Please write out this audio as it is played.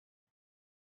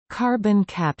Carbon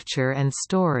capture and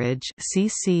storage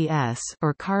 (CCS)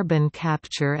 or carbon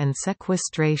capture and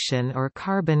sequestration or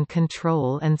carbon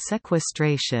control and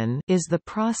sequestration is the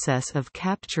process of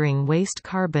capturing waste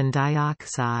carbon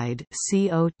dioxide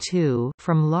 (CO2)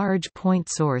 from large point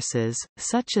sources,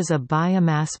 such as a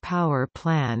biomass power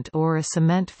plant or a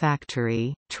cement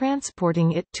factory,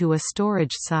 transporting it to a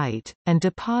storage site, and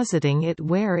depositing it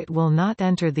where it will not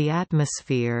enter the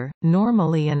atmosphere,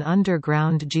 normally an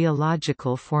underground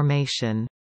geological formation.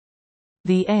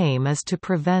 The aim is to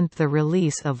prevent the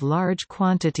release of large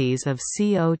quantities of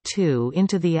CO2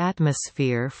 into the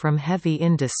atmosphere from heavy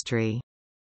industry.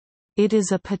 It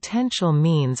is a potential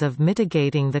means of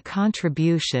mitigating the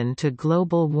contribution to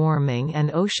global warming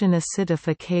and ocean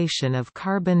acidification of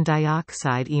carbon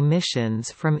dioxide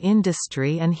emissions from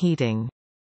industry and heating.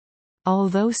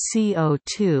 Although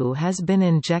CO2 has been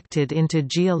injected into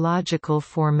geological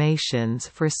formations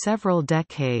for several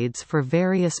decades for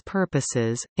various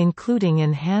purposes, including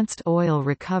enhanced oil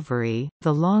recovery,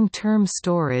 the long-term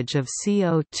storage of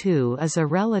CO2 is a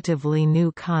relatively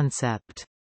new concept.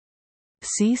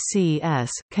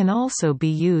 CCS can also be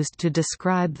used to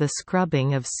describe the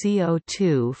scrubbing of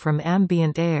CO2 from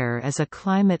ambient air as a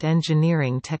climate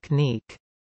engineering technique.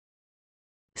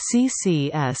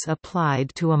 CCS applied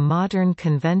to a modern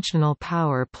conventional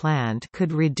power plant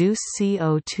could reduce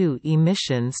CO2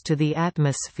 emissions to the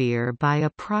atmosphere by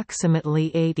approximately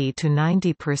 80 to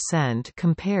 90%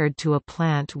 compared to a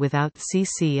plant without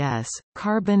CCS.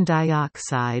 Carbon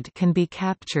dioxide can be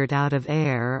captured out of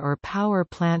air or power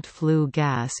plant flue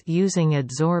gas using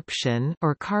adsorption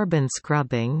or carbon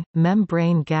scrubbing,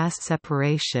 membrane gas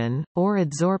separation, or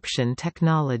adsorption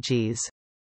technologies.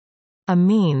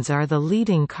 Amines are the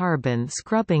leading carbon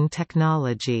scrubbing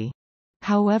technology.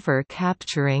 However,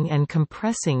 capturing and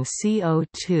compressing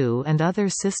CO2 and other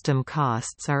system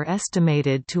costs are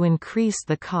estimated to increase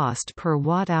the cost per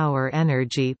watt-hour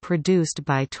energy produced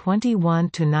by 21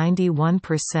 to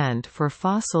 91% for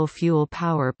fossil fuel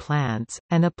power plants,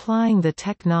 and applying the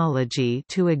technology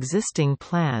to existing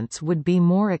plants would be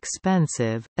more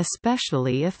expensive,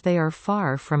 especially if they are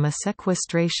far from a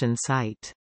sequestration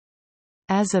site.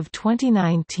 As of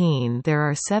 2019, there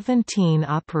are 17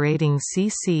 operating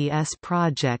CCS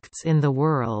projects in the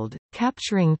world,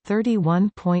 capturing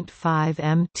 31.5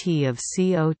 mt of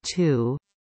CO2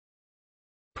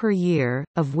 per year,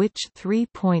 of which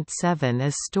 3.7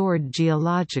 is stored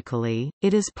geologically.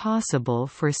 It is possible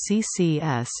for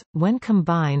CCS, when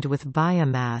combined with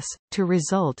biomass, to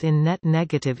result in net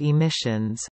negative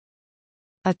emissions.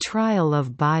 A trial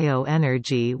of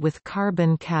bioenergy with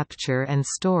carbon capture and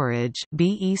storage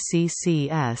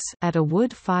 (BECCS) at a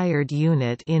wood-fired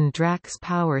unit in Drax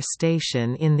Power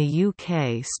Station in the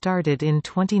UK started in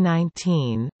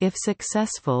 2019. If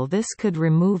successful, this could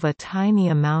remove a tiny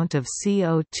amount of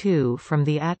CO2 from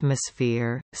the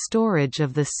atmosphere. Storage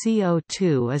of the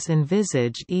CO2 is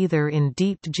envisaged either in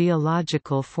deep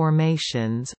geological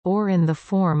formations, or in the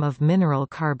form of mineral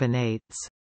carbonates.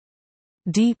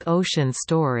 Deep ocean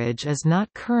storage is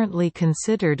not currently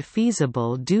considered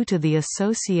feasible due to the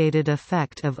associated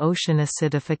effect of ocean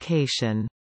acidification.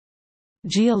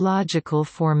 Geological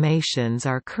formations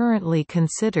are currently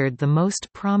considered the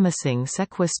most promising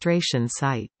sequestration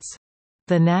sites.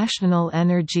 The National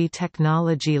Energy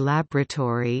Technology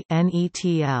Laboratory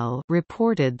 (NETL)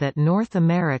 reported that North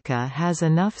America has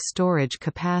enough storage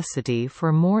capacity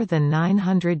for more than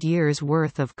 900 years'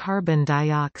 worth of carbon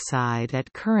dioxide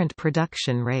at current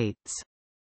production rates.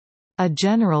 A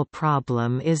general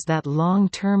problem is that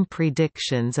long-term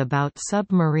predictions about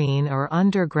submarine or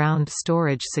underground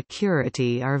storage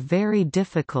security are very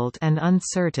difficult and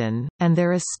uncertain, and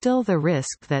there is still the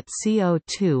risk that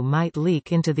CO2 might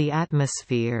leak into the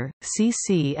atmosphere.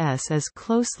 CCS is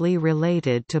closely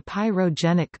related to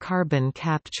pyrogenic carbon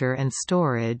capture and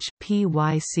storage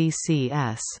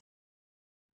 (PYCCS).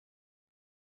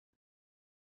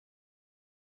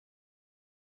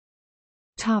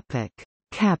 Topic: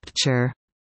 Capture.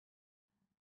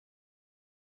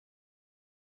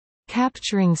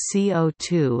 Capturing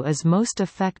CO2 is most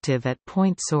effective at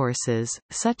point sources,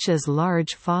 such as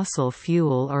large fossil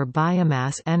fuel or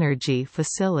biomass energy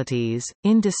facilities,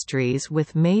 industries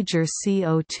with major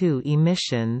CO2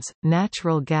 emissions,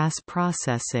 natural gas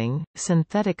processing,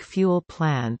 synthetic fuel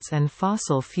plants and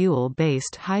fossil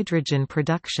fuel-based hydrogen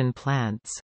production plants.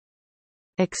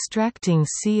 Extracting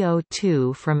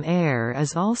CO2 from air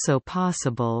is also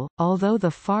possible, although the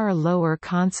far lower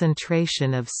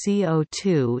concentration of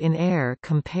CO2 in air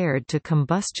compared to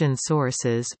combustion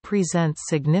sources presents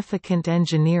significant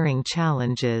engineering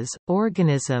challenges.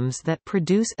 Organisms that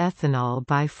produce ethanol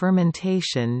by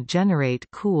fermentation generate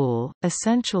cool,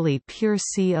 essentially pure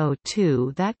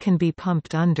CO2 that can be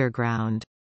pumped underground.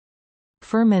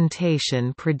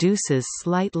 Fermentation produces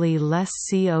slightly less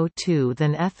CO2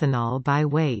 than ethanol by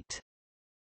weight.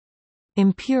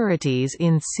 Impurities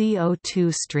in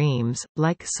CO2 streams,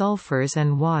 like sulfurs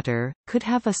and water, could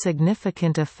have a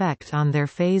significant effect on their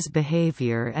phase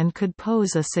behavior and could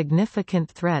pose a significant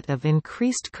threat of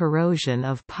increased corrosion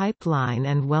of pipeline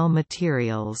and well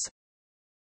materials.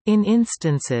 In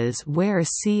instances where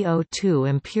CO2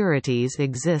 impurities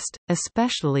exist,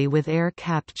 especially with air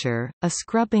capture, a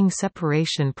scrubbing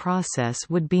separation process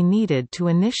would be needed to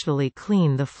initially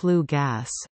clean the flue gas.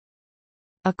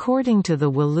 According to the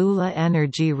Wallula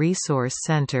Energy Resource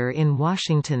Center in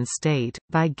Washington state,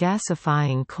 by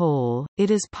gasifying coal, it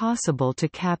is possible to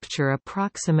capture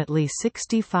approximately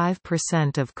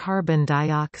 65% of carbon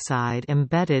dioxide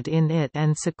embedded in it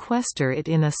and sequester it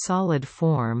in a solid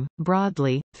form.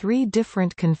 Broadly, three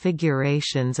different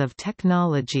configurations of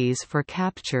technologies for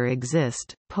capture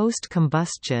exist: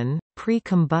 post-combustion,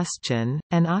 pre-combustion,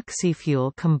 and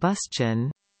oxyfuel combustion.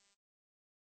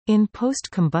 In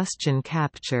post-combustion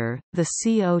capture, the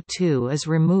CO2 is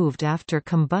removed after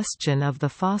combustion of the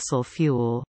fossil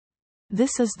fuel.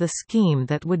 This is the scheme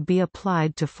that would be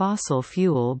applied to fossil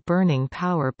fuel burning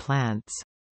power plants.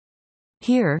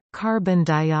 Here, carbon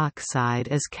dioxide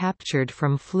is captured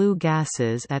from flue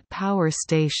gases at power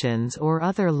stations or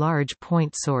other large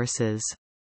point sources.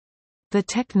 The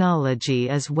technology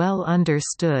is well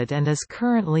understood and is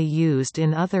currently used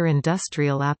in other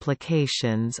industrial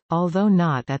applications, although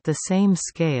not at the same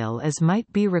scale as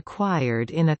might be required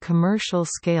in a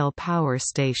commercial-scale power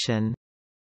station.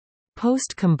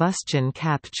 Post-combustion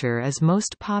capture is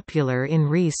most popular in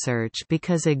research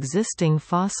because existing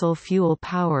fossil fuel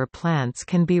power plants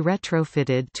can be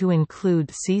retrofitted to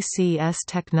include CCS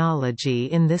technology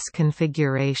in this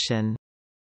configuration.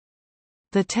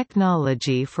 The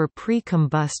technology for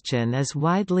pre-combustion is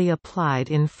widely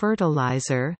applied in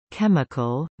fertilizer,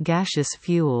 chemical, gaseous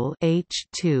fuel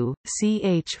H2,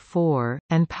 CH4,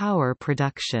 and power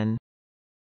production.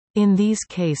 In these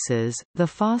cases, the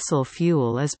fossil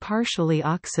fuel is partially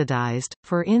oxidized,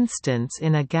 for instance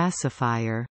in a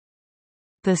gasifier.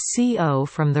 The CO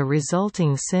from the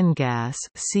resulting syngas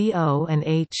CO and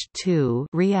H2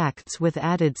 reacts with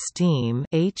added steam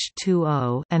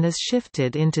H2O and is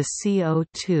shifted into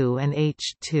CO2 and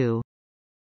H2.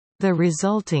 The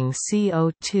resulting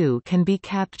CO2 can be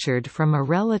captured from a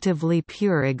relatively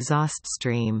pure exhaust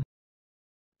stream.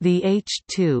 The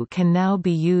H2 can now be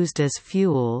used as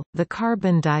fuel. The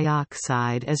carbon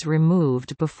dioxide is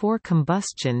removed before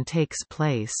combustion takes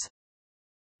place.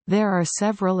 There are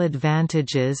several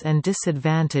advantages and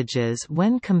disadvantages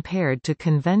when compared to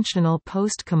conventional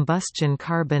post-combustion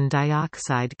carbon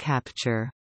dioxide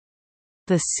capture.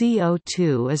 The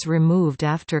CO2 is removed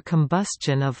after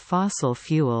combustion of fossil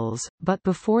fuels, but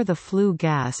before the flue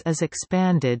gas is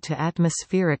expanded to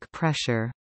atmospheric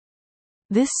pressure.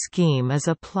 This scheme is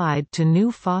applied to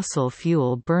new fossil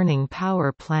fuel burning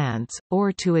power plants,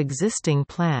 or to existing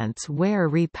plants where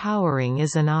repowering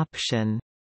is an option.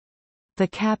 The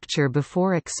capture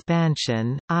before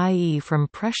expansion, i.e. from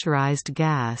pressurized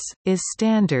gas, is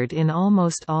standard in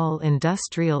almost all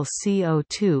industrial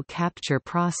CO2 capture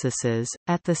processes,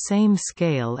 at the same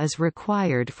scale as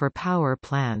required for power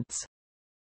plants.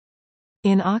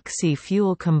 In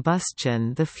oxy-fuel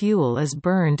combustion, the fuel is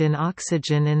burned in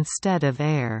oxygen instead of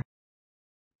air.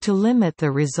 To limit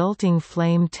the resulting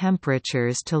flame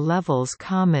temperatures to levels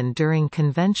common during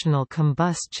conventional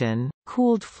combustion,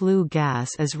 cooled flue gas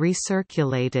is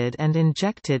recirculated and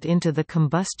injected into the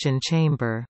combustion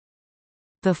chamber.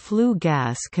 The flue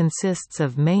gas consists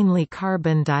of mainly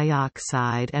carbon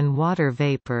dioxide and water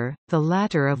vapor, the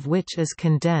latter of which is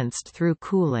condensed through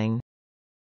cooling.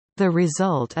 The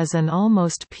result is an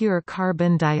almost pure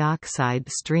carbon dioxide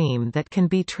stream that can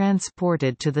be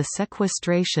transported to the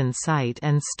sequestration site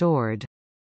and stored.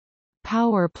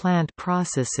 Power plant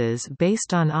processes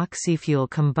based on oxyfuel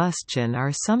combustion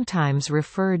are sometimes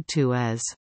referred to as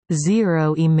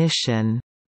zero-emission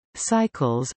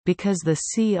cycles, because the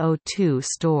CO2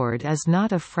 stored is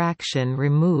not a fraction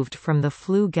removed from the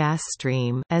flue gas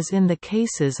stream as in the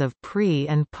cases of pre-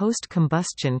 and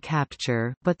post-combustion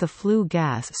capture, but the flue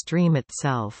gas stream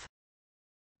itself.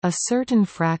 A certain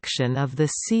fraction of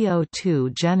the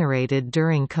CO2 generated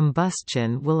during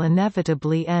combustion will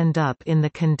inevitably end up in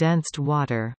the condensed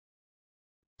water.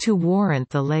 To warrant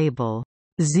the label,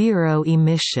 zero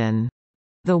emission,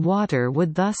 the water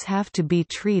would thus have to be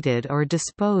treated or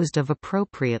disposed of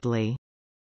appropriately.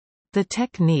 The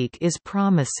technique is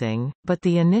promising, but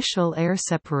the initial air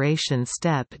separation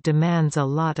step demands a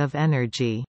lot of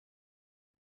energy.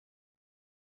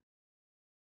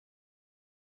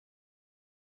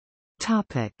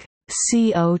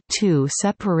 CO2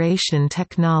 separation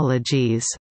technologies.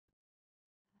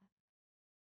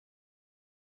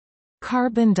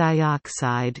 Carbon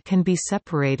dioxide can be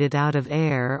separated out of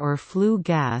air or flue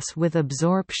gas with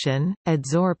absorption,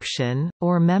 adsorption,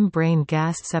 or membrane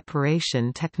gas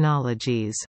separation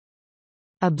technologies.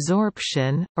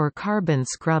 Absorption, or carbon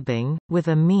scrubbing, with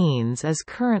amines is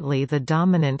currently the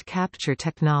dominant capture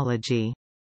technology.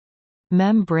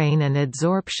 Membrane and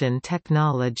adsorption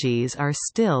technologies are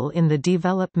still in the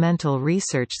developmental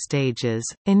research stages,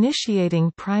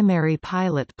 initiating primary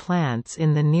pilot plants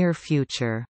in the near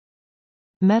future.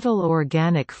 Metal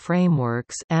organic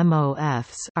frameworks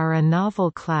 (MOFs) are a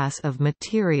novel class of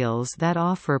materials that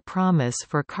offer promise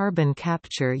for carbon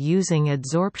capture using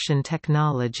adsorption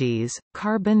technologies.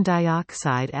 Carbon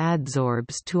dioxide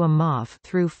adsorbs to a MOF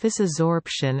through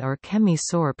physisorption or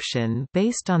chemisorption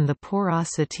based on the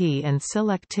porosity and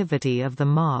selectivity of the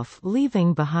MOF,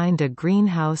 leaving behind a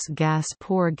greenhouse gas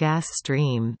pore gas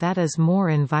stream that is more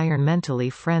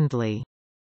environmentally friendly.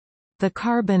 The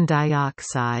carbon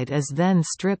dioxide is then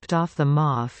stripped off the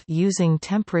MOF using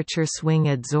temperature swing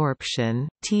adsorption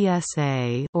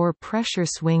 (TSA) or pressure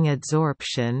swing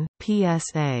adsorption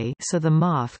 (PSA) so the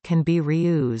MOF can be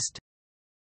reused.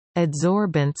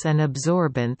 Adsorbents and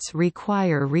absorbents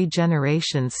require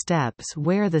regeneration steps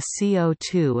where the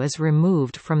CO2 is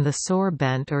removed from the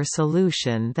sorbent or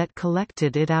solution that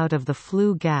collected it out of the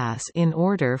flue gas in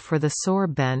order for the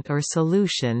sorbent or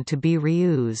solution to be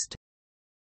reused.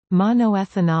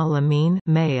 Monoethanolamine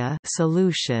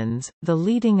solutions, the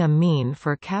leading amine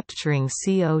for capturing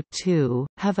CO2,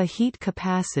 have a heat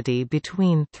capacity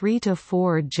between 3 to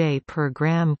 4 J per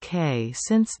gram K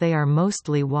since they are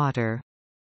mostly water.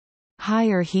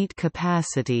 Higher heat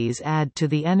capacities add to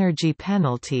the energy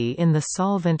penalty in the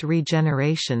solvent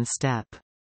regeneration step.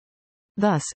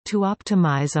 Thus, to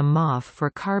optimize a MOF for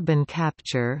carbon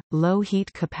capture, low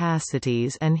heat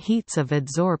capacities and heats of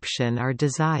adsorption are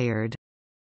desired.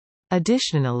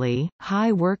 Additionally,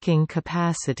 high working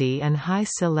capacity and high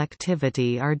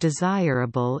selectivity are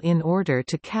desirable in order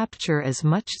to capture as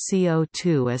much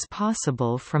CO2 as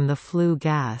possible from the flue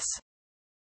gas.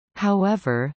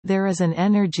 However, there is an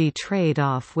energy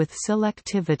trade-off with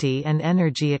selectivity and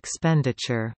energy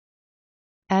expenditure.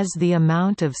 As the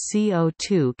amount of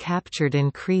CO2 captured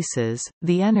increases,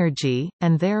 the energy,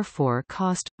 and therefore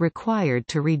cost, required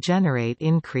to regenerate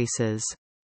increases.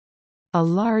 A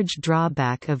large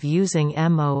drawback of using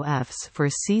MOFs for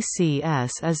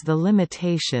CCS is the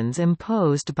limitations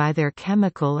imposed by their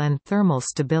chemical and thermal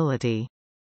stability.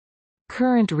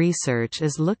 Current research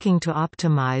is looking to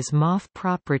optimize MOF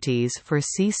properties for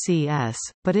CCS,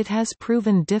 but it has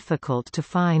proven difficult to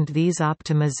find these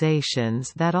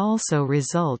optimizations that also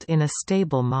result in a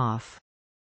stable MOF.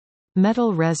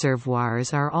 Metal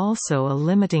reservoirs are also a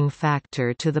limiting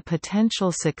factor to the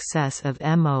potential success of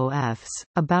MOFs.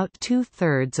 About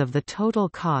 2/3 of the total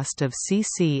cost of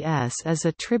CCS is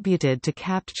attributed to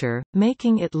capture,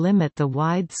 making it limit the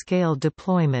wide-scale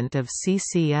deployment of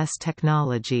CCS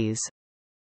technologies.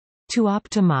 To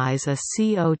optimize a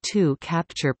CO2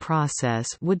 capture process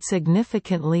would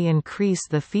significantly increase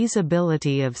the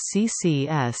feasibility of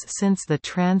CCS since the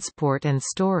transport and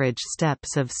storage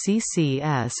steps of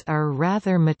CCS are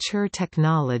rather mature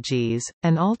technologies.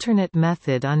 An alternate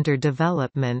method under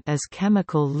development is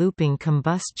chemical looping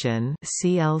combustion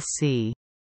 (CLC).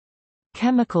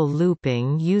 Chemical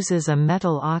looping uses a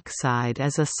metal oxide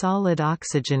as a solid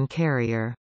oxygen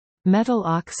carrier. Metal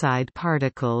oxide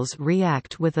particles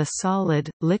react with a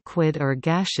solid, liquid or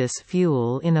gaseous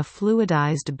fuel in a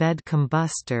fluidized bed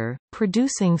combustor,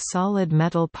 producing solid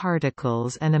metal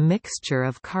particles and a mixture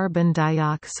of carbon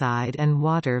dioxide and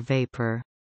water vapor.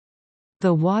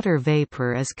 The water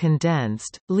vapor is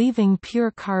condensed, leaving pure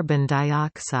carbon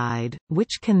dioxide,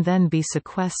 which can then be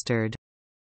sequestered.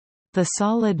 The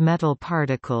solid metal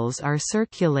particles are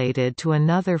circulated to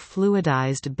another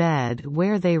fluidized bed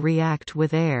where they react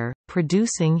with air,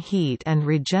 producing heat and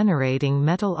regenerating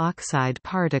metal oxide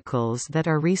particles that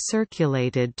are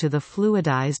recirculated to the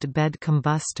fluidized bed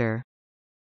combustor.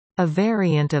 A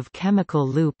variant of chemical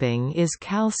looping is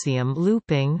calcium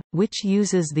looping, which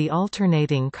uses the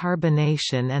alternating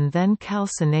carbonation and then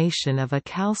calcination of a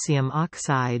calcium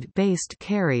oxide-based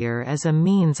carrier as a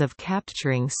means of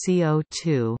capturing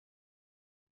CO2.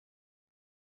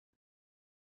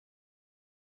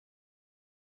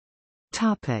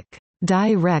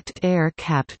 Direct air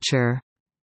capture.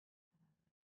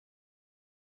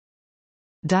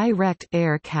 Direct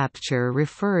air capture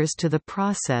refers to the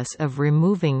process of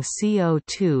removing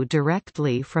CO2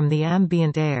 directly from the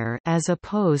ambient air as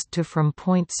opposed to from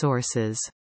point sources.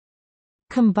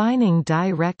 Combining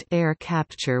direct air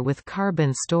capture with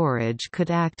carbon storage could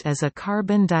act as a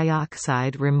carbon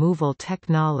dioxide removal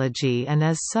technology and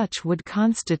as such would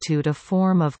constitute a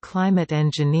form of climate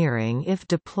engineering if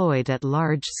deployed at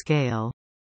large scale.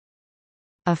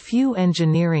 A few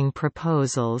engineering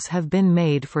proposals have been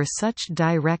made for such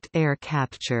direct air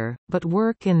capture, but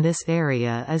work in this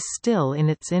area is still in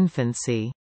its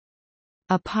infancy.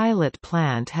 A pilot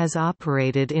plant has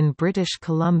operated in British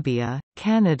Columbia,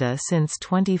 Canada since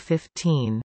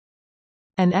 2015.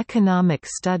 An economic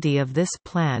study of this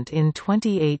plant in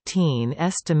 2018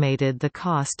 estimated the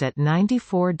cost at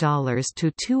 $94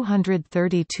 to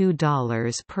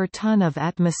 $232 per ton of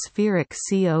atmospheric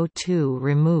CO2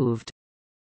 removed.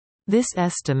 This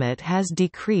estimate has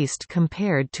decreased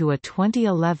compared to a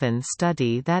 2011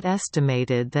 study that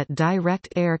estimated that direct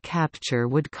air capture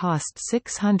would cost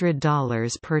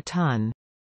 $600 per ton.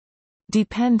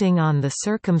 Depending on the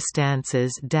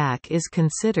circumstances, DAC is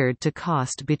considered to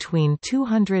cost between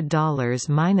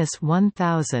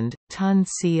 $200–1,000 ton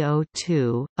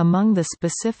CO2. Among the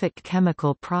specific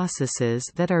chemical processes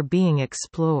that are being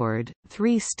explored,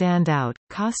 three stand out: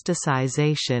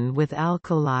 causticization with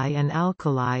alkali and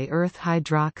alkali earth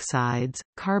hydroxides,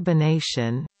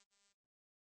 carbonation,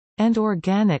 and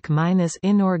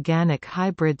organic-inorganic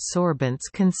hybrid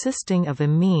sorbents consisting of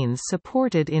amines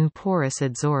supported in porous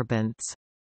adsorbents.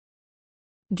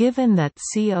 Given that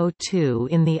CO2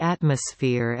 in the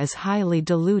atmosphere is highly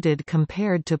diluted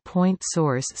compared to point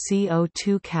source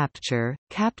CO2 capture,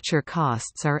 capture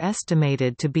costs are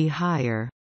estimated to be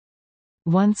higher.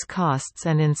 Once costs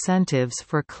and incentives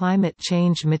for climate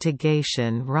change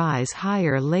mitigation rise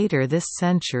higher later this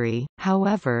century,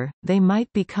 however, they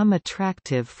might become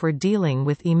attractive for dealing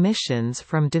with emissions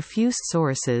from diffuse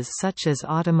sources such as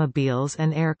automobiles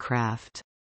and aircraft.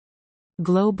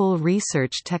 Global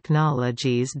Research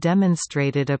Technologies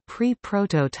demonstrated a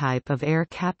pre-prototype of air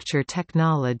capture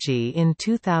technology in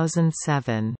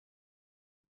 2007.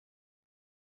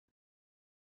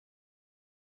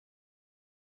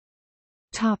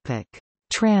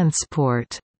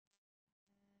 Transport.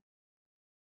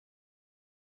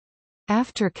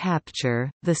 After capture,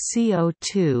 the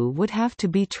CO2 would have to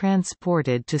be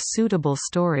transported to suitable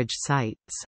storage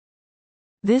sites.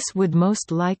 This would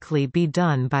most likely be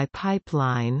done by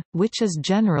pipeline, which is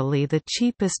generally the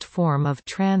cheapest form of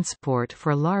transport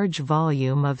for large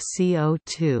volume of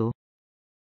CO2.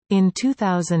 In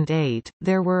 2008,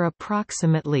 there were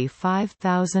approximately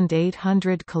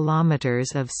 5,800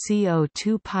 kilometers of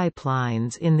CO2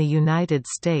 pipelines in the United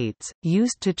States,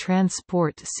 used to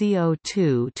transport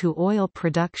CO2 to oil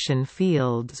production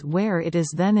fields where it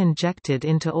is then injected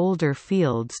into older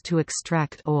fields to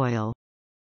extract oil.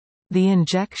 The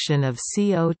injection of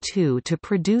CO2 to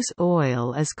produce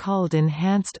oil is called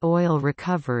enhanced oil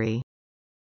recovery.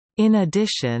 In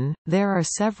addition, there are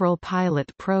several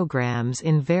pilot programs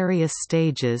in various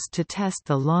stages to test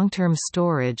the long-term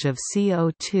storage of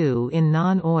CO2 in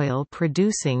non-oil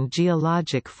producing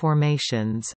geologic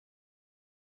formations.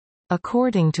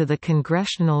 According to the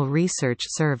Congressional Research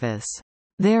Service,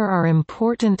 there are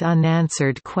important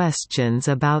unanswered questions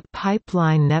about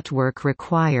pipeline network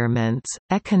requirements,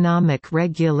 economic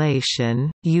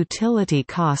regulation, utility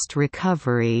cost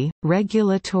recovery,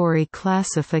 regulatory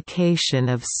classification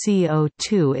of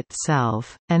CO2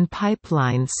 itself, and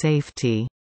pipeline safety.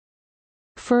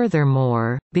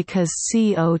 Furthermore, because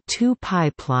CO2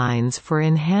 pipelines for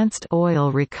enhanced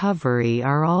oil recovery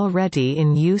are already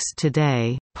in use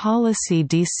today, policy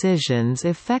decisions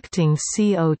affecting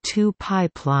CO2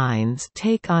 pipelines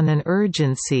take on an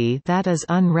urgency that is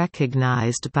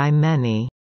unrecognized by many.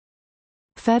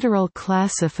 Federal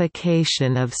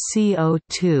classification of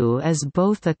CO2 as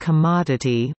both a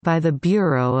commodity by the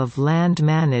Bureau of Land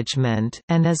Management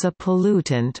and as a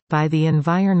pollutant by the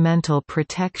Environmental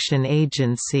Protection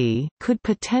Agency could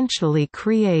potentially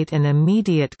create an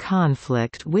immediate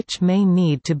conflict which may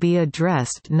need to be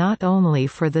addressed not only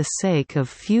for the sake of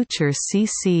future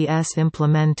CCS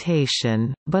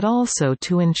implementation, but also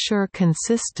to ensure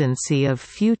consistency of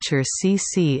future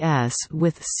CCS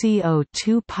with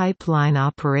CO2 pipeline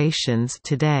operations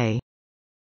today.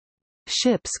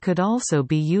 Ships could also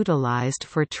be utilized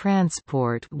for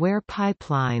transport where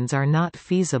pipelines are not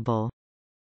feasible.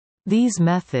 These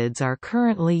methods are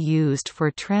currently used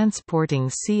for transporting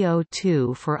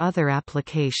CO2 for other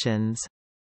applications.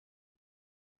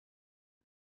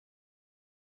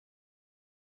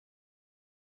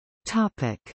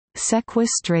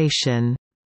 Sequestration.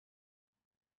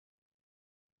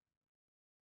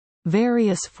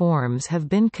 Various forms have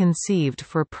been conceived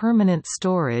for permanent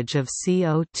storage of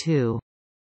CO2.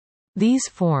 These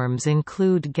forms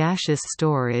include gaseous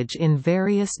storage in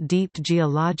various deep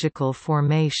geological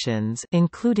formations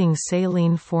including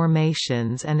saline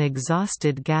formations and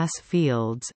exhausted gas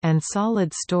fields, and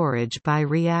solid storage by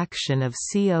reaction of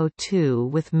CO2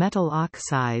 with metal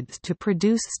oxides to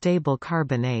produce stable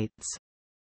carbonates.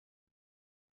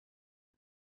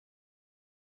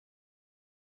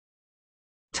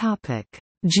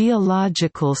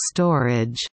 Geological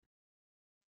storage.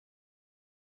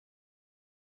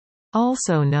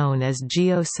 Also known as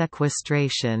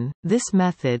geosequestration, this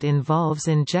method involves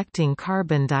injecting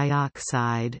carbon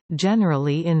dioxide,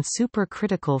 generally in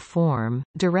supercritical form,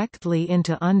 directly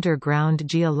into underground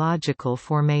geological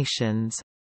formations.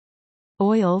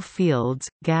 Oil fields,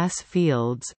 gas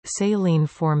fields, saline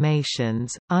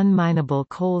formations, unminable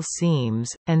coal seams,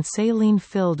 and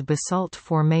saline-filled basalt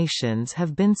formations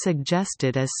have been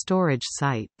suggested as storage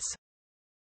sites.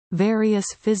 Various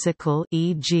physical,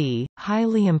 e.g.,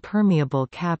 highly impermeable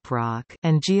caprock,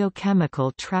 and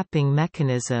geochemical trapping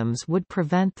mechanisms would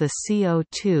prevent the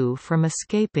CO2 from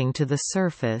escaping to the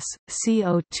surface.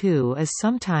 CO2 is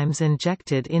sometimes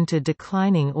injected into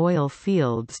declining oil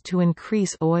fields to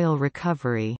increase oil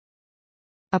recovery.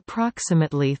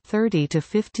 Approximately 30 to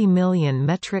 50 million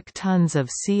metric tons of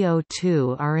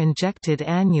CO2 are injected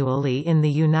annually in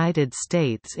the United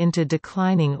States into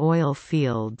declining oil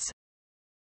fields.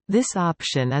 This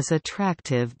option is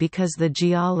attractive because the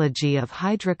geology of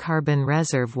hydrocarbon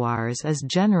reservoirs is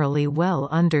generally well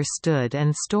understood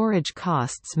and storage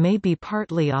costs may be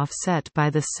partly offset by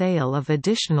the sale of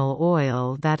additional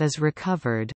oil that is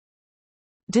recovered.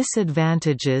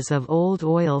 Disadvantages of old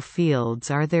oil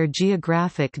fields are their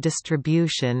geographic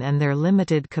distribution and their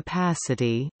limited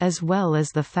capacity, as well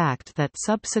as the fact that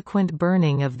subsequent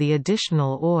burning of the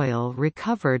additional oil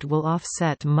recovered will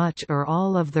offset much or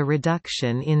all of the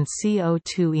reduction in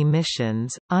CO2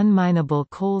 emissions. Unminable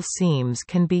coal seams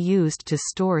can be used to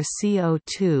store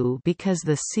CO2 because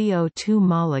the CO2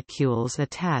 molecules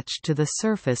attach to the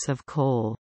surface of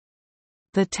coal.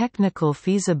 The technical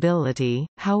feasibility,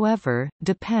 however,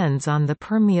 depends on the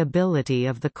permeability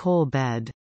of the coal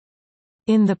bed.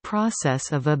 In the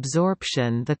process of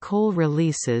absorption, the coal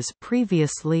releases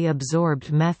previously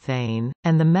absorbed methane,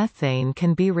 and the methane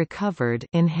can be recovered,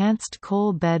 enhanced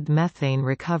coal bed methane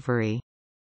recovery.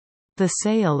 The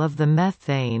sale of the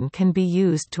methane can be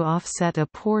used to offset a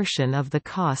portion of the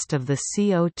cost of the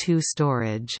CO2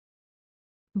 storage.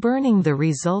 Burning the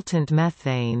resultant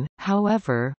methane,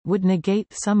 however, would negate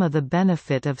some of the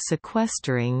benefit of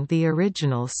sequestering the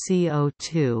original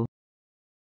CO2.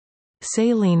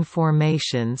 Saline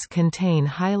formations contain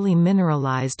highly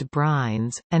mineralized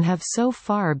brines, and have so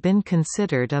far been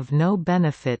considered of no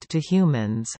benefit to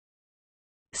humans.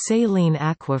 Saline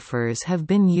aquifers have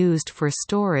been used for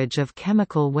storage of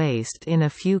chemical waste in a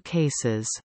few cases.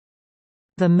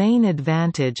 The main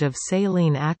advantage of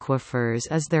saline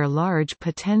aquifers is their large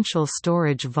potential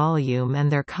storage volume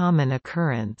and their common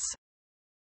occurrence.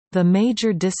 The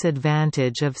major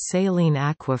disadvantage of saline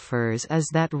aquifers is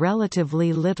that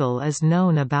relatively little is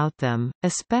known about them,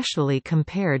 especially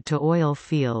compared to oil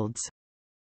fields.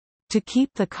 To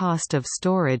keep the cost of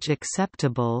storage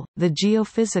acceptable, the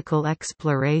geophysical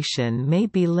exploration may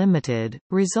be limited,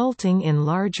 resulting in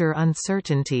larger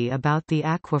uncertainty about the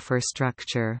aquifer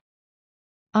structure.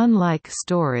 Unlike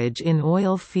storage in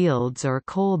oil fields or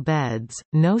coal beds,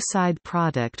 no side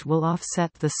product will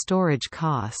offset the storage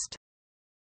cost.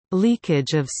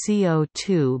 Leakage of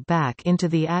CO2 back into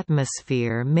the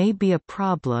atmosphere may be a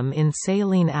problem in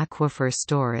saline aquifer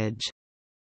storage.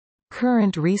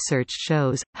 Current research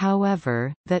shows,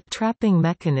 however, that trapping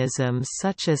mechanisms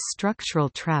such as structural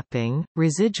trapping,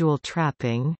 residual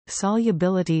trapping,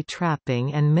 solubility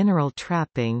trapping and mineral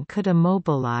trapping could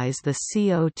immobilize the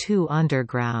CO2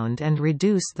 underground and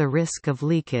reduce the risk of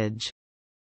leakage.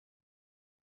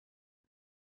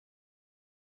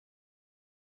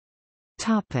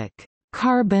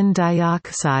 Carbon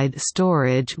dioxide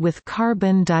storage with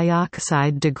carbon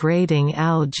dioxide degrading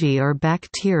algae or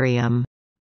bacterium.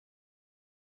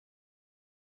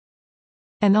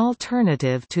 An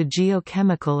alternative to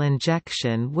geochemical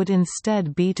injection would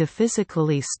instead be to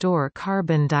physically store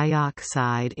carbon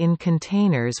dioxide in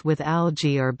containers with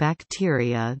algae or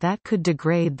bacteria that could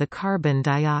degrade the carbon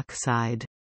dioxide.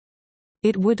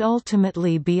 It would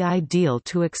ultimately be ideal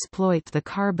to exploit the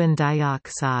carbon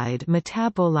dioxide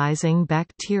metabolizing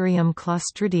Bacterium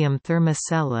Clostridium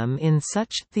thermocellum in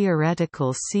such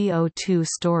theoretical CO2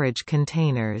 storage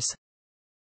containers.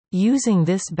 Using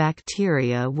this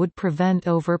bacteria would prevent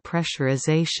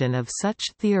overpressurization of such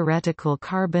theoretical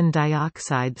carbon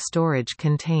dioxide storage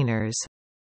containers.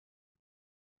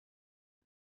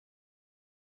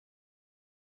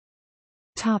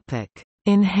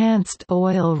 Enhanced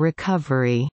oil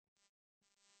recovery.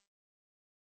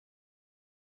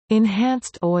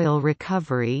 Enhanced oil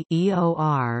recovery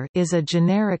 (EOR) is a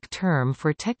generic term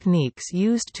for techniques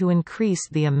used to increase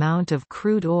the amount of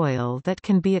crude oil that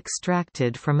can be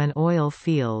extracted from an oil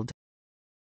field.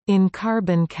 In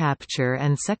carbon capture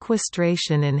and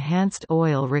sequestration enhanced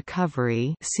oil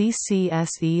recovery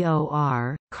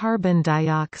 (CCS-EOR), carbon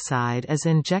dioxide is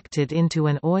injected into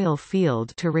an oil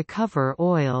field to recover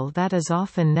oil that is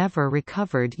often never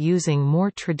recovered using more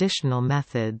traditional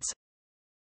methods.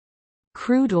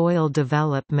 Crude oil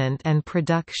development and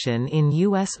production in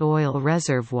U.S. oil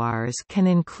reservoirs can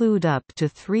include up to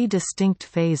 3 distinct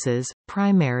phases: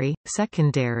 primary,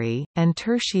 secondary, and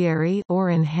tertiary or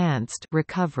enhanced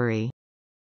recovery.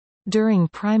 During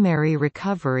primary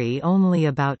recovery, only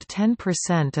about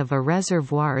 10% of a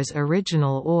reservoir's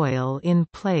original oil in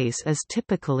place is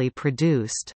typically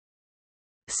produced.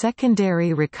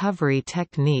 Secondary recovery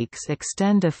techniques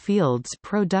extend a field's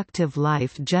productive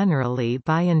life generally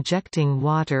by injecting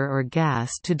water or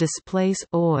gas to displace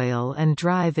oil and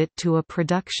drive it to a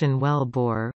production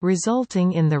wellbore,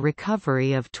 resulting in the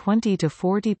recovery of 20 to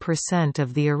 40%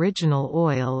 of the original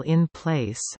oil in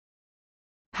place.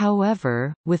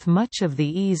 However, with much of the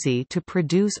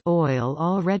easy-to-produce oil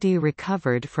already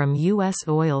recovered from U.S.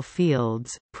 oil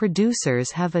fields,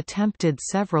 producers have attempted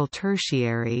several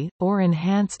tertiary, or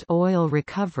enhanced oil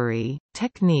recovery,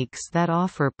 techniques that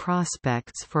offer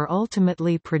prospects for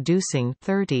ultimately producing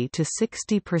 30 to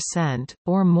 60%,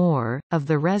 or more, of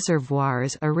the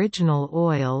reservoir's original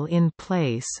oil in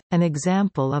place. An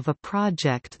example of a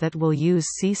project that will use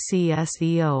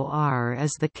CCS-EOR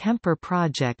is the Kemper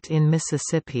project in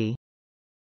Mississippi.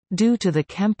 Due to the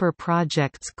Kemper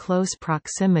project's close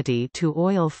proximity to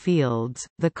oil fields,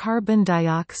 the carbon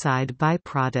dioxide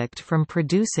byproduct from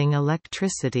producing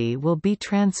electricity will be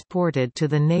transported to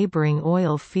the neighboring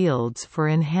oil fields for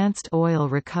enhanced oil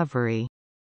recovery.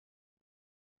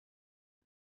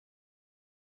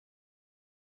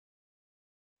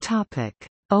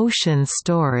 Ocean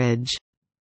storage.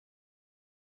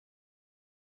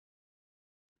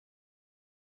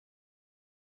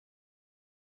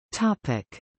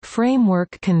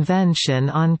 Framework Convention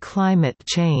on Climate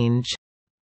Change.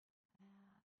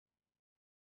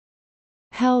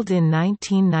 Held in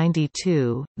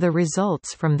 1992, the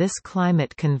results from this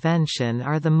climate convention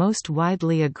are the most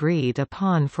widely agreed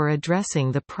upon for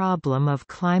addressing the problem of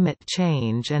climate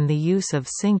change and the use of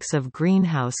sinks of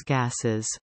greenhouse gases.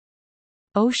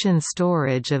 Ocean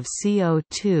storage of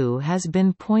CO2 has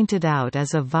been pointed out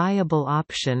as a viable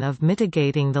option of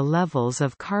mitigating the levels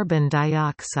of carbon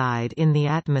dioxide in the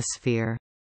atmosphere.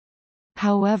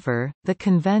 However, the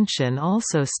convention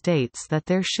also states that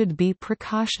there should be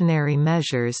precautionary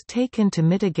measures taken to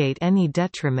mitigate any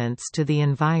detriments to the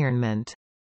environment.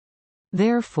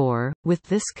 Therefore, with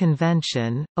this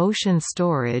convention, ocean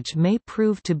storage may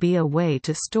prove to be a way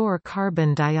to store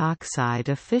carbon dioxide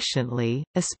efficiently,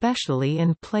 especially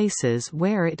in places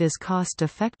where it is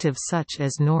cost-effective such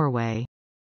as Norway.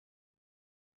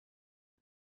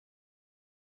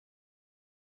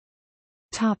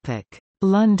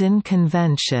 London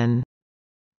Convention.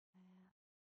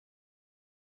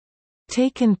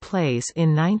 Taken place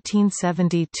in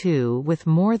 1972 with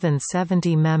more than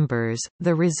 70 members,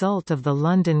 the result of the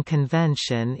London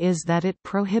Convention is that it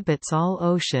prohibits all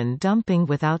ocean dumping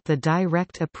without the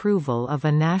direct approval of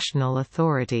a national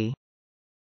authority.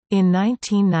 In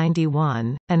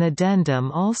 1991, an addendum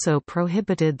also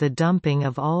prohibited the dumping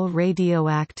of all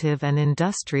radioactive and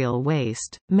industrial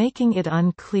waste, making it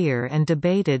unclear and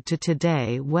debated to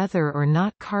today whether or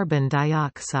not carbon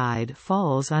dioxide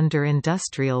falls under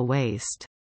industrial waste.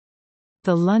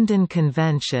 The London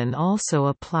Convention also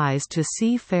applies to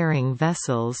seafaring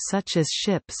vessels such as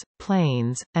ships,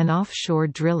 planes, and offshore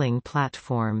drilling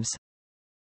platforms.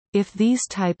 If these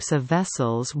types of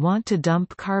vessels want to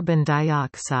dump carbon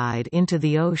dioxide into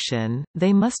the ocean,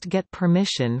 they must get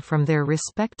permission from their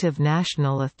respective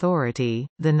national authority.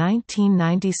 The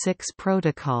 1996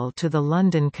 Protocol to the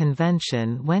London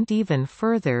Convention went even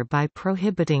further by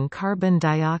prohibiting carbon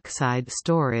dioxide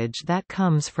storage that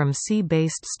comes from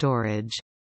sea-based storage.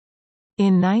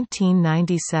 In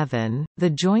 1997, the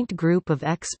Joint Group of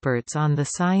Experts on the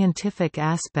Scientific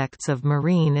Aspects of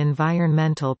Marine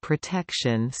Environmental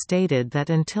Protection stated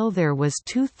that until there was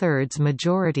two-thirds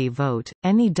majority vote,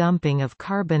 any dumping of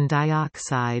carbon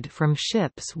dioxide from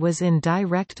ships was in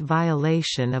direct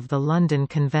violation of the London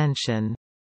Convention.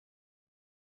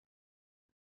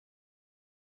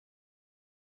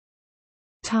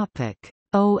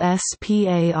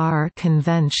 OSPAR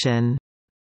Convention.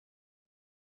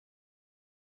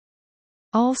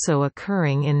 Also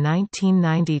occurring in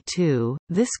 1992,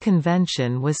 this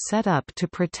convention was set up to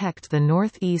protect the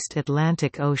Northeast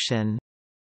Atlantic Ocean.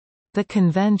 The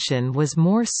convention was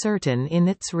more certain in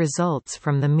its results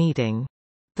from the meeting.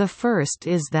 The first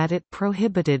is that it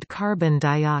prohibited carbon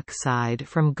dioxide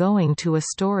from going to a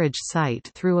storage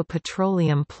site through a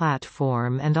petroleum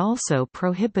platform and also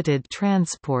prohibited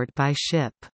transport by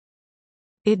ship.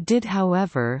 It did,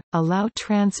 however, allow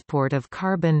transport of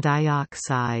carbon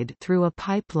dioxide through a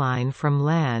pipeline from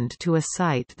land to a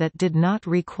site that did not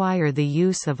require the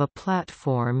use of a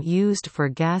platform used for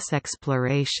gas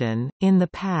exploration. In the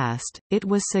past, it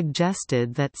was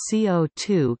suggested that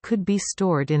CO2 could be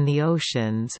stored in the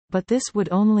oceans, but this would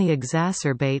only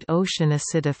exacerbate ocean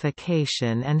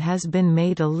acidification and has been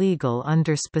made illegal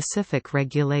under specific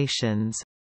regulations.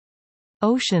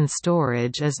 Ocean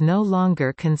storage is no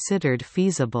longer considered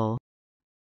feasible.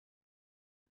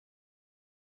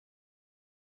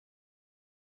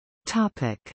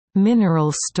 Topic: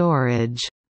 Mineral storage.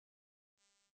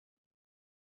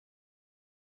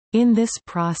 In this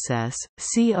process,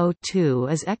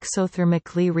 CO2 is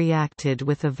exothermically reacted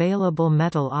with available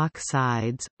metal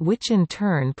oxides, which in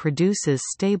turn produces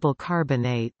stable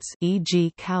carbonates,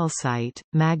 e.g. calcite,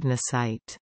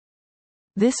 magnesite.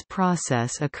 This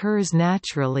process occurs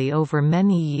naturally over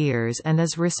many years and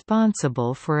is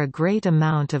responsible for a great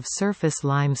amount of surface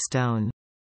limestone.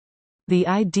 The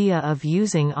idea of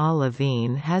using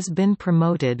olivine has been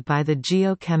promoted by the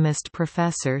geochemist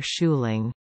Professor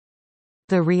Shute.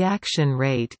 The reaction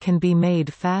rate can be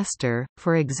made faster,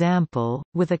 for example,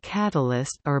 with a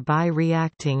catalyst or by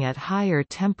reacting at higher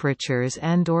temperatures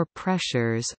and/or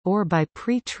pressures, or by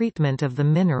pre-treatment of the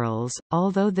minerals,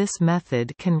 although this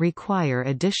method can require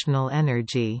additional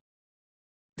energy.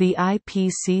 The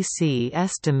IPCC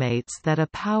estimates that a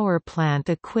power plant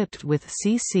equipped with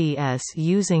CCS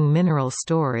using mineral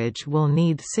storage will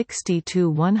need 60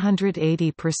 to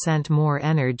 180% more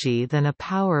energy than a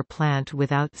power plant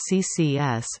without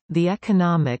CCS. The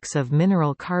economics of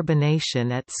mineral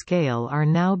carbonation at scale are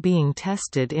now being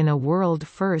tested in a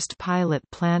world-first pilot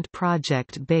plant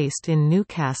project based in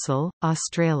Newcastle,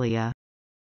 Australia.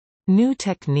 New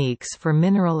techniques for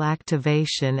mineral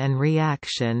activation and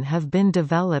reaction have been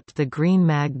developed. The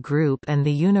GreenMag Group and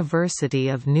the University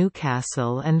of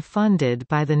Newcastle and funded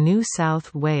by the New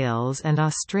South Wales and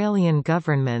Australian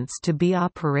governments to be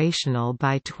operational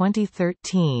by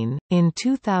 2013. In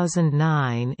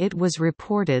 2009, it was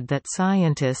reported that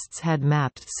scientists had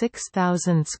mapped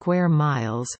 6,000 square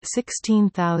miles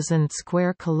 (16,000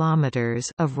 square kilometers)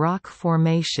 of rock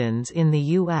formations in the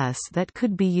U.S. that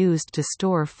could be used to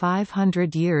store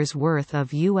 500 years' worth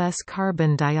of U.S.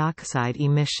 carbon dioxide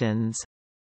emissions.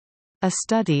 A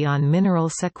study on mineral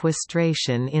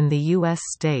sequestration in the U.S.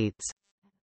 states,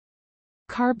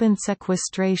 carbon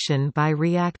sequestration by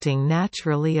reacting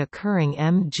naturally occurring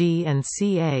Mg and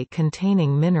Ca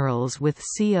containing minerals with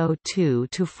CO2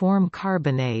 to form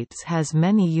carbonates has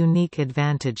many unique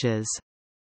advantages.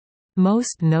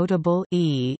 Most notable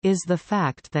is the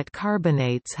fact that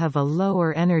carbonates have a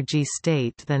lower energy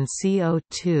state than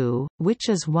CO2, which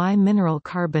is why mineral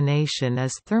carbonation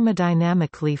is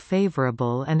thermodynamically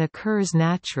favorable and occurs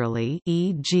naturally,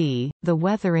 e.g., the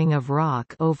weathering of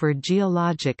rock over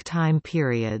geologic time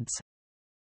periods.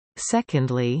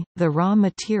 Secondly, the raw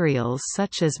materials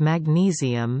such as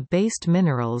magnesium-based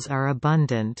minerals are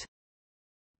abundant.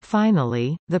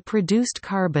 Finally, the produced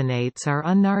carbonates are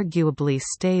unarguably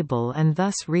stable and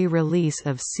thus re-release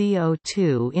of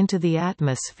CO2 into the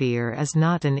atmosphere is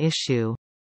not an issue.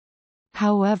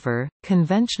 However,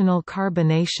 conventional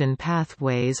carbonation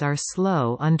pathways are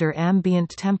slow under ambient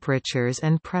temperatures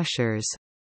and pressures.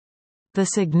 The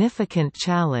significant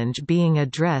challenge being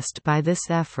addressed by this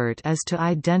effort is to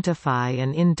identify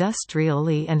an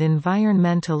industrially and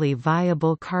environmentally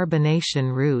viable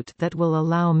carbonation route that will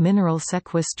allow mineral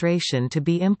sequestration to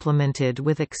be implemented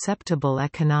with acceptable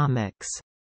economics.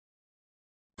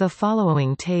 The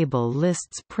following table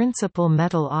lists principal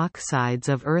metal oxides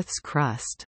of Earth's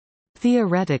crust.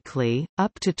 Theoretically,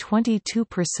 up to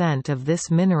 22% of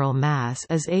this mineral mass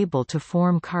is able to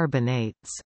form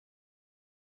carbonates.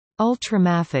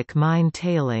 Ultramafic mine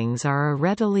tailings are a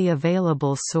readily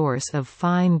available source of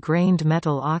fine-grained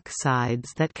metal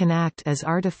oxides that can act as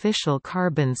artificial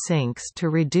carbon sinks to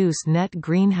reduce net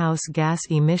greenhouse gas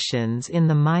emissions in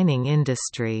the mining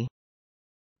industry.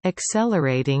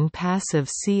 Accelerating passive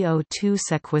CO2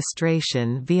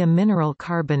 sequestration via mineral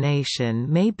carbonation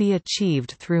may be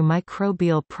achieved through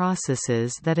microbial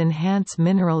processes that enhance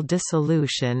mineral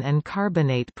dissolution and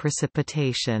carbonate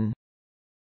precipitation.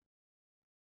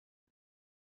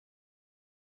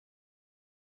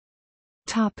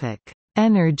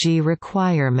 Energy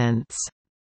requirements.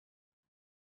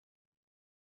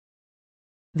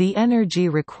 The energy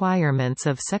requirements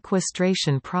of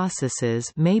sequestration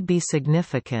processes may be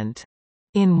significant.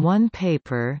 In one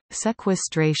paper,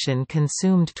 sequestration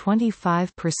consumed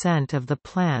 25% of the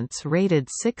plant's rated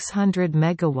 600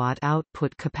 MW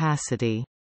output capacity.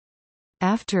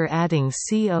 After adding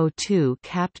CO2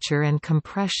 capture and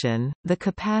compression, the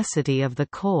capacity of the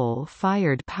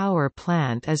coal-fired power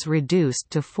plant is reduced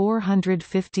to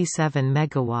 457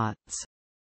 MW.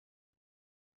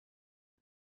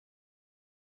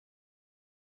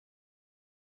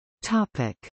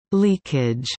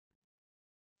 Leakage.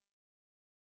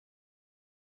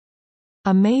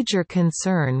 A major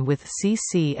concern with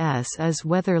CCS is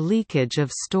whether leakage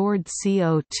of stored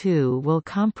CO2 will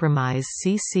compromise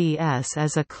CCS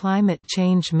as a climate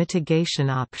change mitigation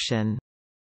option.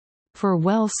 For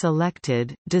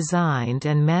well-selected, designed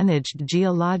and managed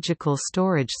geological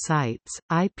storage sites,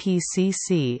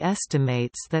 IPCC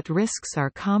estimates that risks are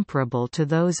comparable to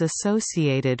those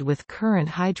associated with current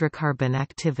hydrocarbon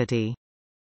activity.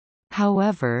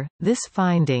 However, this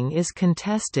finding is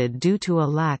contested due to a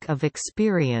lack of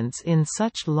experience in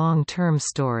such long-term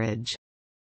storage.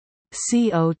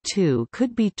 CO2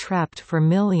 could be trapped for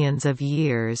millions of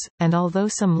years, and although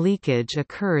some leakage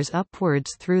occurs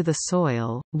upwards through the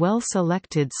soil,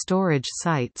 well-selected storage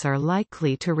sites are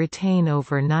likely to retain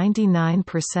over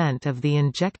 99% of the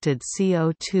injected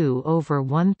CO2 over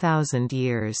 1,000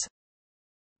 years.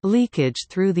 Leakage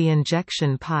through the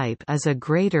injection pipe is a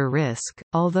greater risk,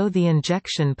 although the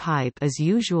injection pipe is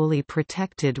usually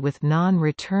protected with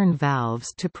non-return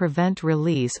valves to prevent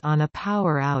release on a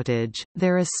power outage.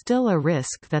 There is still a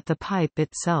risk that the pipe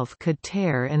itself could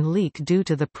tear and leak due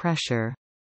to the pressure.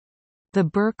 The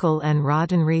Burkle and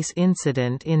Roddenrees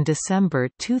incident in December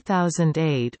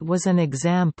 2008 was an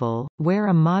example, where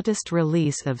a modest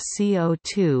release of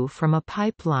CO2 from a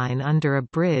pipeline under a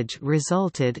bridge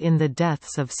resulted in the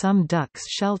deaths of some ducks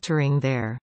sheltering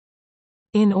there.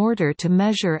 In order to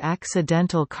measure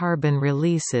accidental carbon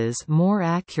releases more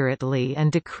accurately and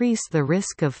decrease the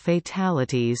risk of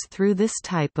fatalities through this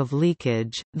type of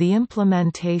leakage, the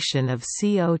implementation of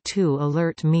CO2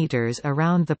 alert meters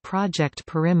around the project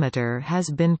perimeter has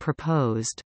been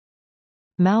proposed.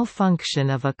 Malfunction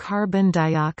of a carbon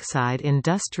dioxide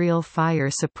industrial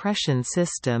fire suppression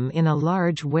system in a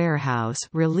large warehouse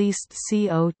released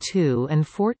CO2 and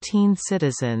 14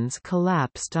 citizens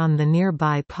collapsed on the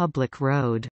nearby public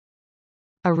road.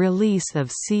 A release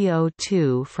of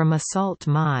CO2 from a salt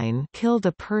mine killed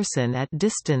a person at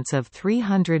distance of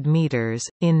 300 meters.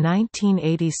 In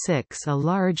 1986, a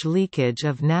large leakage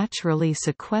of naturally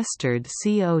sequestered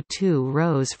CO2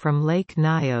 rose from Lake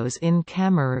Nyos in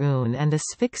Cameroon and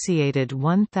asphyxiated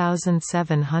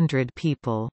 1,700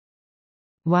 people.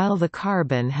 While the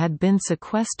carbon had been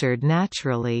sequestered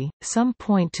naturally, some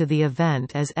point to the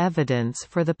event as evidence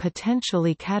for the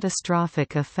potentially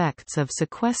catastrophic effects of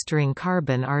sequestering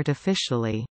carbon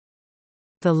artificially.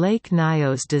 The Lake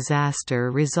Nyos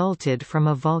disaster resulted from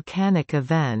a volcanic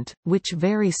event, which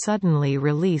very suddenly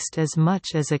released as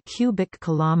much as a cubic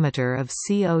kilometer of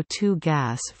CO2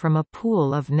 gas from a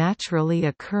pool of naturally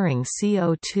occurring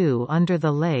CO2 under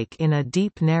the lake in a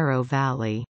deep narrow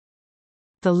valley.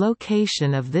 The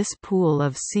location of this pool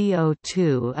of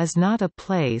CO2 is not a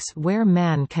place where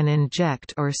man can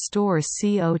inject or store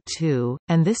CO2,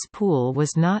 and this pool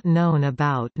was not known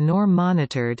about nor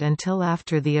monitored until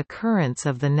after the occurrence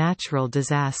of the natural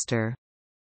disaster.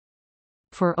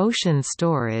 For ocean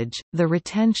storage, the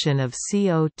retention of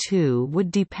CO2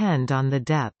 would depend on the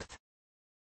depth.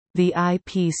 The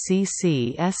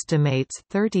IPCC estimates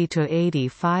 30 to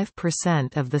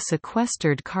 85% of the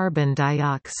sequestered carbon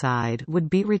dioxide would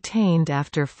be retained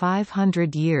after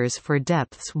 500 years for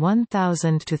depths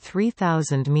 1,000 to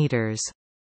 3,000 meters.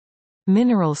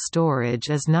 Mineral storage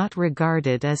is not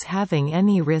regarded as having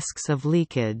any risks of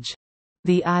leakage.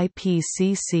 The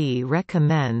IPCC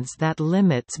recommends that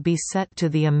limits be set to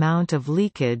the amount of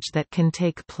leakage that can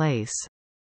take place.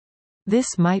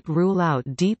 This might rule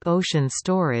out deep ocean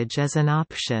storage as an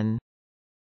option.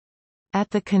 At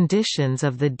the conditions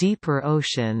of the deeper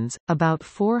oceans, about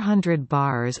 400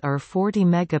 bars or 40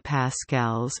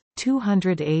 megapascals,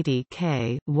 280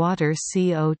 K water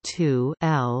CO2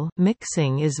 L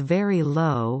mixing is very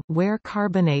low, where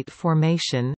carbonate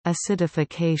formation,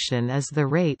 acidification is the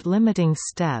rate-limiting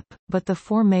step, but the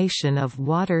formation of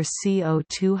water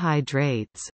CO2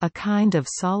 hydrates, a kind of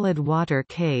solid water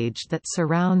cage that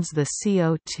surrounds the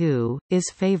CO2, is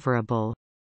favorable.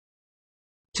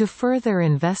 To further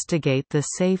investigate the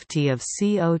safety of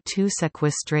CO2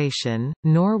 sequestration,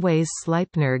 Norway's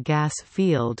Sleipner gas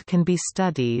field can be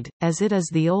studied, as it is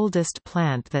the oldest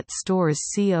plant that stores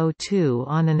CO2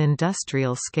 on an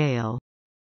industrial scale.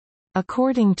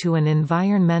 According to an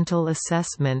environmental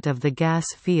assessment of the gas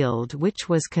field which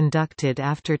was conducted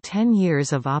after 10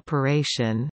 years of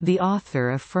operation, the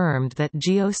author affirmed that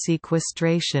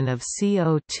geosequestration of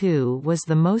CO2 was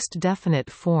the most definite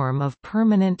form of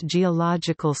permanent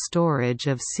geological storage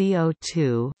of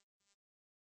CO2.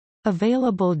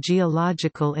 Available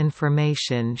geological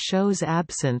information shows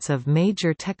absence of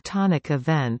major tectonic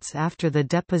events after the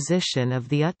deposition of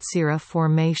the Utsira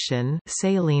Formation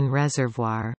saline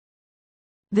reservoir.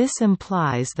 This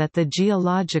implies that the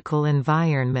geological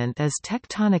environment is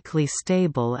tectonically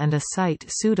stable and a site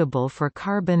suitable for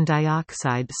carbon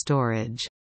dioxide storage.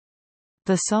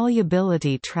 The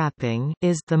solubility trapping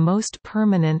is the most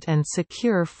permanent and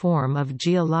secure form of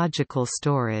geological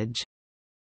storage.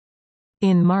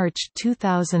 In March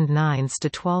 2009,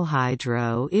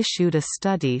 Statoilhydro issued a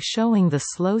study showing the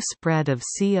slow spread of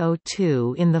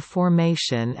CO2 in the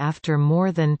formation after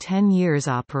more than 10 years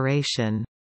operation.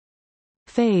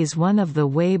 Phase 1 of the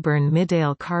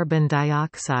Weyburn-Midale carbon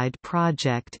dioxide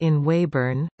project in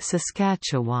Weyburn,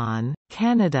 Saskatchewan,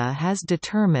 Canada has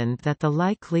determined that the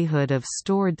likelihood of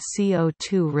stored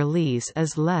CO2 release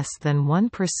is less than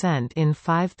 1% in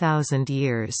 5,000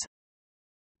 years.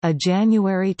 A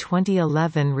January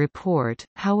 2011 report,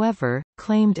 however,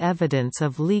 claimed evidence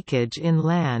of leakage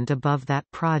inland above that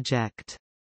project.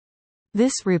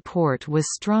 This report was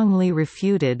strongly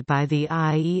refuted by the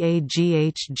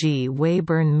IEA-GHG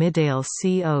Weyburn-Midale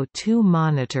CO2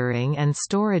 Monitoring and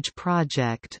Storage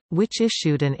Project, which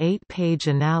issued an 8-page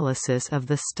analysis of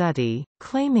the study,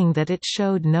 claiming that it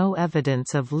showed no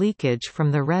evidence of leakage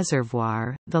from the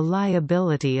reservoir. The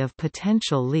liability of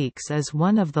potential leaks is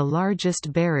one of the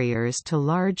largest barriers to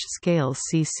large-scale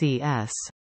CCS.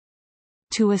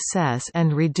 To assess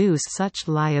and reduce such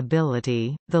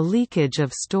liability, the leakage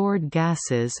of stored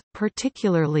gases,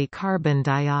 particularly carbon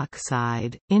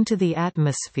dioxide, into the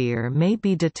atmosphere may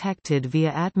be detected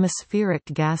via atmospheric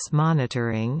gas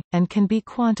monitoring, and can be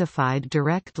quantified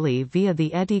directly via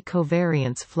the eddy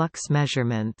covariance flux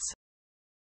measurements.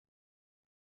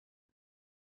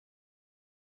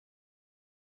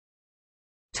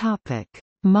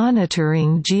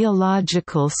 Monitoring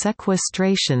geological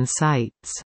sequestration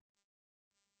sites.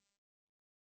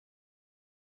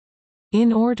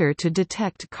 In order to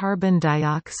detect carbon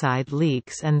dioxide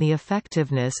leaks and the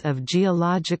effectiveness of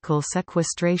geological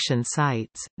sequestration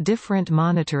sites, different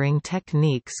monitoring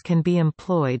techniques can be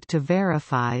employed to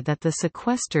verify that the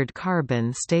sequestered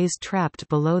carbon stays trapped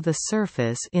below the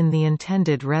surface in the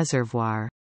intended reservoir.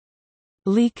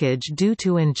 Leakage due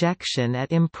to injection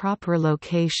at improper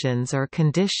locations or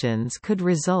conditions could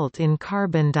result in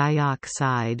carbon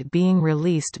dioxide being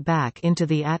released back into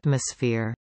the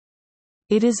atmosphere.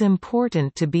 It is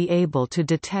important to be able to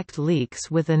detect leaks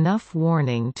with enough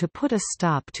warning to put a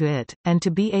stop to it, and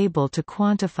to be able to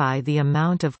quantify the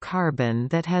amount of carbon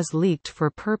that has leaked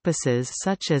for purposes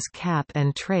such as cap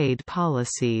and trade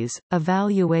policies,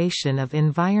 evaluation of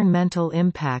environmental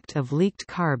impact of leaked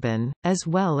carbon, as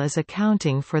well as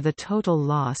accounting for the total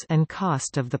loss and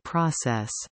cost of the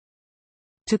process.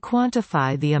 To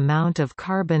quantify the amount of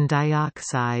carbon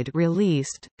dioxide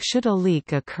released, should a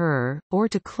leak occur, or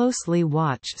to closely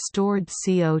watch stored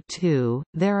CO2,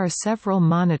 there are several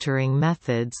monitoring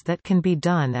methods that can be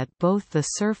done at both the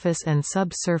surface and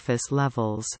subsurface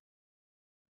levels.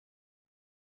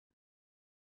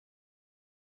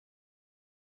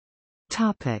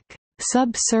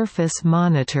 Subsurface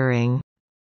monitoring.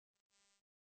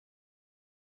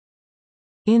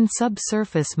 In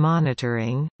subsurface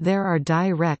monitoring, there are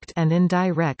direct and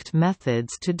indirect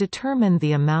methods to determine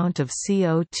the amount of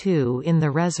CO2 in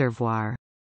the reservoir.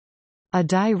 A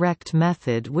direct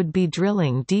method would be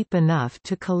drilling deep enough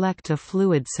to collect a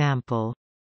fluid sample.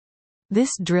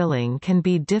 This drilling can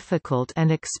be difficult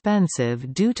and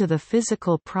expensive due to the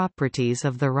physical properties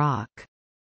of the rock.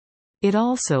 It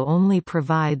also only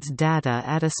provides data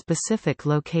at a specific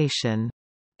location.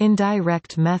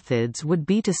 Indirect methods would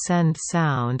be to send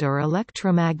sound or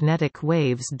electromagnetic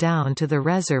waves down to the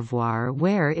reservoir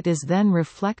where it is then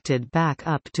reflected back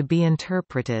up to be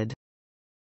interpreted.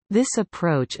 This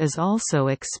approach is also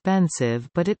expensive,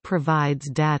 but it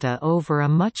provides data over a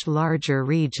much larger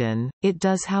region. It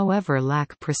does, however,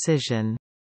 lack precision.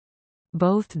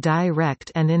 Both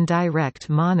direct and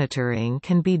indirect monitoring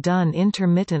can be done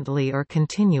intermittently or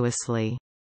continuously.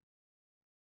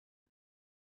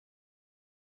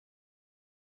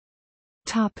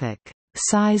 Topic: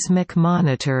 Seismic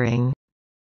monitoring.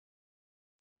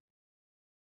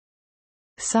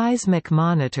 Seismic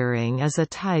monitoring is a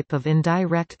type of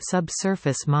indirect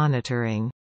subsurface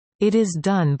monitoring. It is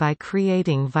done by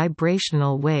creating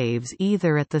vibrational waves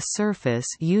either at the surface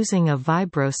using a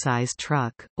vibroseis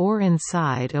truck, or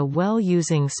inside a well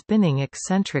using spinning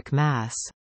eccentric mass.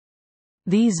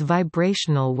 These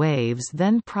vibrational waves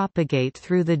then propagate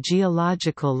through the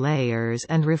geological layers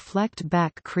and reflect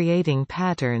back, creating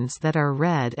patterns that are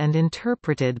read and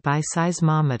interpreted by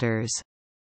seismometers.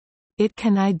 It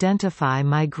can identify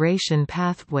migration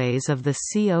pathways of the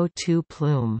CO2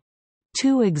 plume.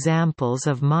 Two examples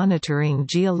of monitoring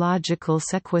geological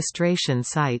sequestration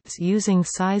sites using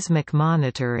seismic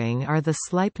monitoring are the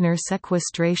Sleipner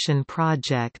Sequestration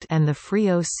Project and the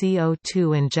Frio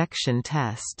CO2 injection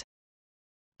test.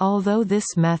 Although this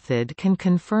method can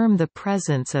confirm the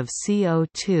presence of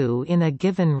CO2 in a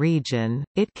given region,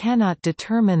 it cannot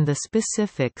determine the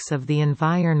specifics of the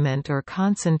environment or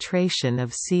concentration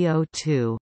of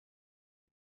CO2.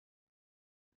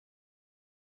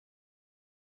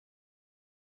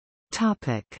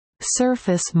 Topic: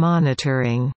 Surface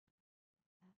monitoring.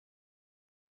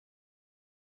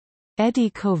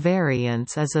 Eddy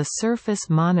covariance is a surface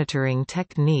monitoring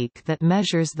technique that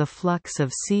measures the flux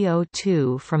of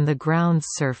CO2 from the ground's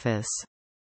surface.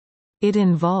 It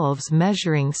involves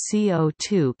measuring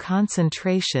CO2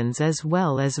 concentrations as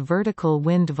well as vertical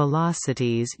wind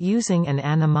velocities using an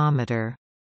anemometer.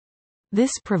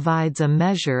 This provides a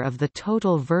measure of the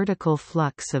total vertical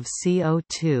flux of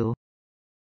CO2.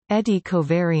 Eddy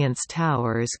covariance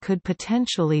towers could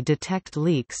potentially detect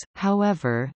leaks,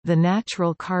 however, the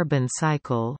natural carbon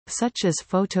cycle, such as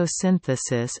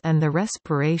photosynthesis and the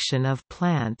respiration of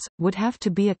plants, would have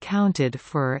to be accounted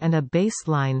for, and a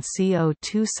baseline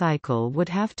CO2 cycle would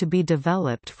have to be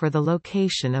developed for the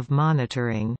location of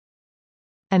monitoring.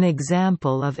 An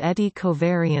example of eddy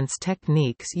covariance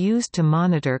techniques used to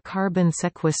monitor carbon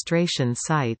sequestration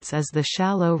sites is the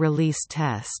shallow release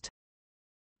test.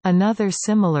 Another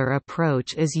similar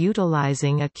approach is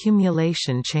utilizing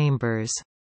accumulation chambers.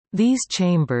 These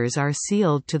chambers are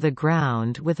sealed to the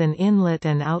ground with an inlet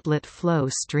and outlet flow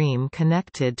stream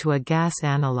connected to a gas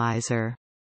analyzer.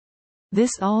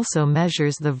 This also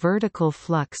measures the vertical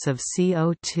flux of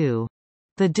CO2.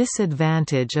 The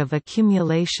disadvantage of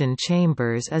accumulation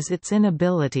chambers is its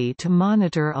inability to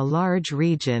monitor a large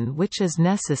region, which is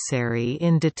necessary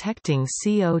in detecting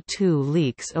CO2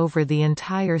 leaks over the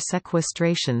entire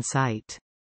sequestration site.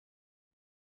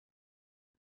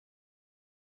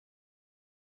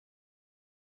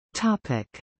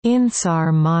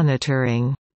 InSAR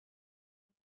monitoring.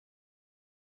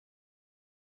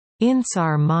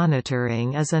 InSAR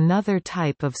monitoring is another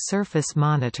type of surface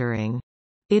monitoring.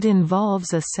 It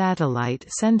involves a satellite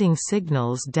sending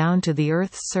signals down to the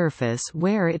Earth's surface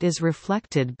where it is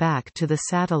reflected back to the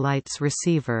satellite's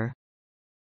receiver.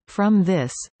 From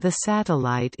this, the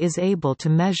satellite is able to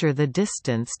measure the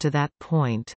distance to that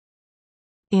point.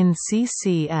 In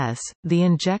CCS, the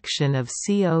injection of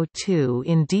CO2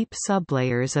 in deep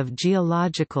sublayers of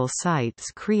geological sites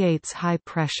creates high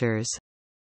pressures.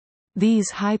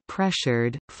 These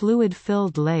high-pressured,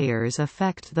 fluid-filled layers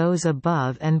affect those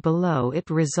above and below it,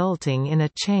 resulting in a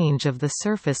change of the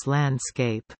surface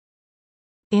landscape.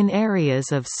 In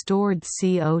areas of stored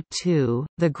CO2,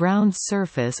 the ground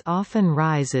surface often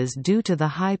rises due to the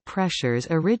high pressures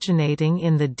originating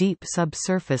in the deep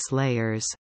subsurface layers.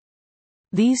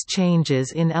 These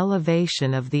changes in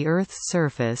elevation of the Earth's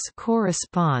surface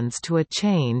corresponds to a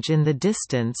change in the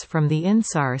distance from the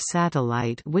InSAR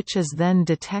satellite, which is then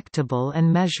detectable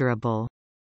and measurable.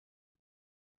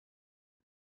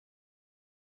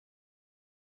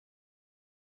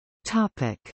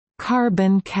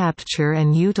 Carbon capture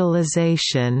and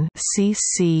utilization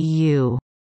 (CCU).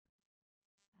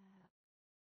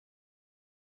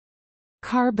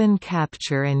 Carbon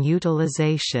capture and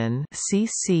utilization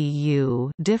 (CCU)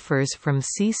 differs from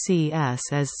CCS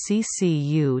as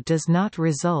CCU does not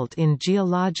result in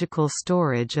geological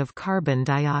storage of carbon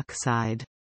dioxide.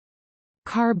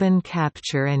 Carbon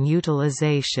capture and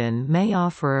utilization may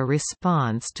offer a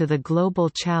response to the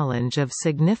global challenge of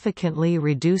significantly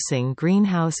reducing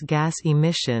greenhouse gas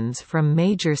emissions from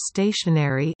major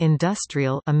stationary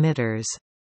industrial emitters.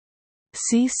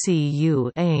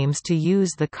 CCU aims to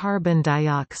use the carbon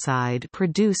dioxide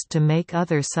produced to make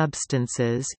other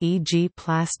substances, e.g.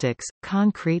 plastics,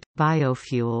 concrete,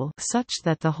 biofuel, such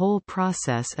that the whole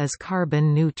process is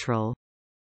carbon neutral.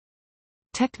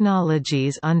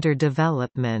 Technologies under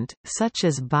development, such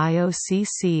as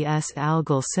bio-CCS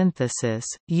algal synthesis,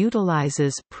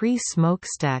 utilizes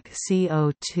pre-smokestack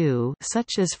CO2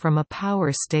 such as from a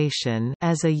power station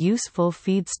as a useful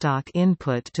feedstock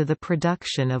input to the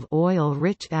production of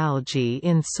oil-rich algae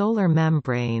in solar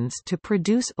membranes to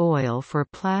produce oil for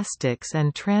plastics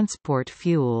and transport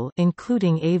fuel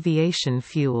including aviation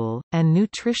fuel, and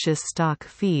nutritious stock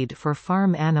feed for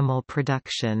farm animal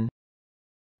production.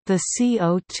 The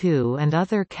CO2 and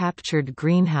other captured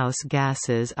greenhouse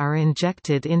gases are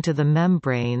injected into the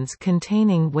membranes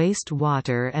containing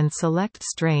wastewater and select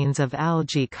strains of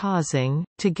algae causing,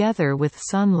 together with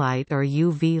sunlight or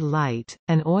UV light,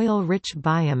 an oil-rich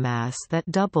biomass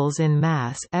that doubles in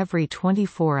mass every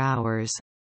 24 hours.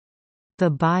 The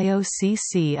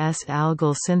bio-CCS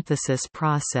algal synthesis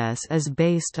process is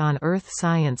based on earth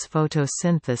science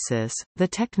photosynthesis. The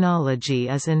technology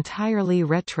is entirely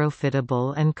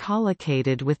retrofitable and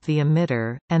collocated with the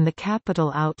emitter, and the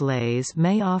capital outlays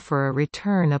may offer a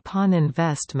return upon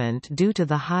investment due to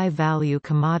the high-value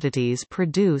commodities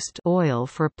produced, oil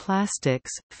for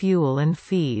plastics, fuel and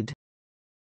feed.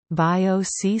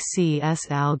 Bio-CCS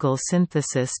algal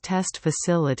synthesis test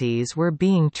facilities were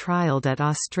being trialled at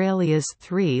Australia's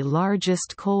three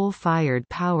largest coal-fired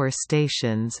power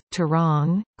stations,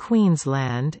 Terrell,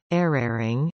 Queensland,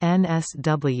 Eraring,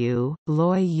 NSW,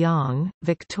 Loy Yang,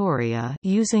 Victoria,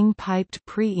 using piped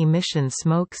pre-emission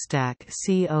smokestack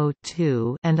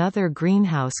CO2 and other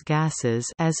greenhouse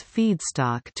gases as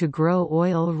feedstock to grow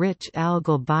oil-rich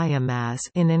algal biomass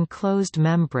in enclosed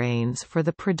membranes for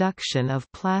the production of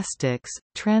plastics,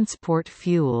 transport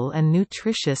fuel and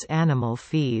nutritious animal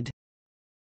feed.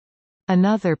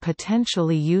 Another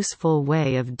potentially useful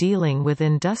way of dealing with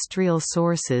industrial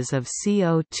sources of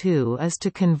CO2 is to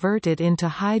convert it into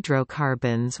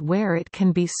hydrocarbons where it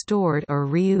can be stored or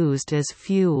reused as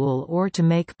fuel or to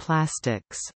make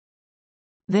plastics.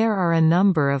 There are a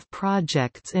number of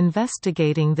projects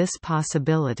investigating this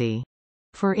possibility.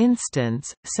 For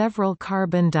instance, several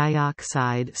carbon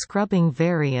dioxide scrubbing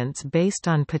variants based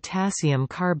on potassium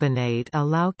carbonate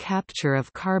allow capture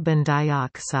of carbon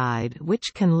dioxide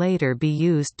which can later be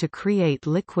used to create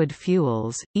liquid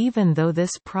fuels, even though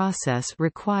this process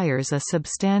requires a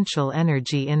substantial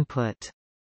energy input.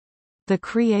 The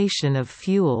creation of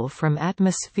fuel from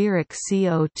atmospheric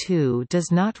CO2 does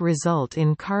not result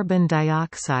in carbon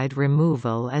dioxide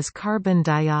removal as carbon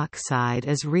dioxide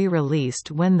is re-released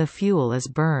when the fuel is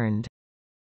burned.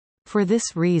 For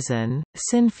this reason,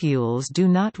 synfuels do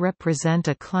not represent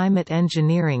a climate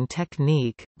engineering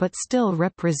technique, but still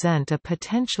represent a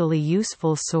potentially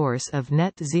useful source of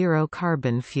net zero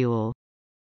carbon fuel.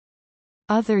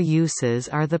 Other uses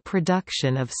are the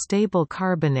production of stable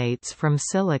carbonates from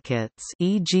silicates,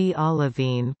 e.g.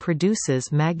 olivine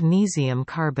produces magnesium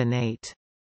carbonate.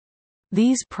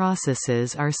 These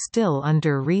processes are still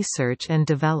under research and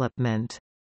development.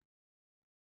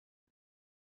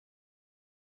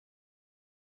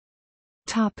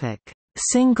 Topic: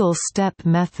 Single-step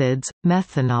methods,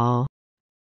 methanol.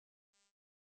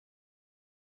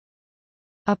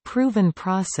 A proven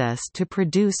process to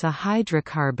produce a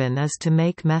hydrocarbon is to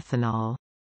make methanol.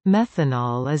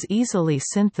 Methanol is easily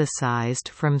synthesized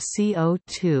from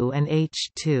CO2 and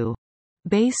H2.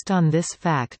 Based on this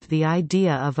fact, the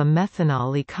idea of a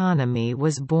methanol economy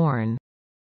was born.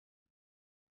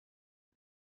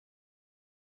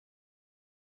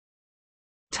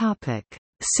 Topic: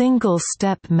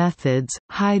 Single-step methods,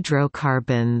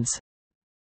 hydrocarbons.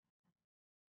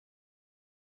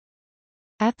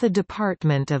 At the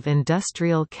Department of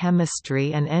Industrial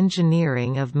Chemistry and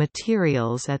Engineering of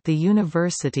Materials at the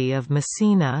University of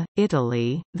Messina,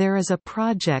 Italy, there is a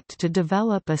project to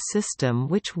develop a system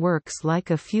which works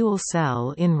like a fuel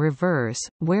cell in reverse,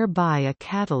 whereby a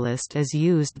catalyst is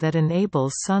used that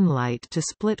enables sunlight to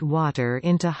split water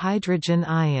into hydrogen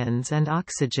ions and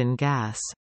oxygen gas.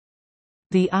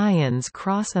 The ions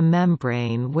cross a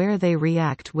membrane where they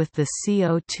react with the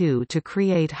CO2 to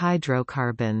create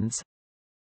hydrocarbons.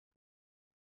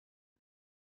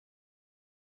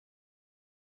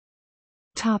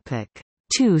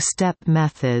 Two-step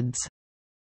methods.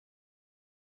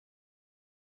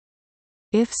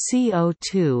 If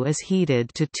CO2 is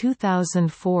heated to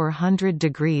 2400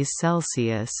 degrees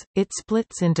Celsius, it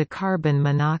splits into carbon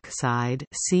monoxide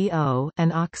 (CO)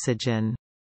 and oxygen.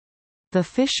 The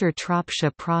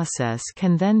Fischer-Tropsch process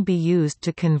can then be used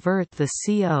to convert the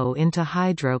CO into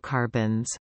hydrocarbons.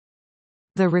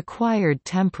 The required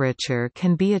temperature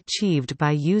can be achieved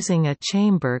by using a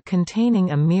chamber containing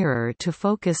a mirror to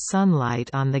focus sunlight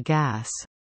on the gas.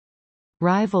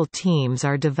 Rival teams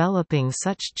are developing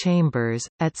such chambers,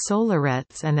 at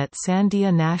Solaretz and at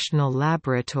Sandia National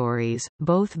Laboratories,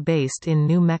 both based in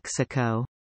New Mexico.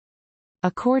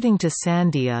 According to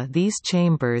Sandia, these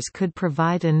chambers could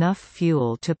provide enough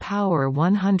fuel to power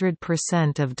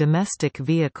 100% of domestic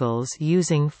vehicles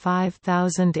using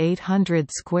 5,800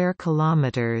 square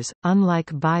kilometers.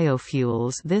 Unlike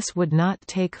biofuels, this would not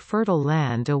take fertile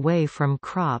land away from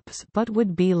crops but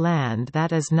would be land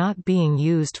that is not being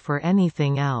used for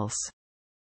anything else.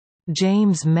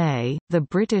 James May, the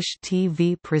British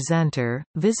TV presenter,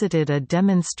 visited a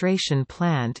demonstration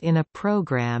plant in a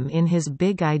programme in his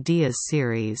Big Ideas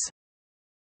series.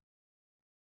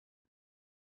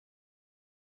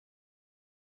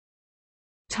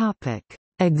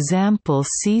 Example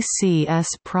CCS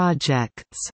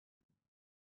projects.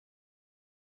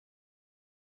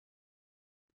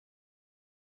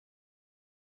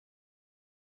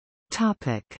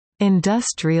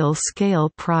 Industrial scale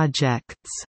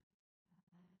projects.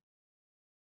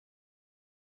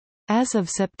 As of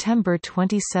September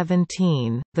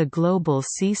 2017, the Global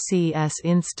CCS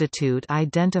Institute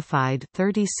identified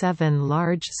 37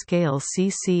 large-scale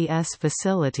CCS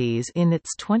facilities in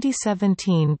its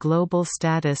 2017 Global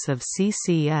Status of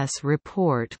CCS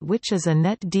report, which is a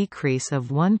net decrease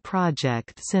of one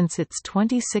project since its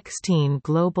 2016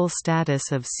 Global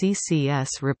Status of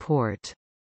CCS report.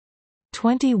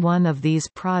 21 of these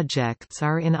projects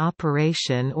are in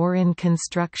operation or in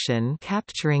construction,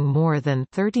 capturing more than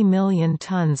 30 million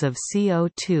tons of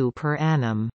CO2 per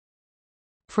annum.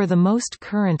 For the most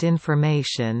current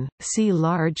information, see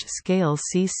large-scale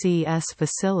CCS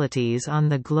facilities on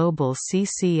the Global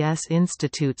CCS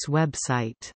Institute's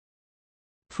website.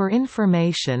 For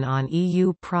information on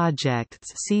EU projects,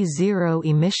 see Zero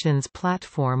Emissions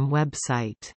Platform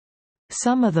website.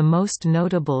 Some of the most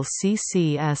notable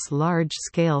CCS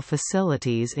large-scale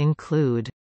facilities include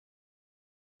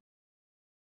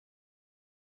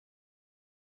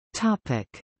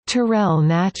Terrell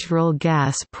Natural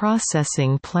Gas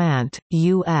Processing Plant,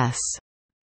 U.S.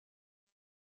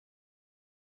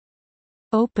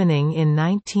 Opening in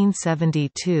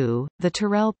 1972, the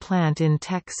Terrell plant in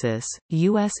Texas,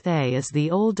 USA is the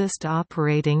oldest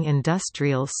operating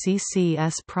industrial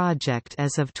CCS project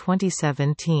as of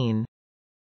 2017.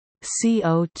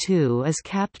 CO2 is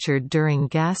captured during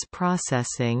gas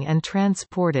processing and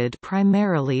transported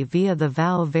primarily via the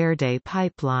Val Verde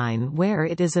pipeline, where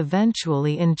it is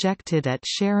eventually injected at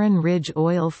Sharon Ridge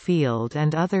oil field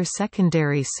and other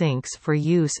secondary sinks for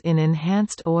use in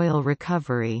enhanced oil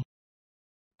recovery.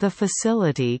 The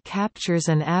facility captures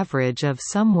an average of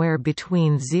somewhere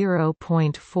between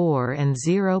 0.4 and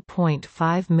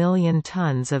 0.5 million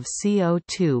tons of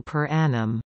CO2 per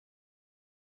annum.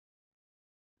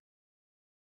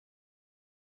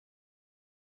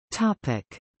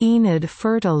 Enid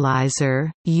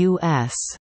Fertilizer, U.S.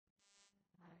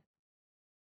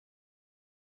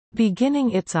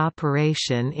 Beginning its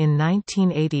operation in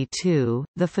 1982,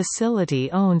 the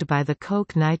facility owned by the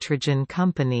Koch Nitrogen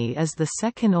Company is the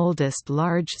second oldest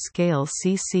large-scale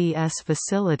CCS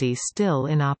facility still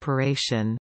in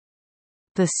operation.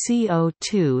 The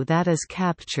CO2 that is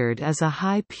captured is a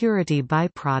high-purity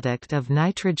byproduct of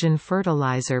nitrogen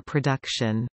fertilizer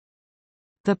production.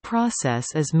 The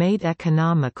process is made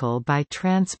economical by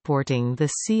transporting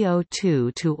the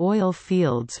CO2 to oil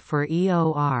fields for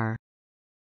EOR.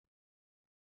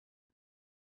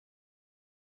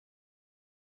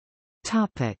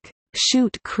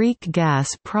 Shute Creek Gas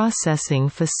Processing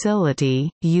Facility,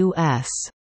 U.S.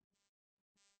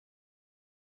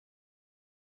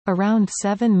 Around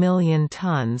 7 million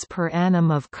tons per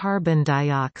annum of carbon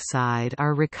dioxide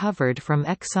are recovered from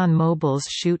ExxonMobil's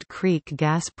Shute Creek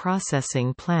gas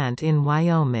processing plant in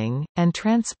Wyoming, and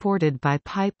transported by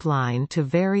pipeline to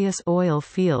various oil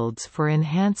fields for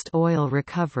enhanced oil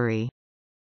recovery.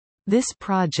 This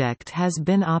project has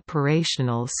been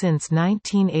operational since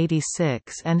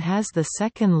 1986 and has the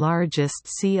second largest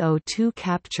CO2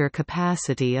 capture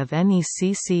capacity of any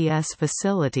CCS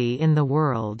facility in the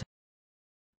world.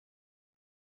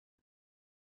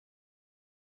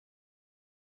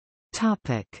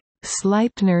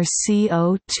 Sleipner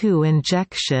CO2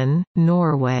 injection,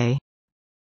 Norway.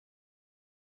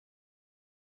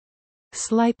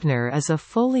 Sleipner is a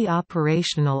fully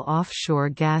operational offshore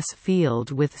gas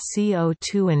field with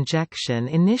CO2 injection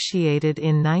initiated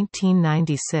in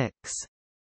 1996.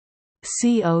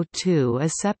 CO2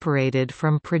 is separated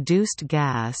from produced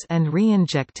gas and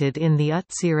reinjected in the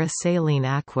Utsira saline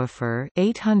aquifer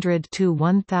 800 to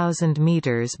 1,000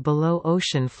 meters below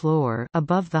ocean floor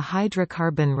above the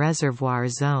hydrocarbon reservoir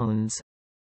zones.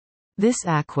 This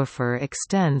aquifer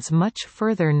extends much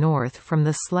further north from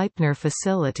the Sleipner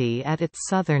facility at its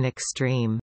southern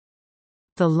extreme.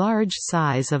 The large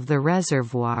size of the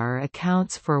reservoir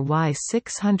accounts for why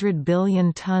 600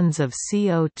 billion tons of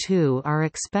CO2 are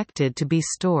expected to be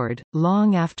stored,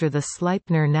 long after the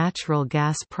Sleipner natural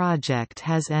gas project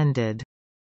has ended.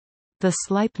 The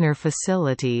Sleipner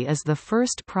facility is the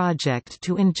first project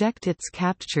to inject its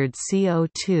captured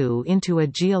CO2 into a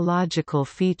geological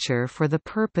feature for the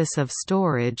purpose of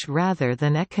storage rather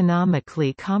than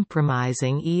economically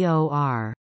compromising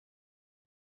EOR.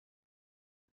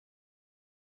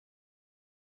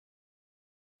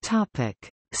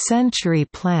 Century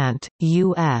Plant,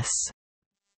 U.S.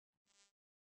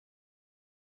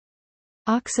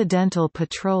 Occidental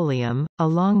Petroleum,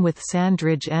 along with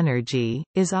Sandridge Energy,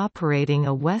 is operating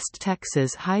a West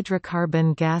Texas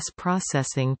hydrocarbon gas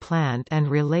processing plant and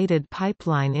related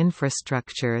pipeline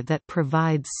infrastructure that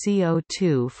provides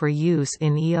CO2 for use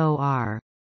in EOR.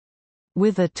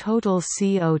 With a total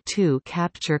CO2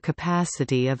 capture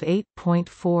capacity of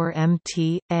 8.4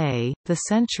 MTA, the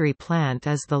Century Plant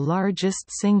is the largest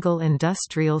single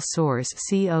industrial source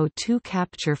CO2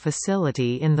 capture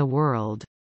facility in the world.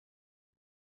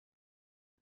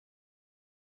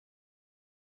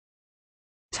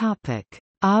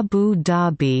 Abu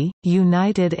Dhabi,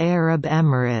 United Arab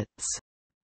Emirates.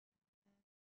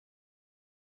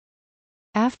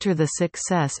 After the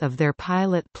success of their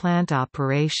pilot plant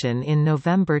operation in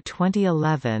November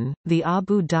 2011, the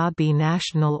Abu Dhabi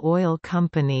National Oil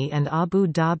Company and Abu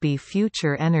Dhabi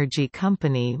Future Energy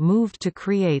Company moved to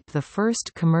create the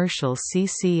first commercial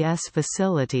CCS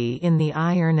facility in the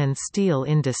iron and steel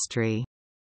industry.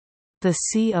 The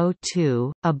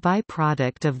CO2, a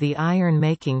byproduct of the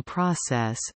iron-making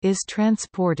process, is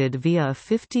transported via a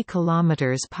 50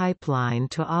 km pipeline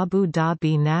to Abu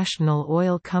Dhabi National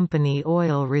Oil Company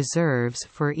oil reserves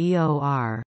for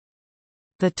EOR.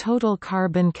 The total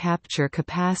carbon capture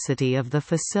capacity of the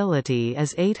facility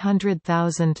is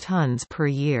 800,000 tons per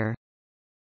year.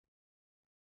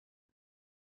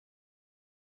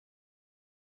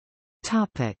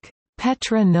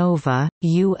 Petra Nova,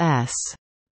 U.S.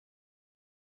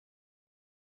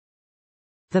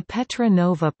 The Petra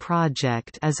Nova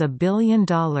project is a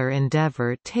billion-dollar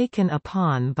endeavor taken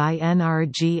upon by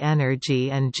NRG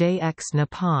Energy and JX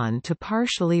Nippon to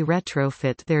partially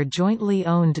retrofit their jointly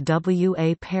owned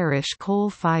WA Parish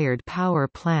coal-fired power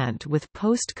plant with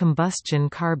post-combustion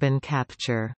carbon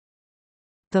capture.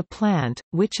 The plant,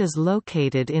 which is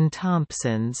located in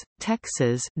Thompsons,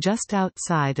 Texas, just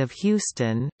outside of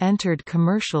Houston, entered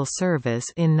commercial service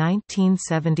in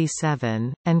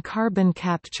 1977, and carbon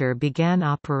capture began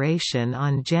operation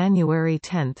on January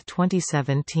 10,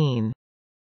 2017.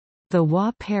 The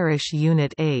WA Parish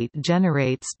Unit 8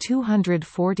 generates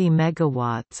 240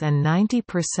 megawatts and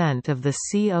 90% of the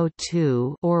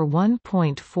CO2, or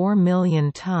 1.4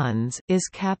 million tons, is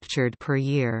captured per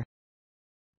year.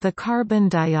 The carbon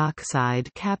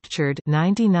dioxide captured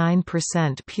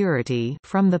 99% purity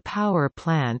from the power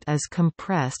plant is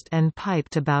compressed and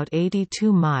piped about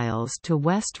 82 miles to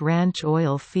West Ranch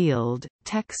Oil Field,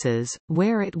 Texas,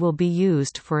 where it will be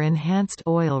used for enhanced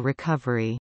oil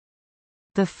recovery.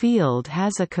 The field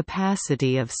has a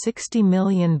capacity of 60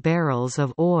 million barrels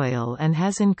of oil and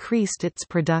has increased its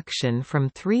production from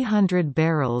 300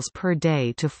 barrels per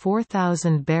day to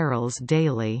 4,000 barrels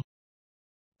daily.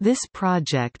 This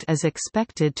project is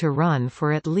expected to run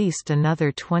for at least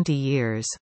another 20 years.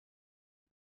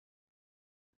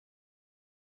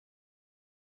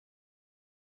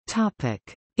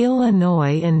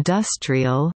 Illinois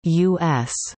Industrial,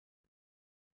 U.S.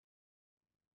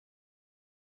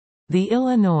 The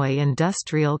Illinois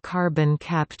Industrial Carbon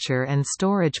Capture and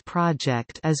Storage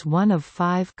Project is one of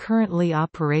 5 currently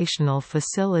operational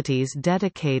facilities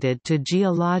dedicated to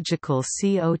geological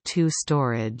CO2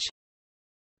 storage.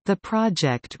 The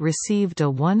project received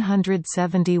a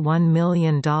 $171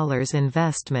 million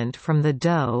investment from the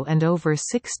DOE and over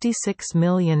 $66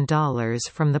 million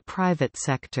from the private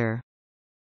sector.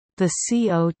 The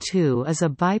CO2 is a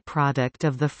byproduct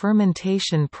of the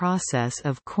fermentation process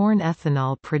of corn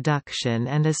ethanol production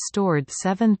and is stored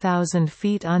 7,000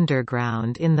 feet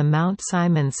underground in the Mount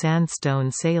Simon sandstone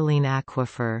saline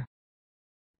aquifer.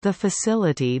 The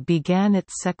facility began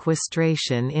its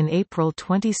sequestration in April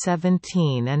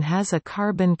 2017 and has a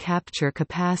carbon capture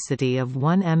capacity of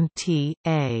 1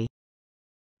 MT/a.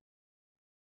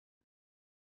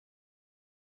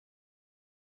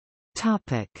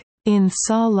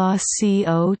 InSAR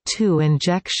CO2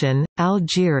 injection,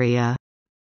 Algeria.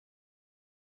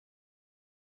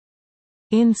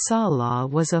 InSAR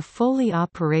was a fully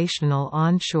operational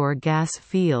onshore gas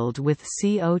field with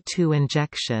CO2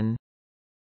 injection.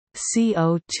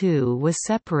 CO2 was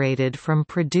separated from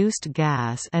produced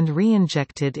gas and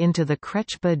reinjected into the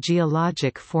Kretschba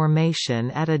geologic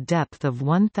formation at a depth of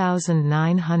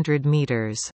 1,900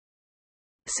 meters.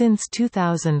 Since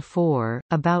 2004,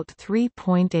 about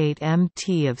 3.8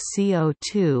 mt of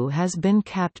CO2 has been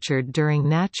captured during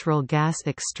natural gas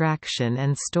extraction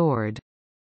and stored.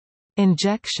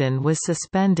 Injection was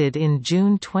suspended in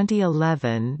June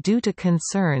 2011 due to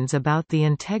concerns about the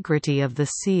integrity of the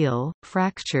seal,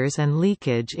 fractures and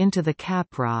leakage into the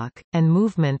caprock, and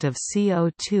movement of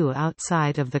CO2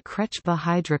 outside of the Kretschba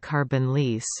hydrocarbon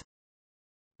lease.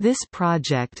 This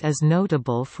project is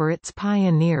notable for its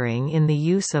pioneering in the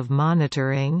use of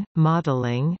monitoring,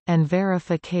 modeling, and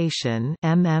verification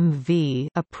 (MMV)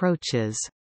 approaches.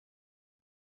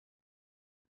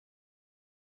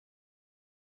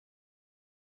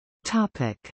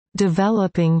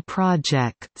 Developing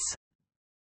projects.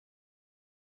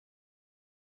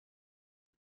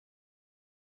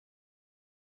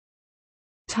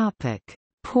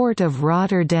 Port of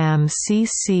Rotterdam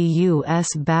CCUS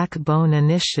Backbone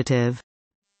Initiative.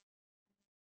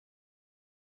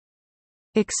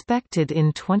 Expected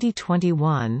in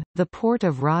 2021, the Port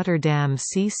of Rotterdam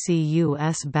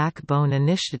CCUS Backbone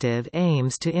Initiative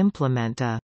aims to implement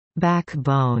a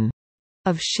backbone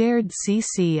of shared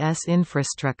CCS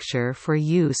infrastructure for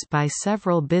use by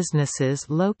several businesses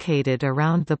located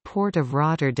around the Port of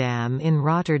Rotterdam in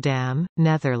Rotterdam,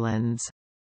 Netherlands.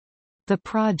 The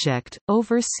project,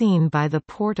 overseen by the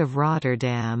Port of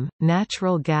Rotterdam,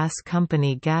 natural gas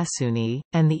company Gasunie,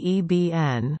 and the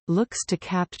EBN, looks to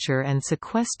capture and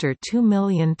sequester 2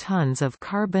 million tons of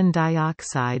carbon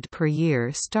dioxide per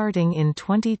year starting in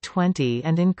 2020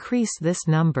 and increase this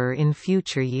number in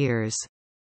future years.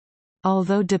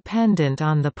 Although dependent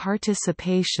on the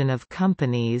participation of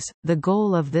companies, the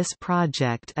goal of this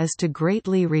project is to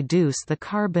greatly reduce the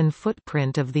carbon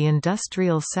footprint of the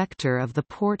industrial sector of the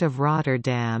Port of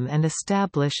Rotterdam and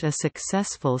establish a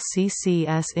successful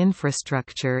CCS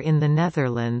infrastructure in the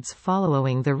Netherlands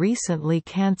following the recently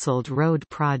cancelled road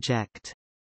project.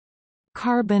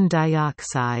 Carbon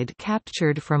dioxide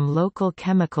captured from local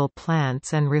chemical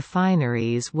plants and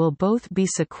refineries will both be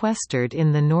sequestered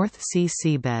in the North Sea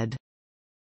seabed.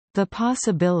 The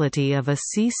possibility of a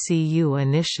CCU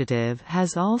initiative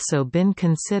has also been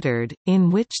considered, in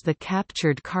which the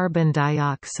captured carbon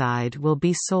dioxide will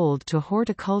be sold to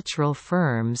horticultural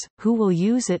firms, who will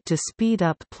use it to speed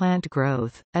up plant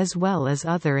growth, as well as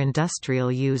other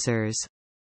industrial users.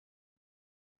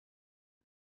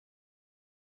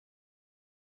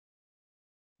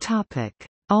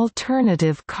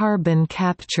 Alternative carbon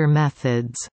capture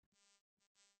methods.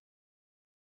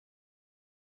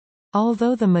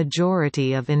 Although the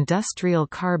majority of industrial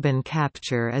carbon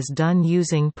capture is done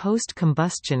using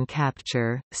post-combustion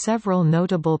capture, several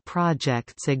notable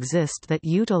projects exist that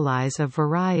utilize a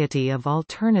variety of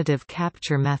alternative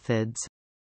capture methods.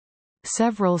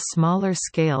 Several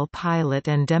smaller-scale pilot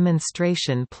and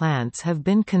demonstration plants have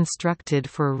been constructed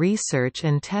for research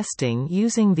and testing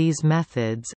using these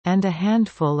methods, and a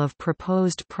handful of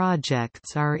proposed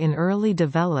projects are in early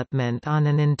development on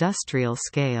an industrial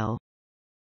scale.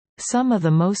 Some of the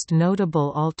most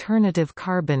notable alternative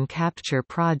carbon capture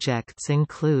projects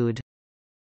include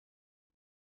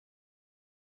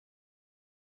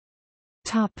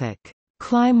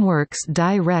Climeworks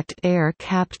Direct Air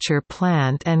Capture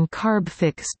Plant and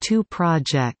Carbfix 2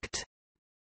 project.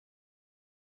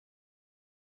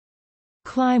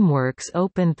 Climeworks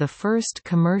opened the first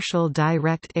commercial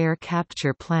direct air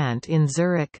capture plant in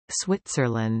Zurich,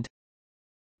 Switzerland.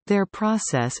 Their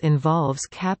process involves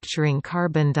capturing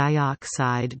carbon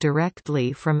dioxide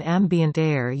directly from ambient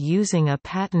air using a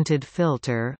patented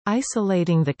filter,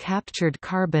 isolating the captured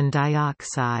carbon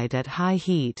dioxide at high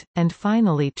heat, and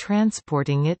finally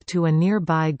transporting it to a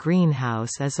nearby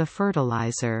greenhouse as a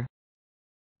fertilizer.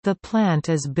 The plant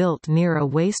is built near a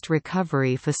waste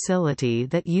recovery facility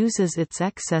that uses its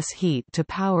excess heat to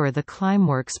power the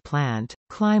Climeworks plant.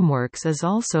 Climeworks is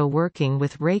also working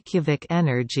with Reykjavik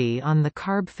Energy on the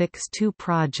Carbfix 2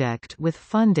 project with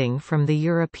funding from the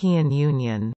European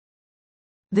Union.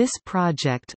 This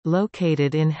project,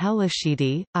 located in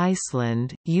Hellisheidi,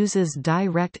 Iceland, uses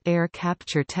direct air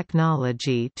capture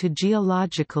technology to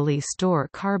geologically store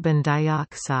carbon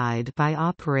dioxide by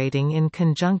operating in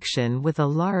conjunction with a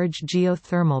large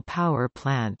geothermal power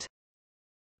plant.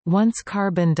 Once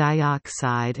carbon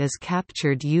dioxide is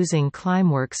captured using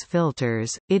Climeworks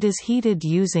filters, it is heated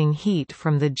using heat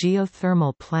from the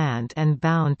geothermal plant and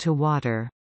bound to water.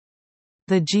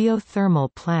 The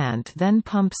geothermal plant then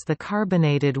pumps the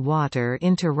carbonated water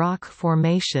into rock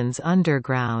formations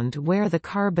underground where the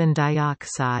carbon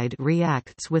dioxide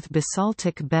reacts with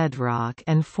basaltic bedrock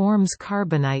and forms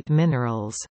carbonate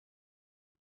minerals.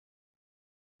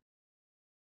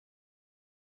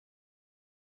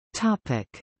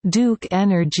 Duke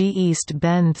Energy East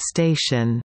Bend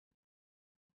Station.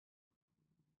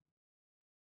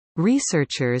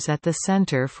 Researchers at the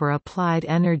Center for Applied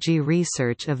Energy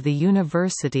Research of the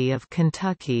University of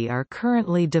Kentucky are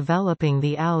currently developing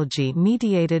the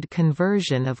algae-mediated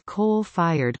conversion of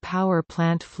coal-fired power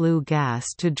plant flue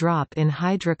gas to drop in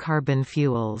hydrocarbon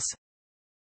fuels.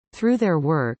 Through their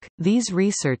work, these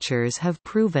researchers have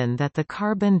proven that the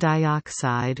carbon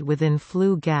dioxide within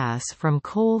flue gas from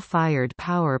coal-fired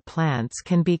power plants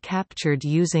can be captured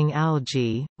using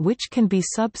algae, which can be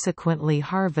subsequently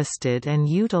harvested and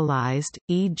utilized,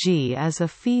 e.g. as a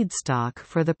feedstock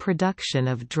for the production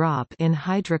of drop in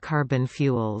hydrocarbon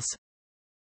fuels.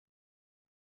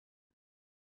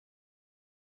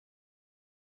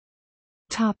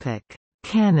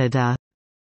 Canada.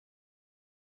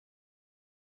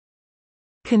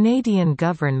 Canadian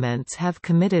governments have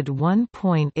committed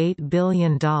 $1.8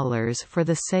 billion for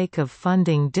the sake of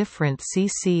funding different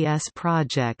CCS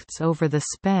projects over the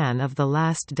span of the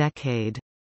last decade.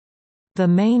 The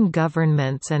main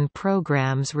governments and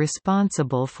programs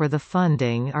responsible for the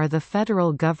funding are the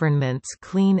federal government's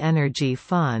Clean Energy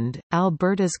Fund,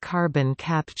 Alberta's Carbon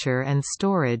Capture and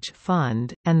Storage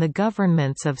Fund, and the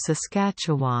governments of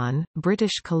Saskatchewan,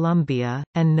 British Columbia,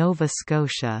 and Nova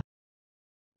Scotia.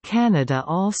 Canada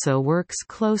also works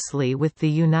closely with the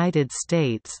United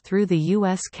States through the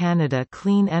U.S.-Canada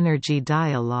Clean Energy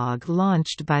Dialogue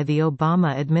launched by the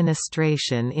Obama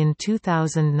administration in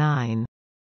 2009.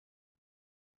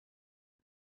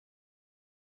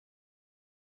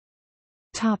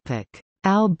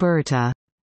 Alberta.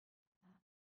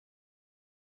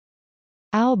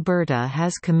 Alberta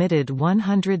has committed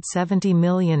 $170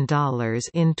 million in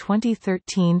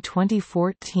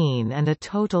 2013-2014 and a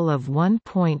total of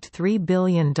 $1.3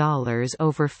 billion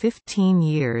over 15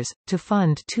 years, to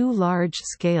fund two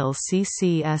large-scale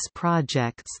CCS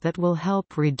projects that will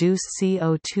help reduce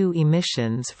CO2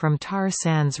 emissions from tar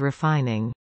sands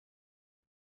refining.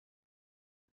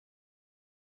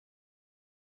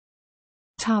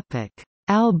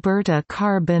 Alberta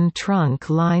Carbon Trunk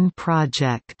Line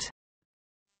Project.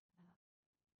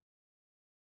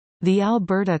 The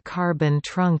Alberta Carbon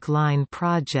Trunk Line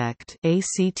Project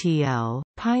 (ACTL),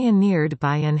 pioneered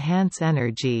by Enhance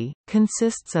Energy,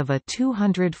 consists of a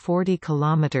 240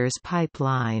 km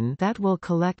pipeline that will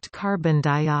collect carbon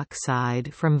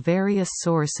dioxide from various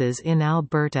sources in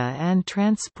Alberta and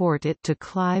transport it to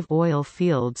Clive oil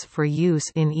fields for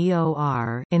use in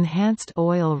EOR, enhanced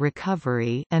oil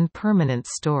recovery, and permanent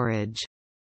storage.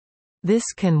 This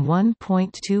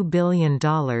 $1.2 billion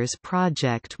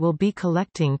project will be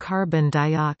collecting carbon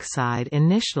dioxide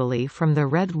initially from the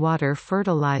Redwater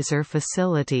Fertilizer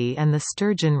Facility and the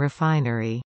Sturgeon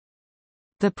Refinery.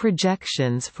 The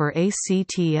projections for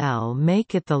ACTL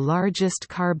make it the largest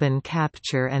carbon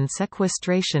capture and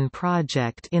sequestration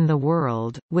project in the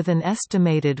world, with an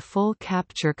estimated full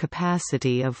capture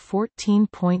capacity of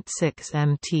 14.6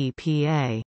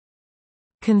 mtpa.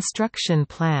 Construction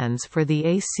plans for the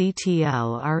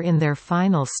ACTL are in their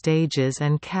final stages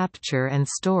and capture and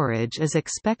storage is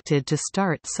expected to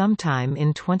start sometime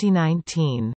in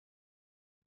 2019.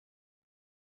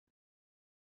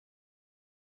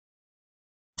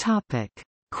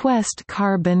 Quest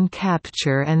Carbon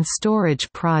Capture and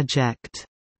Storage Project.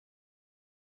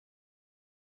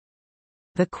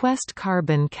 The Quest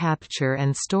carbon capture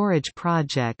and storage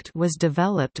project was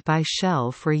developed by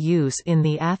Shell for use in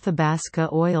the Athabasca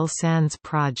oil sands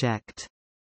project.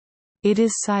 It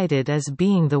is cited as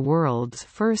being the world's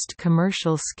first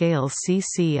commercial-scale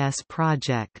CCS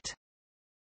project.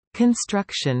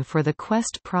 Construction for the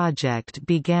Quest project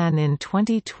began in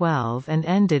 2012 and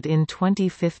ended in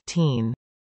 2015.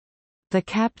 The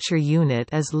capture unit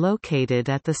is located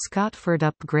at the Scotford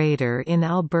Upgrader in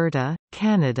Alberta,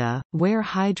 Canada, where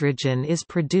hydrogen is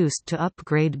produced to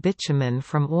upgrade bitumen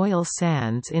from oil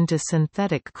sands into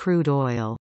synthetic crude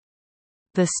oil.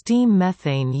 The steam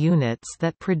methane units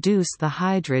that produce the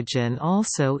hydrogen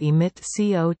also emit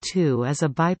CO2 as a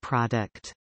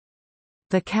byproduct.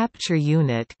 The capture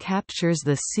unit captures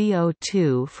the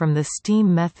CO2 from the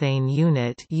steam methane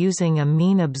unit using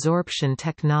amine absorption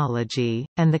technology,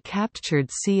 and the captured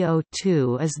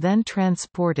CO2 is then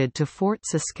transported to Fort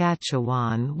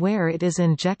Saskatchewan, where it is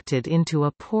injected into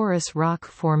a porous rock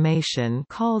formation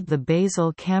called the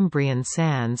Basal Cambrian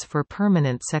sands for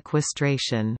permanent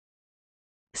sequestration.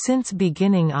 Since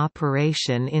beginning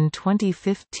operation in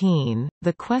 2015,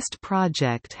 the Quest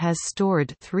project has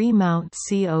stored 3 Mt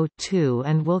CO2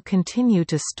 and will continue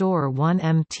to store 1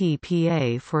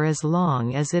 MTPA for as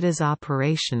long as it is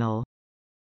operational.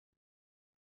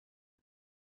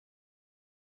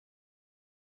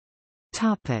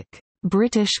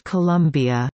 British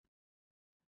Columbia.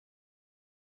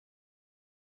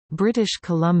 British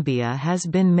Columbia has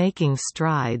been making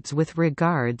strides with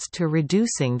regards to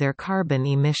reducing their carbon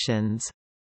emissions.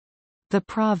 The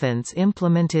province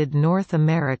implemented North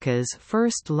America's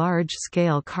first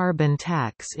large-scale carbon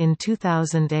tax in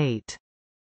 2008.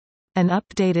 An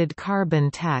updated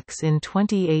carbon tax in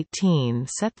 2018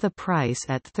 set the price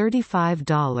at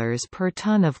 $35 per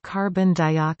ton of carbon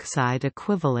dioxide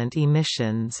equivalent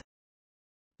emissions.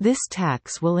 This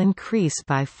tax will increase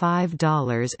by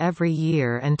 $5 every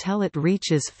year until it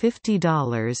reaches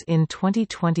 $50 in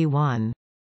 2021.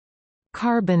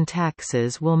 Carbon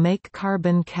taxes will make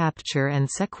carbon capture and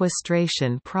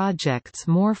sequestration projects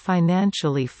more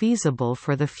financially feasible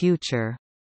for the future.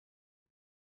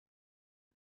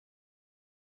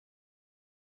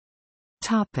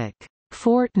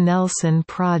 Fort Nelson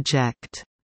project.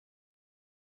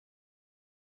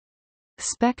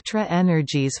 Spectra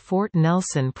Energy's Fort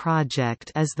Nelson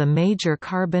project is the major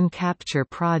carbon capture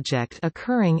project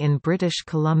occurring in British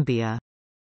Columbia.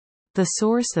 The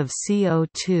source of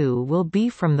CO2 will be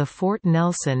from the Fort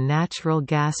Nelson natural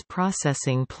gas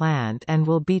processing plant and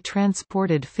will be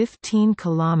transported 15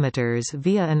 kilometers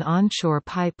via an onshore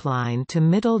pipeline to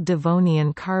Middle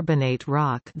Devonian carbonate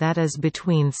rock that is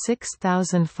between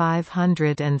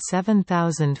 6,500 and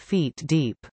 7,000 feet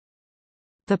deep.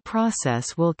 The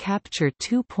process will capture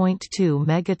 2.2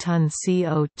 megaton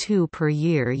CO2 per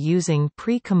year using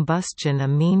pre-combustion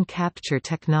amine capture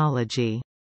technology.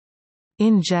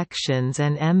 Injections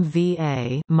and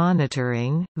MVA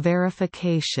monitoring,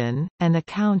 verification, and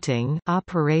accounting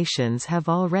operations have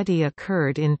already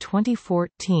occurred in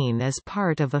 2014 as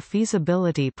part of a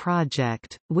feasibility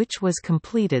project, which was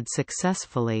completed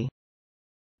successfully.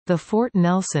 The Fort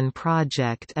Nelson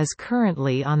project is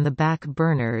currently on the back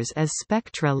burners as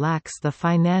Spectra lacks the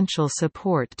financial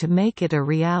support to make it a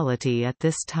reality at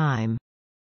this time.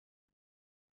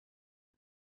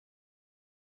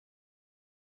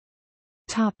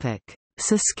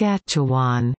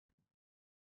 Saskatchewan.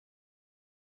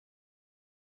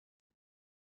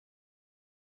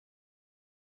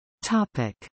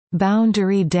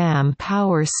 Boundary Dam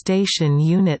Power Station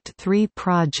Unit 3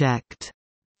 project.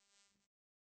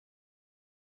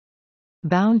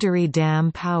 Boundary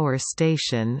Dam Power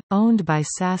Station, owned by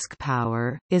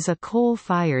SaskPower, is a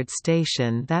coal-fired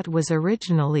station that was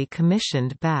originally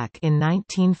commissioned back in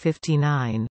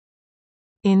 1959.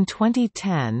 In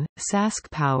 2010,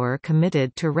 SaskPower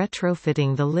committed to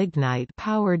retrofitting the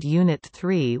lignite-powered Unit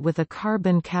 3 with a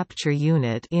carbon capture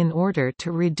unit in order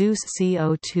to reduce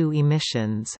CO2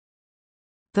 emissions.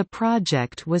 The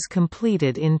project was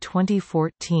completed in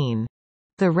 2014.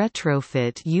 The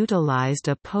retrofit utilized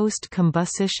a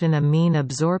post-combustion amine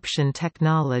absorption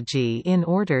technology in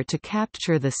order to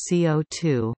capture the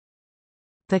CO2.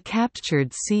 The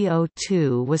captured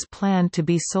CO2 was planned to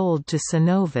be sold to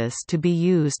Cenovus to be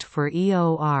used for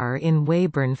EOR in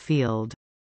Weyburn Field.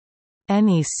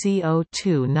 Any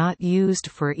CO2 not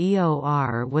used for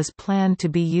EOR was planned to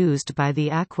be used by the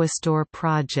Aquastore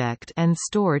project and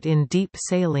stored in deep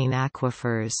saline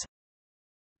aquifers.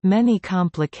 Many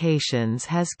complications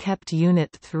has kept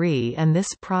Unit 3 and this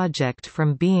project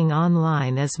from being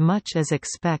online as much as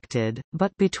expected,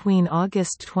 but between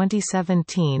August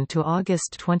 2017 to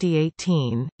August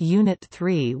 2018, Unit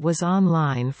 3 was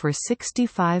online for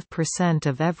 65%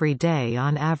 of every day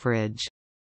on average.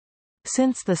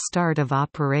 Since the start of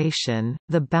operation,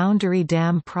 the Boundary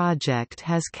Dam project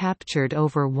has captured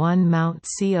over 1 Mt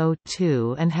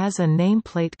CO2 and has a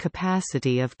nameplate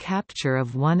capacity of capture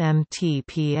of 1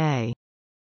 mtpa.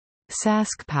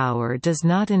 SaskPower does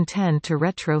not intend to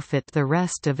retrofit the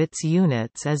rest of its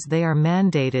units as they are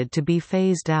mandated to be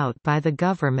phased out by the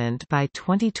government by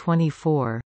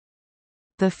 2024.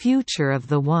 The future of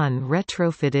the one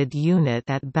retrofitted unit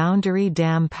at Boundary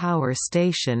Dam Power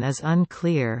Station is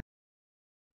unclear.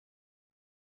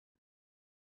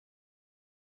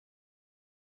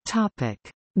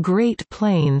 Great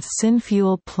Plains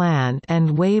Synfuel Plant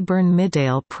and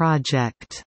Weyburn-Midale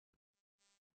Project.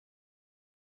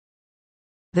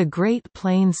 The Great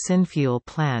Plains Synfuel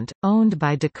Plant, owned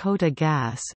by Dakota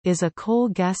Gas, is a coal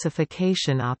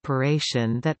gasification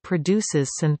operation that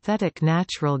produces synthetic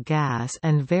natural gas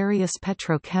and various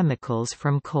petrochemicals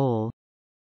from coal.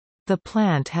 The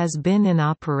plant has been in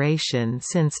operation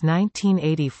since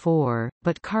 1984,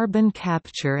 but carbon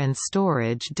capture and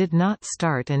storage did not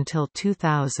start until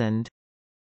 2000.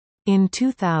 In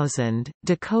 2000,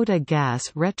 Dakota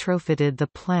Gas retrofitted the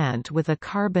plant with a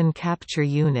carbon capture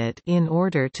unit in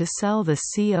order to sell the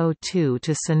CO2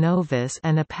 to Cenovus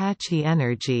and Apache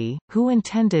Energy, who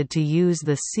intended to use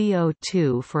the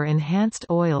CO2 for enhanced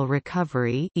oil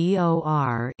recovery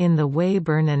 (EOR) in the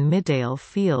Weyburn and Midale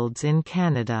fields in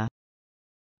Canada.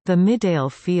 The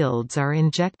Midale fields are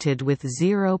injected with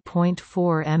 0.4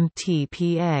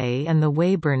 mtpa and the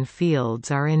Weyburn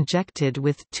fields are injected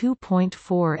with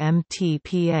 2.4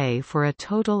 mtpa for a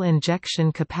total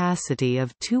injection capacity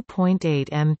of 2.8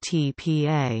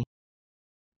 mtpa.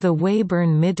 The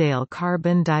Weyburn-Midale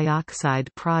Carbon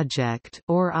Dioxide Project,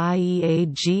 or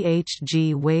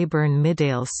IEA-GHG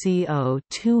Weyburn-Midale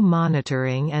CO2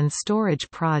 Monitoring and Storage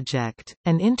Project,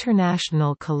 an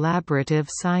international collaborative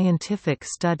scientific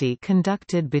study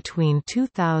conducted between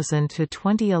 2000 to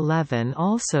 2011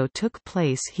 also took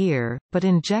place here, but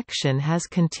injection has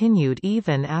continued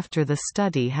even after the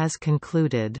study has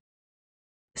concluded.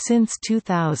 Since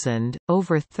 2000,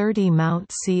 over 30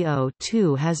 Mt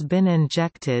CO2 has been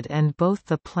injected and both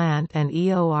the plant and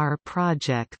EOR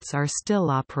projects are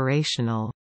still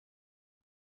operational.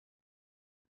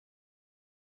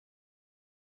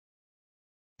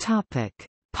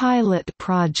 Pilot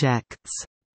projects.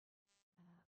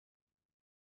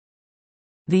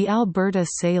 The Alberta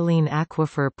Saline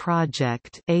Aquifer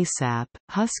Project (ASAP),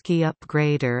 Husky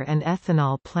Upgrader and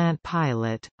Ethanol Plant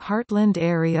Pilot, Heartland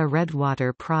Area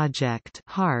Redwater Project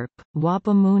 (HARP),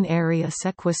 Wabamun Area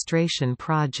Sequestration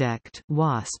Project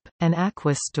 (WASP), and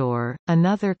Aquastore.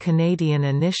 Another Canadian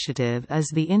initiative is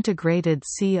the Integrated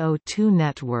CO2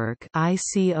 Network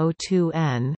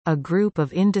 (ICO2N), a group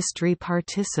of industry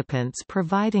participants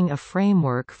providing a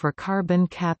framework for carbon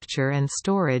capture and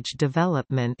storage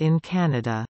development in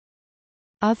Canada.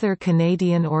 Other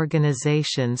Canadian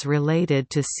organizations related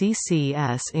to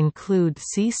CCS include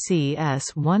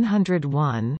CCS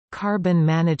 101, Carbon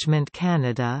Management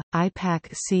Canada,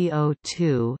 IPAC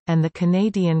CO2, and the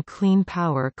Canadian Clean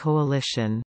Power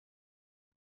Coalition.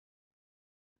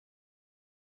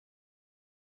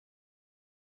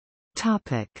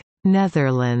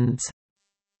 Netherlands.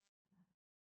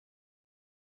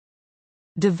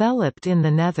 Developed in the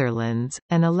Netherlands,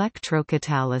 an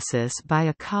electrocatalysis by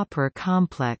a copper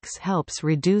complex helps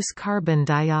reduce carbon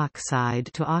dioxide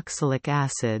to oxalic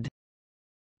acid.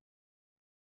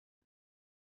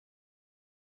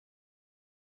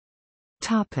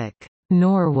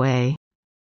 Norway.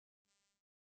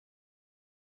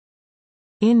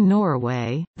 In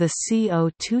Norway, the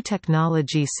CO2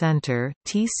 Technology Centre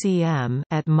 (TCM)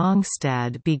 at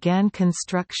Mongstad began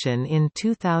construction in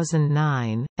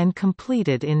 2009, and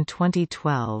completed in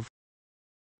 2012.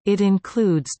 It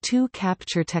includes 2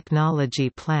 capture technology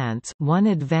plants, one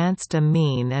advanced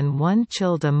amine and one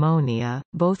chilled ammonia,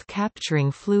 both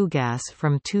capturing flue gas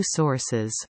from 2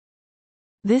 sources.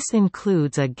 This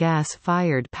includes a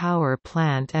gas-fired power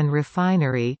plant and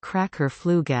refinery cracker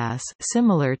flue gas,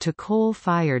 similar to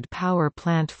coal-fired power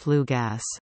plant flue gas.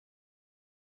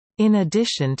 In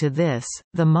addition to this,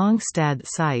 the Mongstad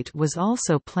site was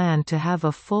also planned to have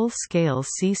a full-scale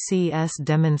CCS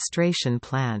demonstration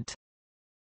plant.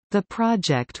 The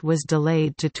project was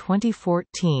delayed to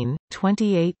 2014,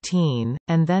 2018,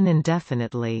 and then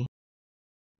indefinitely.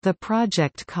 The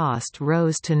project cost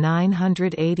rose to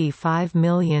 $985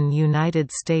 million.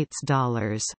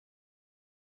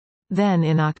 Then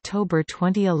in October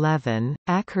 2011,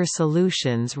 Aker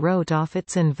Solutions wrote off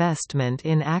its investment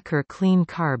in Aker Clean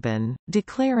Carbon,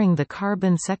 declaring the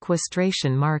carbon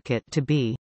sequestration market to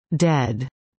be dead.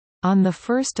 On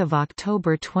 1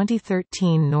 October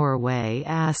 2013, Norway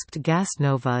asked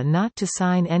Gassnova not to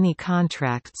sign any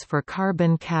contracts for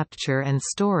carbon capture and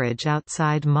storage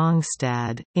outside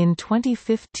Mongstad. In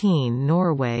 2015,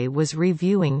 Norway was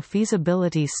reviewing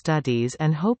feasibility studies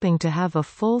and hoping to have a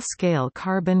full-scale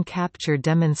carbon capture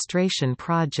demonstration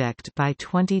project by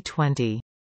 2020.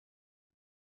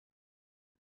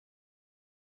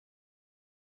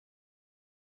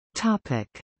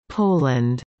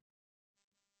 Poland.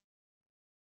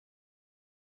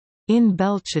 In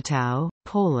Belchatow,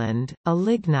 Poland, a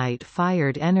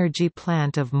lignite-fired energy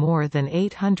plant of more than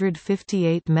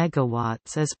 858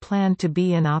 megawatts is planned to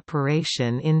be in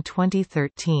operation in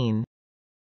 2013.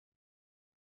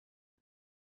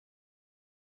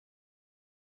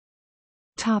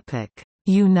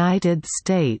 United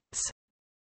States.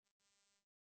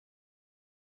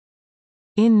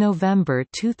 In November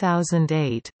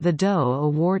 2008, the DOE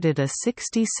awarded a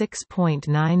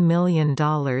 $66.9 million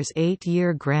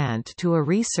 8-year grant to a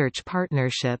research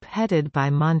partnership headed by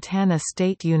Montana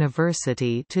State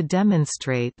University to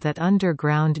demonstrate that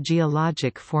underground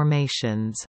geologic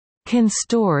formations can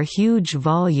store huge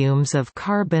volumes of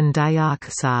carbon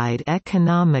dioxide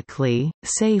economically,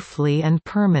 safely and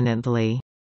permanently.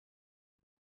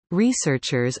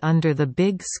 Researchers under the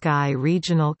Big Sky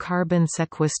Regional Carbon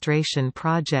Sequestration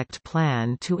Project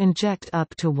plan to inject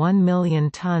up to 1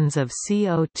 million tons of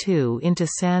CO2 into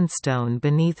sandstone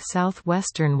beneath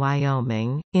southwestern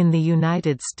Wyoming. In the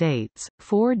United States,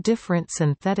 4 different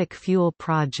synthetic fuel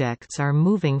projects are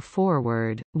moving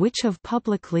forward, which have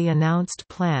publicly announced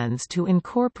plans to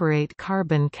incorporate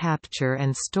carbon capture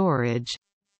and storage.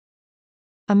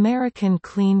 American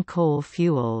Clean Coal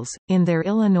Fuels, in their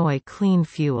Illinois Clean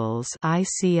Fuels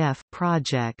 (ICF)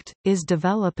 project, is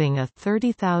developing a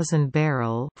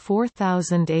 30,000-barrel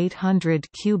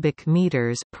 (4,800 cubic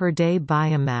meters) per day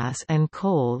biomass and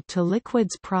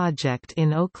coal-to-liquids project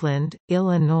in Oakland,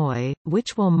 Illinois,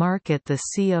 which will market the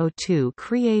CO2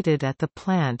 created at the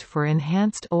plant for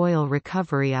enhanced oil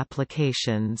recovery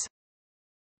applications.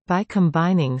 By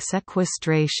combining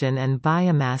sequestration and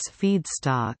biomass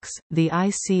feedstocks, the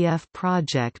ICF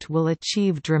project will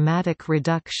achieve dramatic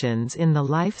reductions in the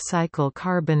life cycle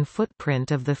carbon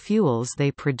footprint of the fuels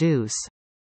they produce.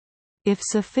 If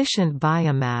sufficient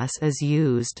biomass is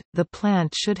used, the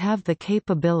plant should have the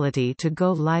capability to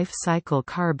go life cycle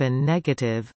carbon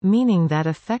negative, meaning that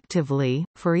effectively,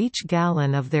 for each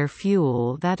gallon of their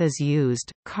fuel that is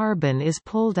used, carbon is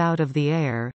pulled out of the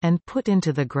air, and put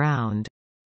into the ground.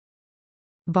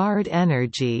 Bard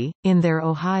Energy, in their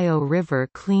Ohio River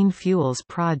Clean Fuels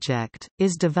project,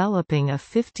 is developing a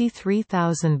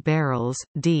 53,000 barrels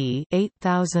d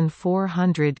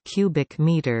 8,400 cubic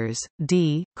meters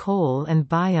d coal and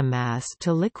biomass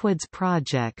to liquids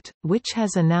project, which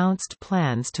has announced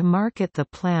plans to market the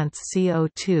plant's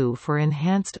CO2 for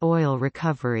enhanced oil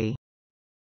recovery.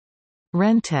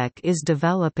 Rentech is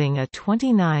developing a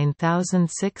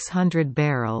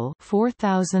 29,600-barrel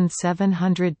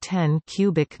 (4,710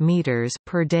 cubic meters)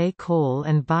 per day coal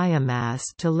and biomass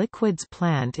to liquids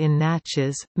plant in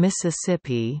Natchez,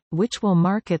 Mississippi, which will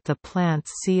market the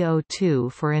plant's CO2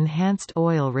 for enhanced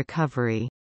oil recovery.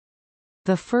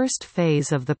 The first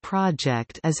phase of the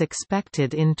project is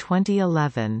expected in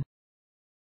 2011.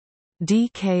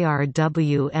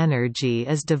 DKRW Energy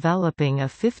is developing a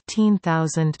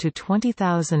 15,000 to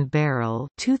 20,000 barrel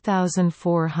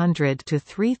 (2,400 to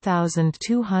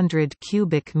 3,200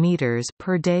 cubic meters)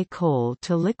 per day coal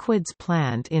to liquids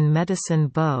plant in Medicine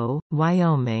Bow,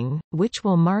 Wyoming, which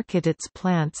will market its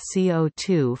plant's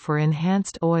CO2 for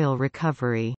enhanced oil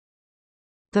recovery.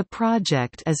 The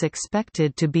project is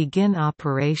expected to begin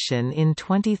operation in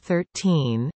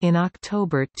 2013. In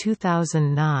October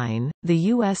 2009, the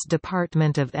U.S.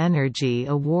 Department of Energy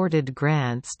awarded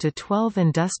grants to 12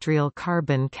 industrial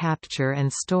carbon capture and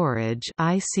storage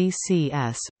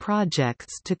 (ICCS)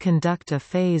 projects to conduct a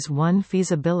Phase 1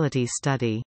 feasibility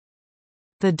study.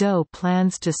 The DOE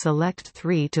plans to select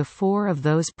 3 to 4 of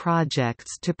those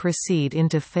projects to proceed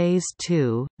into Phase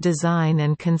 2, design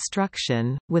and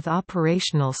construction, with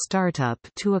operational startup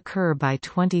to occur by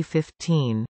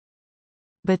 2015.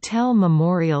 Battelle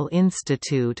Memorial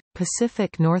Institute,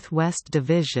 Pacific Northwest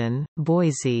Division,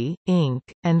 Boise, Inc.,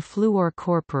 and Fluor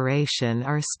Corporation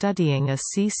are studying a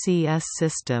CCS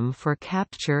system for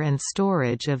capture and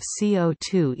storage of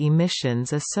CO2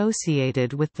 emissions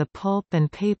associated with the pulp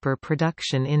and paper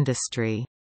production industry.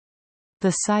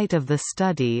 The site of the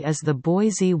study is the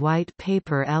Boise White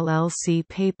Paper LLC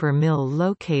paper mill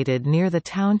located near the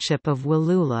township of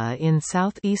Wallula in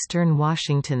southeastern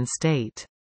Washington state.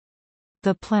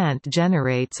 The plant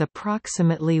generates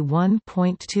approximately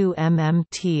 1.2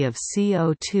 mmt of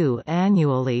CO2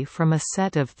 annually from a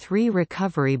set of 3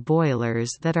 recovery boilers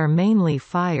that are mainly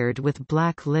fired with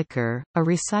black liquor, a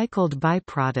recycled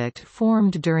byproduct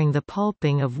formed during the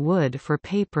pulping of wood for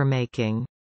papermaking.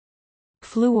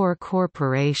 Fluor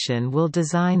Corporation will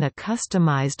design a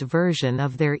customized version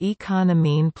of their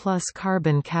Economine Plus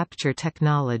carbon capture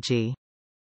technology.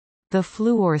 The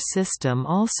Fluor system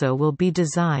also will be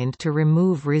designed to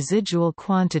remove residual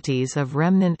quantities of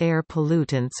remnant air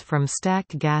pollutants from stack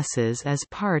gases as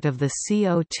part of the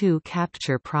CO2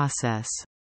 capture process.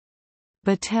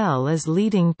 Battelle is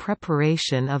leading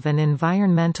preparation of an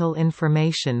Environmental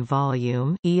Information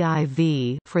Volume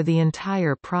 (EIV) for the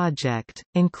entire project,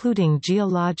 including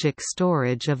geologic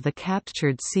storage of the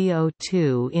captured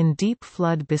CO2 in deep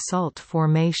flood basalt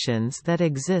formations that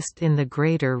exist in the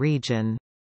greater region.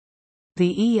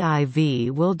 The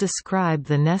EIV will describe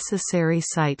the necessary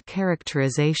site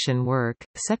characterization work,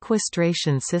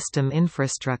 sequestration system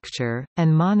infrastructure,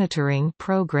 and monitoring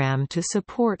program to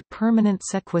support permanent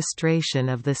sequestration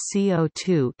of the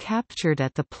CO2 captured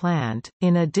at the plant.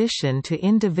 In addition to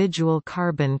individual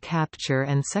carbon capture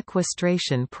and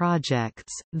sequestration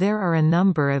projects, there are a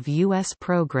number of U.S.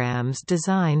 programs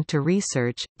designed to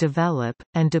research, develop,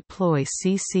 and deploy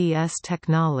CCS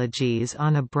technologies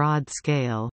on a broad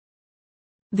scale.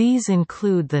 These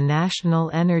include the National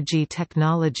Energy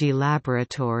Technology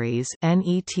Laboratories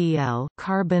 (NETL)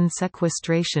 Carbon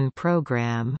Sequestration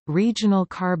Program, Regional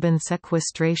Carbon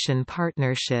Sequestration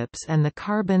Partnerships and the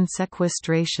Carbon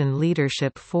Sequestration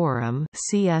Leadership Forum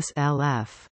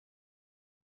 (CSLF).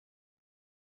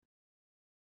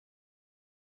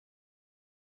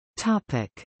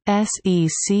 Topic: SECARB.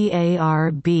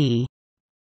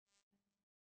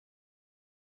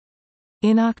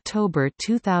 In October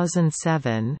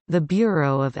 2007, the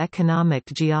Bureau of Economic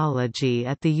Geology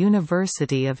at the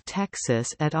University of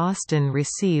Texas at Austin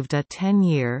received a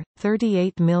 10-year,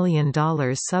 $38 million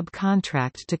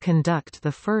subcontract to conduct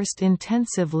the first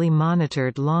intensively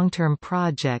monitored long-term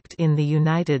project in the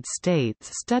United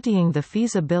States studying the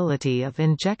feasibility of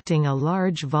injecting a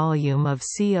large volume of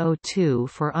CO2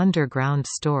 for underground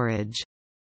storage.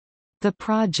 The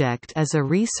project is a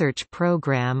research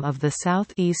program of the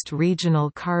Southeast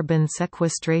Regional Carbon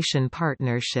Sequestration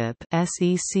Partnership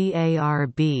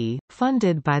 (SECARB),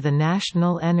 funded by the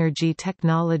National Energy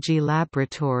Technology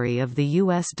Laboratory of the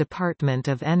U.S. Department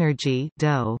of Energy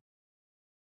 (DOE).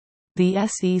 The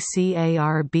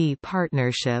SECARB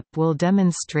partnership will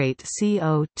demonstrate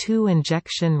CO2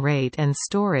 injection rate and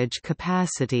storage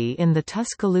capacity in the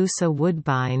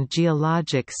Tuscaloosa-Woodbine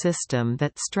geologic system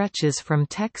that stretches from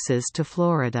Texas to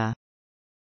Florida.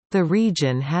 The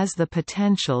region has the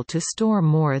potential to store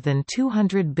more than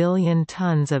 200 billion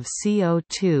tons of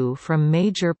CO2 from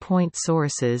major point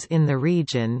sources in the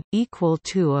region, equal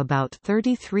to about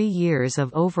 33 years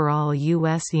of overall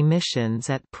U.S. emissions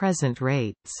at present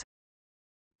rates.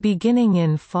 Beginning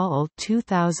in fall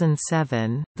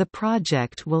 2007, the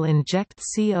project will inject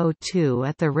CO2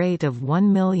 at the rate of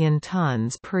 1 million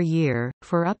tons per year,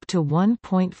 for up to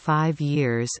 1.5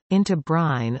 years, into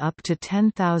brine up to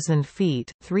 10,000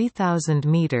 feet 3,000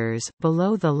 meters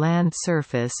below the land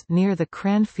surface near the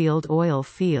Cranfield oil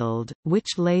field,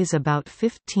 which lays about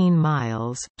 15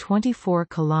 miles 24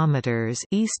 kilometers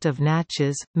east of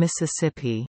Natchez,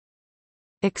 Mississippi.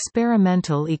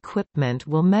 Experimental equipment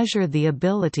will measure the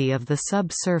ability of the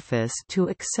subsurface to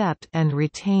accept and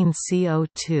retain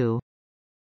CO2.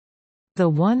 The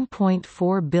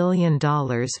 $1.4 billion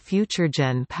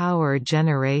FutureGen power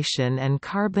generation and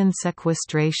carbon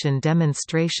sequestration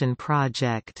demonstration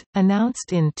project,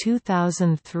 announced in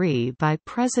 2003 by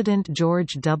President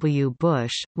George W.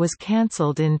 Bush, was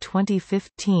cancelled in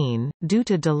 2015, due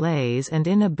to delays and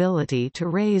inability to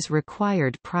raise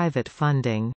required private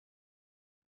funding.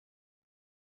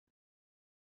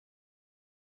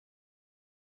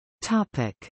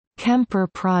 Kemper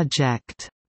Project.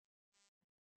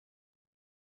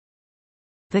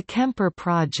 The Kemper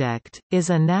Project, is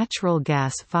a natural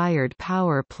gas-fired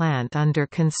power plant under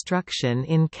construction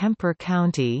in Kemper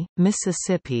County,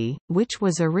 Mississippi, which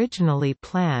was originally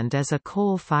planned as a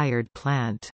coal-fired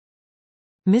plant.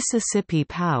 Mississippi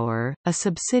Power, a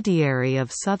subsidiary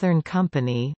of Southern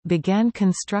Company, began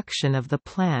construction of the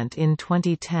plant in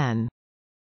 2010.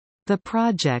 The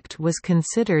project was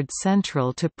considered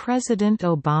central to President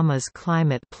Obama's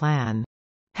climate plan.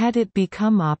 Had it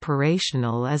become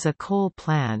operational as a coal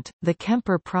plant, the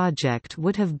Kemper project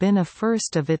would have been a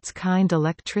first-of-its-kind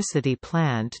electricity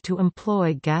plant to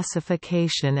employ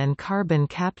gasification and carbon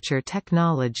capture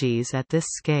technologies at this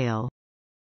scale.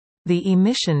 The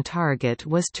emission target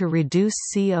was to reduce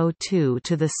CO2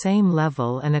 to the same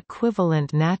level an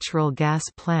equivalent natural gas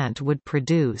plant would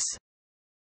produce.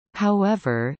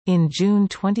 However, in June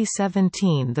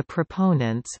 2017 the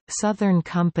proponents, Southern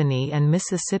Company and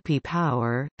Mississippi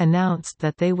Power, announced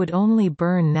that they would only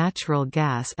burn natural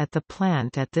gas at the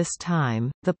plant at this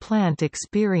time. The plant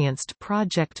experienced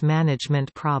project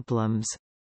management problems.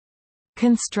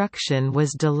 Construction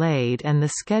was delayed and the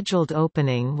scheduled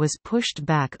opening was pushed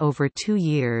back over 2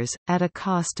 years, at a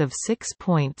cost of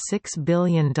 $6.6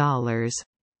 billion,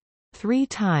 3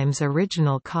 times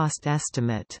original cost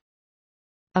estimate.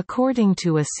 According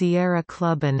to a Sierra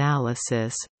Club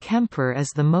analysis, Kemper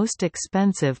is the most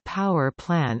expensive power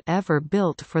plant ever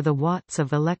built for the watts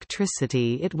of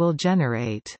electricity it will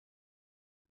generate.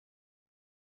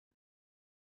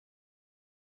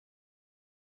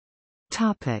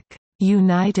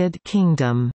 United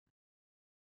Kingdom.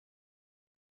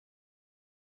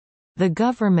 The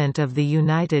Government of the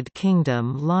United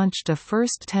Kingdom launched a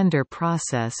first tender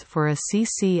process for a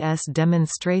CCS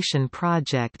demonstration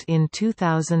project in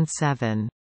 2007.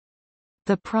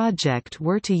 The project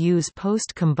were to use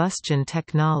post-combustion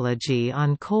technology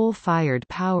on coal-fired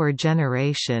power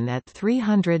generation at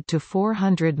 300 to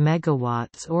 400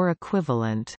 megawatts or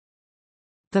equivalent.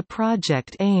 The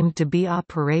project aimed to be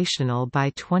operational by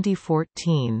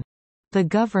 2014. The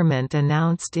government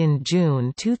announced in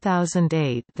June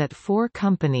 2008 that 4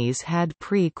 companies had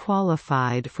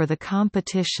pre-qualified for the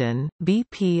competition: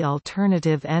 BP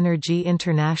Alternative Energy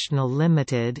International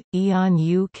Limited, E.ON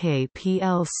UK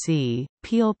plc,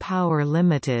 Peel Power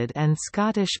Limited and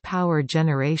Scottish Power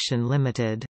Generation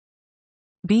Limited.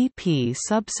 BP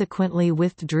subsequently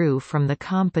withdrew from the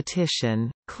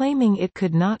competition, claiming it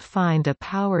could not find a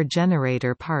power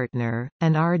generator partner,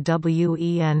 and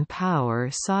RWEN Power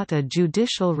sought a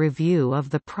judicial review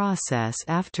of the process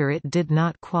after it did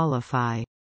not qualify.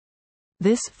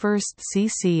 This first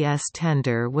CCS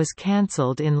tender was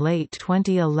cancelled in late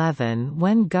 2011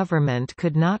 when government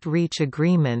could not reach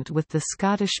agreement with the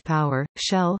Scottish Power,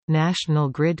 Shell, National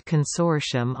Grid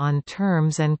Consortium on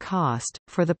terms and cost,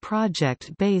 for the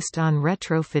project based on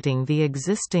retrofitting the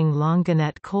existing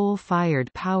Longanet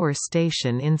coal-fired power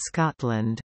station in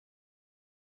Scotland.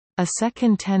 A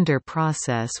second tender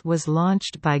process was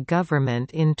launched by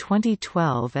government in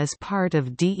 2012 as part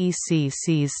of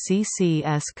DECC's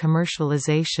CCS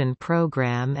commercialization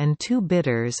program, and 2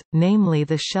 bidders, namely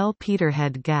the Shell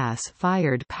Peterhead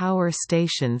gas-fired power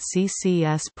station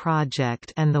CCS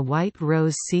project and the White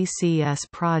Rose CCS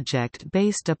project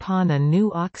based upon a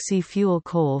new oxy-fuel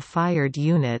coal-fired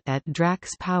unit at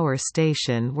Drax Power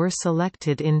Station, were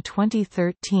selected in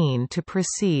 2013 to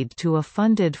proceed to a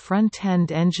funded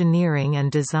front-end engineering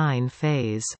and design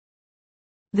phase.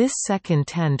 This second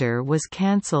tender was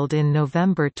cancelled in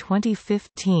November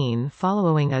 2015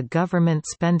 following a government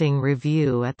spending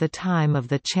review at the time of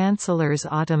the Chancellor's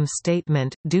autumn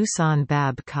statement. Doosan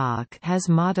Babcock has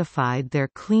modified their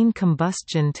Clean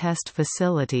Combustion Test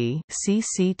Facility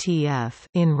 (CCTF)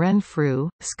 in Renfrew,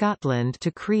 Scotland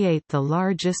to create the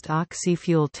largest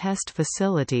oxyfuel test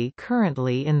facility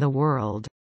currently in the world.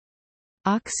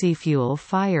 Oxyfuel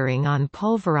firing on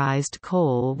pulverized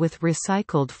coal with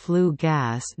recycled flue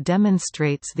gas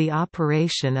demonstrates the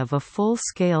operation of a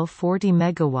full-scale 40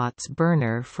 MW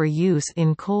burner for use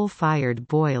in coal-fired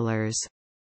boilers.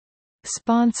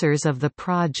 Sponsors of the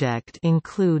project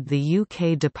include the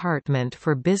UK Department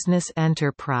for Business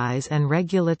Enterprise and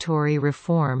Regulatory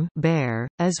Reform (BEAR),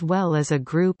 as well as a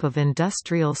group of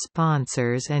industrial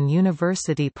sponsors and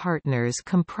university partners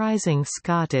comprising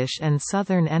Scottish and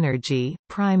Southern Energy,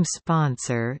 prime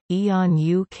sponsor, E.ON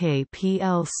UK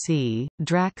plc,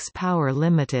 Drax Power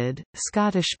Limited,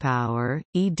 Scottish Power,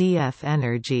 EDF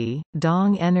Energy,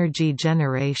 Dong Energy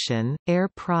Generation, Air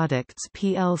Products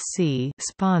plc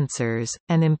sponsors,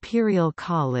 and Imperial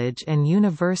College and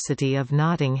University of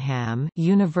Nottingham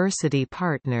university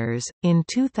partners. In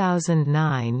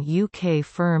 2009, UK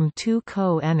firm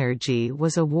 2Co Energy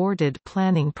was awarded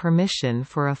planning permission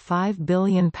for a £5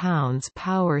 billion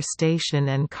power station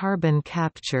and carbon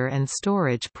capture and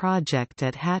storage project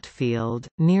at Hatfield,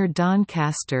 near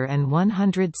Doncaster, and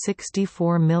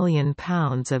 £164 million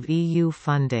of EU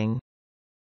funding.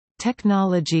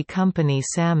 Technology company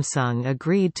Samsung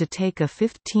agreed to take a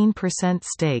 15%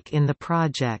 stake in the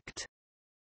project.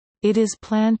 It is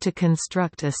planned to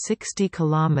construct a 60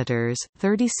 km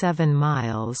 (37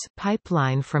 miles)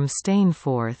 pipeline from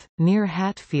Stainforth, near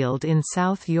Hatfield in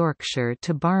South Yorkshire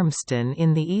to Barmston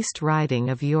in the East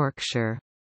Riding of Yorkshire.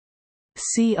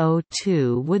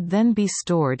 CO2 would then be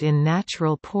stored in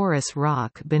natural porous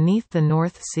rock beneath the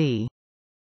North Sea.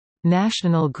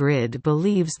 National Grid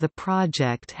believes the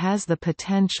project has the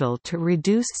potential to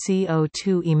reduce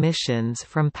CO2 emissions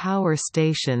from power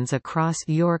stations across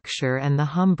Yorkshire and the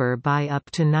Humber by up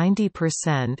to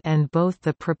 90%, and both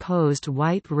the proposed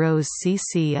White Rose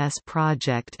CCS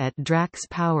project at Drax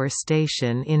Power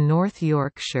Station in North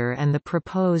Yorkshire and the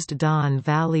proposed Don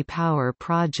Valley Power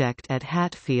project at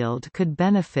Hatfield could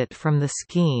benefit from the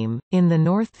scheme. In the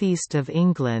northeast of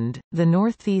England, the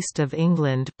Northeast of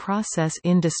England Process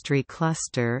Industry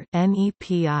Cluster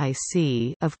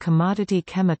 (NEPIC) of commodity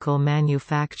chemical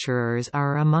manufacturers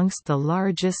are amongst the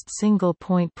largest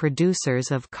single-point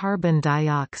producers of carbon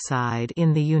dioxide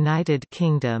in the United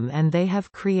Kingdom, and they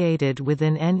have created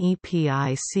within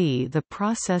NEPIC the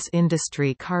Process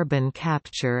Industry Carbon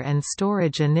Capture and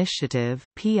Storage Initiative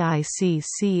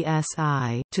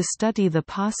 (PICCSI) to study the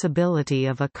possibility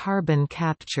of a carbon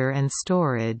capture and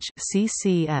storage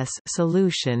 (CCS)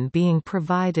 solution being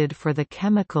provided for the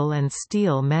chemical and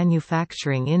steel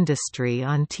manufacturing industry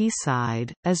on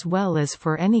Teesside, as well as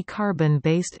for any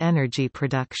carbon-based energy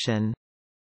production.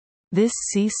 This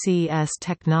CCS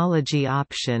technology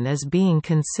option is being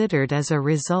considered as a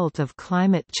result of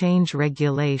climate change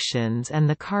regulations and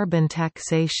the carbon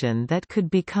taxation that could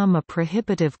become a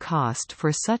prohibitive cost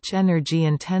for such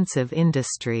energy-intensive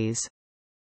industries.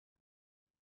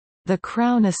 The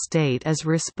Crown Estate is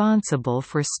responsible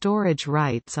for storage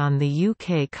rights on the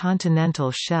UK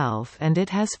continental shelf, and it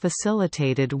has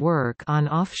facilitated work on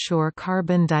offshore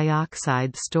carbon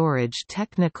dioxide storage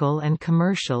technical and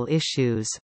commercial issues.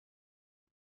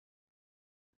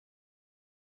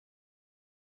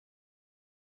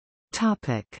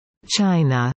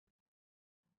 China.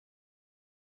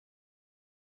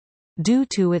 Due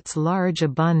to its large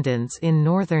abundance in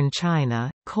northern China,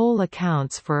 coal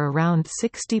accounts for around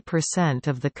 60%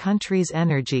 of the country's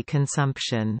energy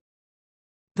consumption.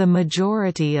 The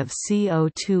majority of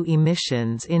CO2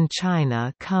 emissions in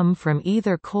China come from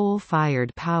either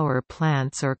coal-fired power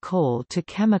plants or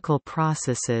coal-to-chemical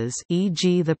processes,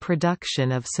 e.g. the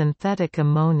production of synthetic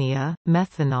ammonia,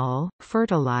 methanol,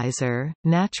 fertilizer,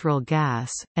 natural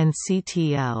gas, and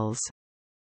CTLs.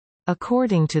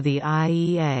 According to the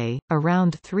IEA,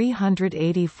 around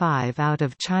 385 out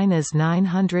of China's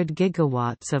 900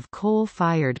 gigawatts of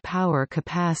coal-fired power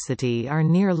capacity are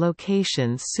near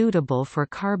locations suitable for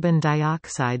carbon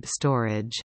dioxide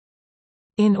storage.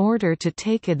 In order to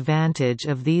take advantage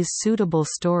of these suitable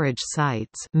storage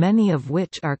sites, many of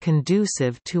which are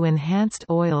conducive to enhanced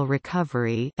oil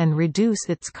recovery and reduce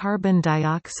its carbon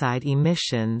dioxide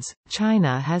emissions,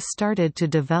 China has started to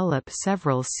develop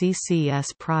several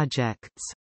CCS projects.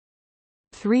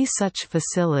 3 such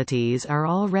facilities are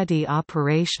already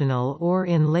operational or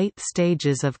in late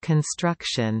stages of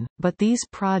construction, but these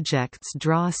projects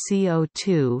draw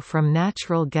CO2 from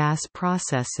natural gas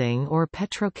processing or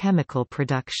petrochemical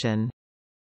production.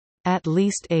 At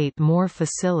least 8 more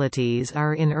facilities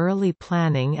are in early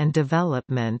planning and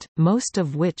development, most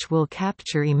of which will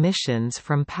capture emissions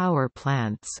from power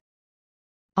plants.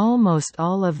 Almost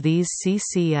all of these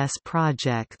CCS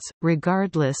projects,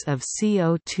 regardless of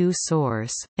CO2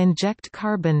 source, inject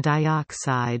carbon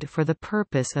dioxide for the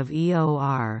purpose of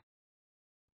EOR.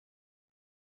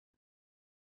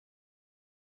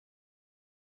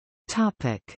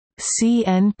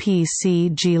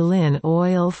 CNPC Jilin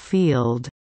oil field.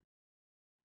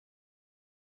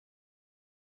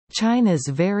 China's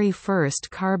very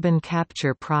first carbon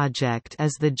capture project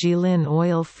is the Jilin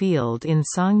oil field in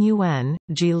Songyuan,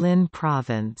 Jilin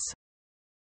Province.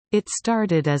 It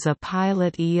started as a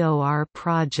pilot EOR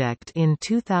project in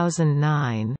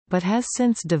 2009, but has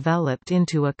since developed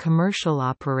into a commercial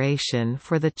operation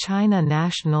for the China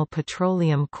National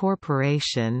Petroleum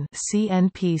Corporation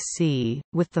 (CNPC),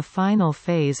 with the final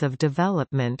phase of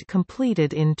development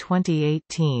completed in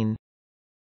 2018.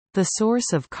 The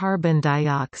source of carbon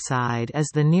dioxide is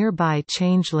the nearby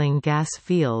Changeling gas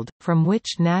field, from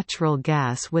which natural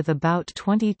gas with about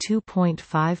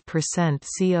 22.5%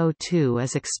 CO2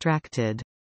 is extracted.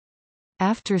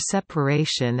 After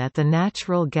separation at the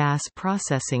natural gas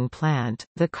processing plant,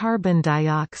 the carbon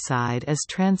dioxide is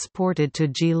transported to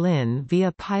Jilin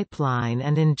via pipeline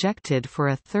and injected for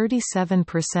a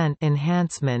 37%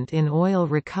 enhancement in oil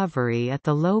recovery at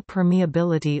the low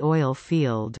permeability oil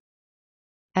field.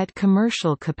 At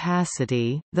commercial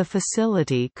capacity, the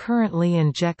facility currently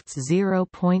injects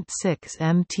 0.6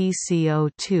 mt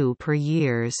CO2 per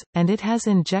year, and it has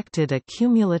injected a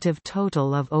cumulative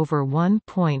total of over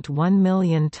 1.1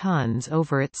 million tons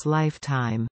over its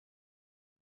lifetime.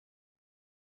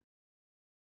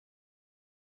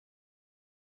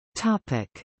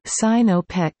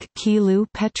 Sinopec Qilu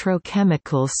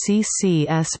Petrochemical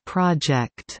CCS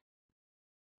project.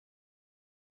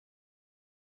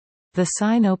 The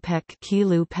Sinopec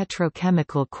Qilu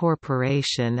Petrochemical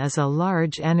Corporation is a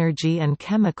large energy and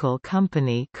chemical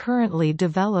company currently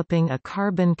developing a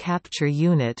carbon capture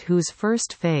unit whose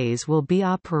first phase will be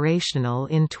operational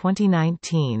in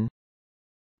 2019.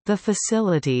 The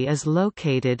facility is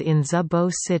located in Zibo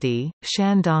City,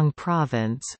 Shandong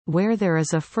Province, where there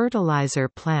is a fertilizer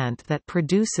plant that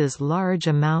produces large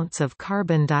amounts of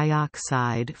carbon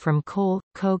dioxide from coal,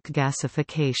 coke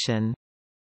gasification.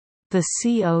 The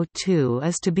CO2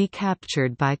 is to be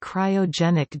captured by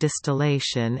cryogenic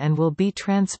distillation and will be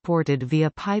transported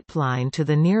via pipeline to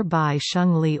the nearby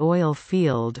Shengli oil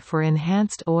field for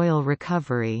enhanced oil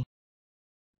recovery.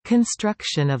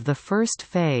 Construction of the first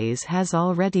phase has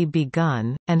already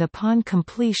begun, and upon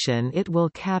completion it will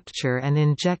capture and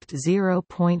inject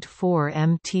 0.4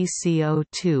 mt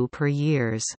CO2 per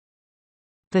year.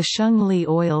 The Shengli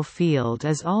oil field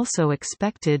is also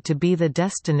expected to be the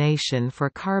destination for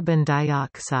carbon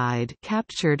dioxide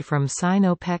captured from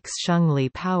Sinopec's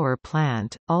Shengli power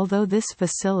plant, although this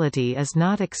facility is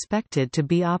not expected to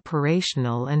be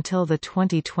operational until the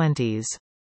 2020s.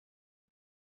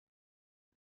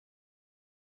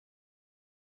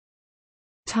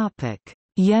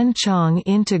 Yanchang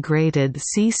Integrated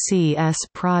CCS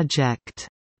project.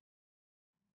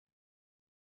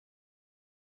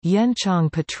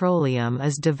 Yanchang Petroleum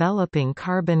is developing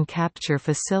carbon capture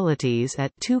facilities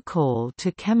at two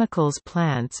coal-to-chemicals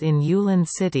plants in Yulin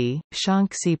City,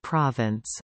 Shaanxi Province.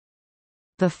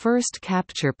 The first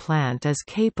capture plant is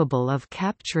capable of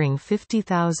capturing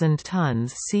 50,000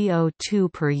 tons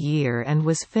CO2 per year and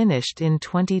was finished in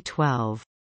 2012.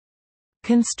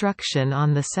 Construction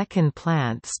on the second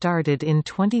plant started in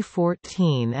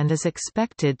 2014 and is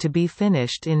expected to be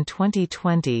finished in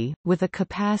 2020, with a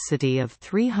capacity of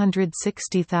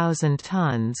 360,000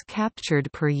 tons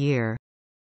captured per year.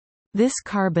 This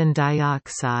carbon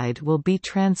dioxide will be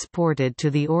transported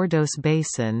to the Ordos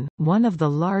Basin, one of the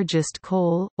largest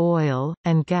coal, oil,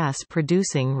 and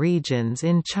gas-producing regions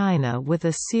in China, with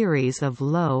a series of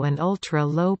low and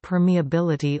ultra-low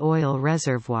permeability oil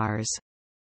reservoirs.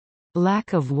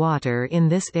 Lack of water in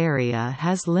this area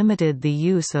has limited the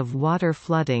use of water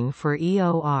flooding for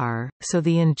EOR, so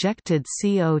the injected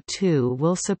CO2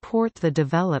 will support the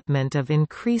development of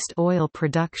increased oil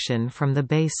production from the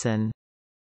basin.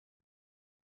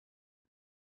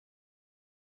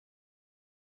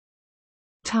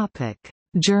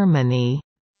 Germany.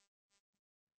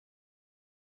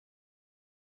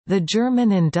 The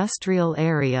German industrial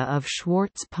area of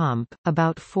Schwarzpump,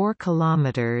 about 4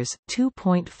 kilometers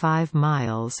 (2.5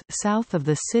 miles) south of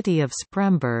the city of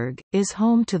Spremberg, is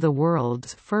home to the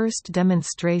world's first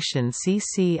demonstration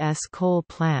CCS coal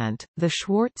plant, the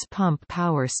Schwarzpump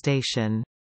power station.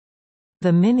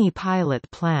 The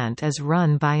mini-pilot plant is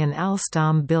run by an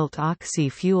Alstom-built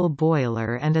oxy-fuel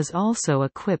boiler and is also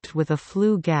equipped with a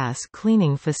flue gas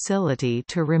cleaning facility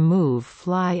to remove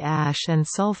fly ash and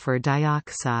sulfur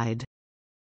dioxide.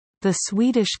 The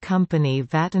Swedish company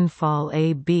Vattenfall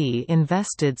AB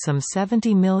invested some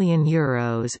 €70 million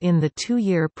in the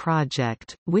two-year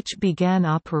project, which began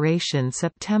operation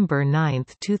September 9,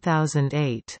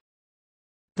 2008.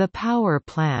 The power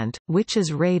plant, which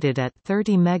is rated at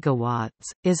 30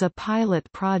 megawatts, is a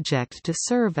pilot project to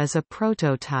serve as a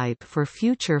prototype for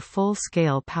future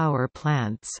full-scale power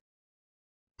plants.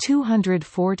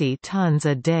 240 tons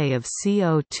a day of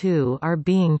CO2 are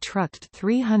being trucked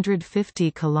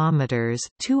 350 kilometers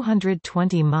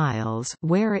 (220 miles)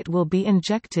 where it will be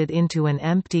injected into an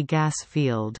empty gas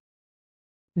field.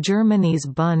 Germany's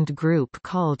Bund Group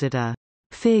called it a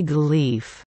fig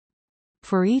leaf.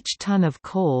 For each ton of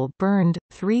coal burned,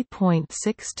 3.6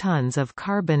 tons of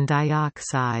carbon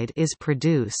dioxide is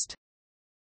produced.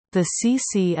 The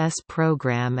CCS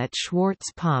program at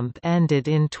Schwarzpump ended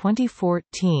in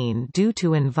 2014 due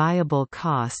to inviable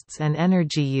costs and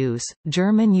energy use.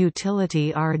 German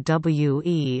utility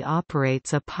RWE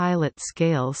operates a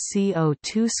pilot-scale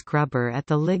CO2 scrubber at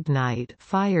the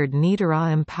lignite-fired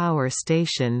Niederauer power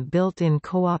station built in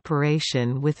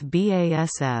cooperation with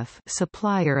BASF,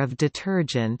 supplier of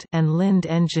detergent, and Linde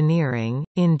Engineering.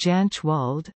 In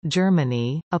Janschwald,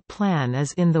 Germany, a plan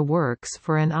is in the works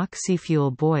for an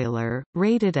oxyfuel boiler boiler,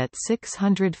 rated at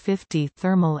 650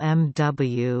 thermal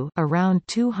MW, around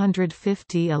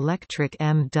 250 electric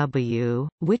MW,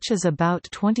 which is about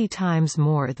 20 times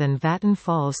more than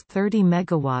Vattenfall's 30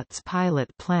 MW pilot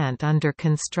plant under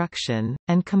construction,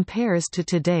 and compares to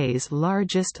today's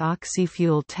largest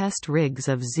oxyfuel test rigs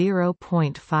of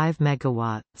 0.5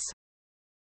 MW.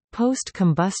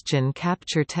 Post-combustion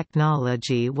capture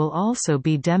technology will also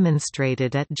be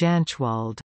demonstrated at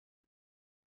Janschwald.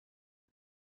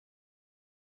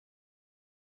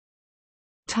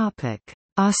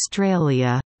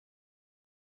 Australia.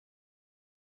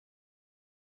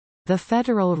 The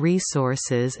Federal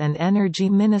Resources and Energy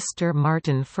Minister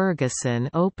Martin Ferguson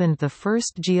opened the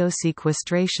first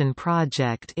geosequestration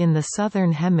project in the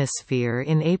Southern Hemisphere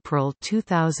in April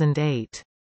 2008.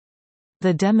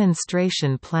 The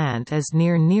demonstration plant is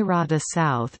near Nirrata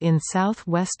South in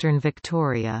southwestern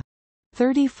Victoria.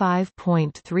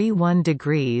 35.31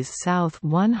 degrees south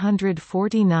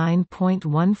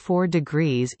 149.14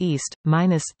 degrees east,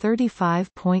 minus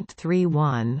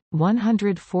 35.31,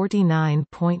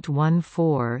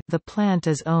 149.14. The plant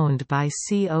is owned by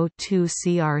CO2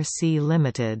 CRC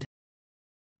Limited.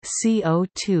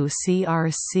 CO2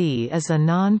 CRC is a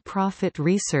non-profit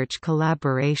research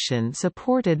collaboration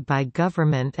supported by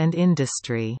government and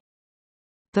industry.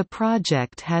 The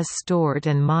project has stored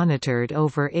and monitored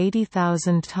over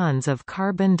 80,000 tons of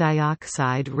carbon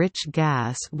dioxide-rich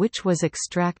gas which was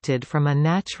extracted from a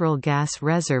natural gas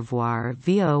reservoir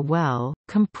via a well,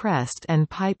 compressed and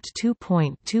piped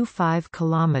 2.25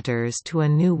 kilometers to a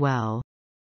new well.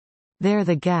 There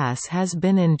the gas has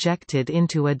been injected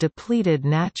into a depleted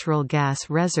natural gas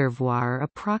reservoir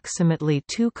approximately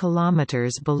 2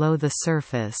 kilometers below the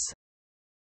surface.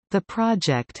 The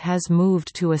project has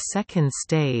moved to a second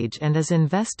stage and is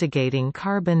investigating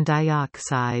carbon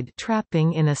dioxide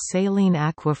trapping in a saline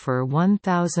aquifer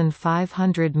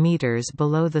 1,500 meters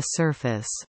below the surface.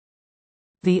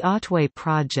 The Otway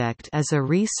project is a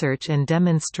research and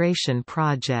demonstration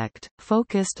project,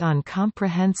 focused on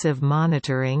comprehensive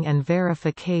monitoring and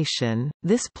verification.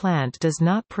 This plant does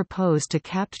not propose to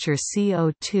capture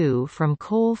CO2 from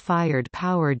coal-fired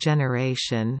power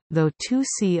generation, though two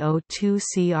CO2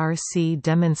 CRC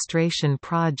demonstration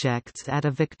projects at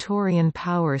a Victorian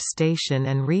power station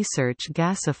and research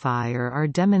gasifier are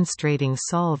demonstrating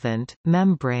solvent,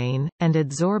 membrane, and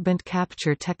adsorbent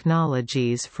capture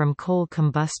technologies from coal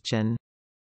combustion.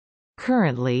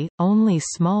 Currently, only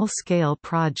small-scale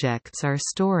projects are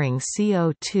storing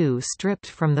CO2 stripped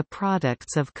from the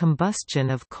products of combustion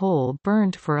of coal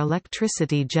burnt for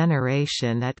electricity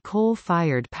generation at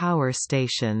coal-fired power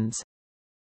stations.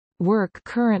 Work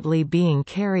currently being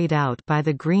carried out by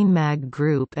the GreenMag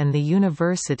Group and the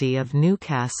University of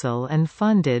Newcastle and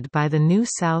funded by the New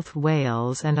South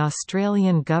Wales and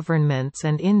Australian governments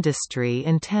and industry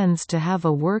intends to have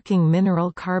a working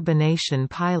mineral carbonation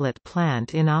pilot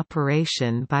plant in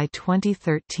operation by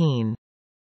 2013.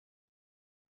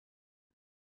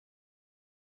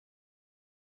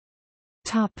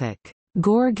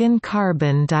 Gorgon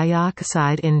carbon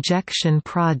dioxide injection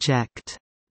project.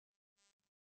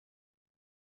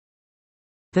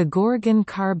 The Gorgon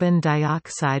carbon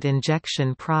dioxide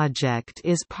injection project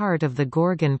is part of the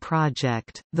Gorgon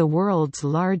project, the world's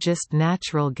largest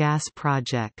natural gas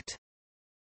project.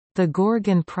 The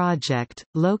Gorgon project,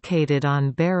 located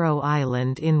on Barrow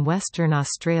Island in Western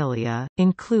Australia,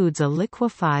 includes a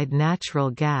liquefied natural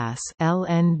gas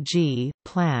 (LNG)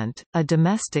 plant, a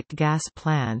domestic gas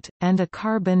plant, and a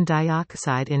carbon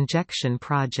dioxide injection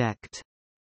project.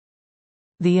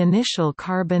 The initial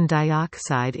carbon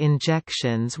dioxide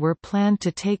injections were planned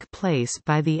to take place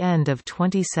by the end of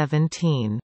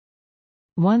 2017.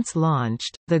 Once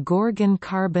launched, the Gorgon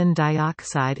carbon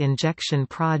dioxide injection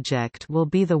project will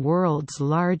be the world's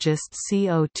largest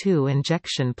CO2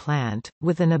 injection plant,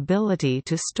 with an ability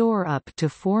to store up to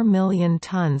 4 million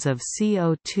tons of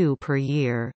CO2 per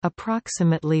year,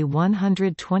 approximately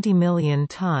 120 million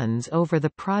tons over the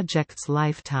project's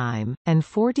lifetime, and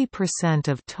 40%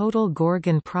 of total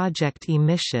Gorgon project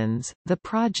emissions. The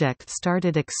project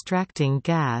started extracting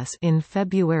gas in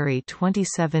February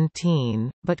 2017,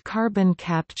 but carbon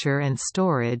capture and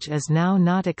storage is now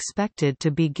not expected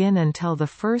to begin until the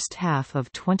first half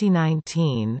of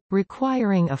 2019,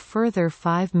 requiring a further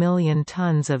 5 million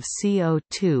tons of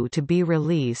CO2 to be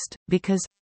released, because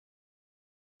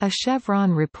a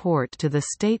Chevron report to the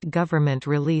state government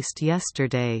released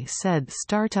yesterday said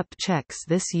startup checks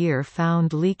this year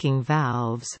found leaking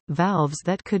valves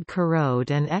that could corrode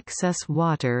and excess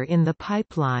water in the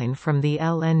pipeline from the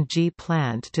LNG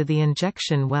plant to the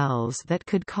injection wells that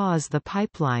could cause the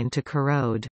pipeline to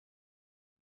corrode.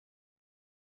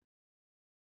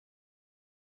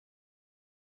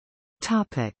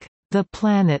 The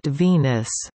planet Venus.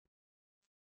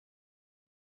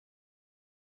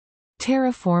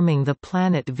 Terraforming the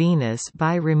planet Venus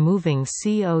by removing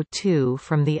CO2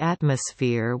 from the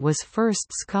atmosphere was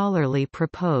first scholarly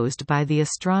proposed by the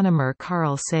astronomer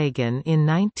Carl Sagan in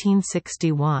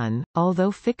 1961,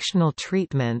 although fictional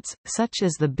treatments, such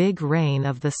as The Big Rain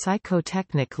of the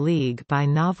Psychotechnic League by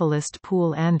novelist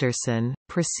Poul Anderson,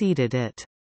 preceded it.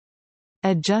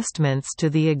 Adjustments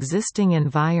to the existing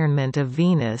environment of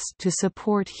Venus to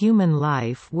support human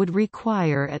life would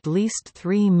require at least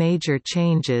 3 major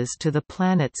changes to the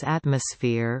planet's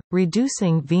atmosphere: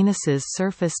 reducing Venus's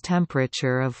surface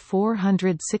temperature of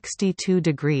 462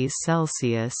 degrees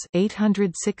Celsius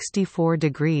 (864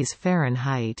 degrees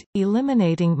Fahrenheit),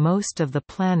 eliminating most of the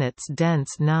planet's dense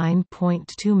 9.2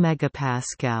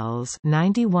 megapascals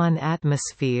 (91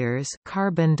 atmospheres)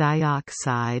 carbon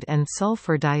dioxide and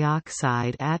sulfur dioxide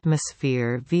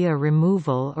atmosphere via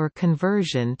removal or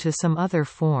conversion to some other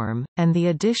form, and the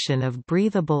addition of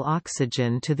breathable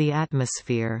oxygen to the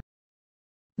atmosphere.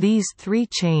 These 3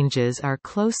 changes are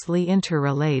closely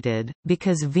interrelated,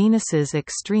 because Venus's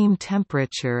extreme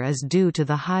temperature is due to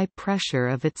the high pressure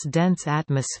of its dense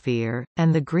atmosphere,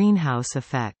 and the greenhouse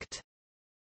effect.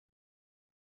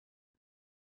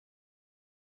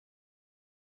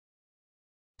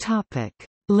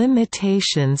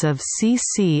 Limitations of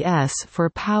CCS for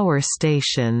power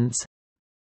stations.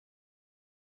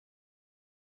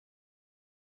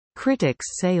 Critics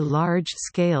say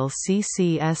large-scale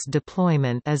CCS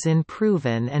deployment is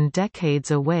unproven and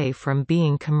decades away from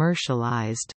being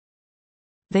commercialized.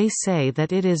 They say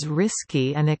that it is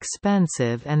risky and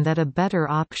expensive and that a better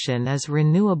option is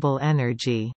renewable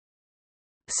energy.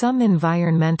 Some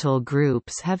environmental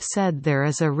groups have said there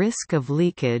is a risk of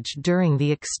leakage during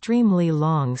the extremely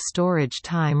long storage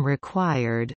time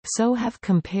required, so have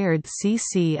compared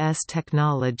CCS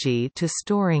technology to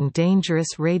storing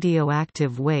dangerous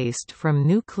radioactive waste from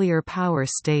nuclear power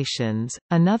stations.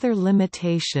 Another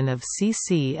limitation of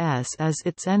CCS is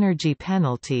its energy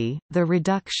penalty, the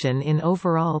reduction in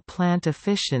overall plant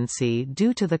efficiency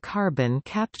due to the carbon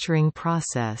capturing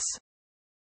process.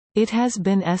 It has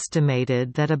been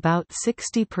estimated that about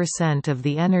 60% of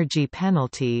the energy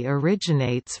penalty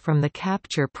originates from the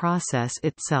capture process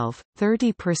itself,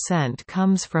 30%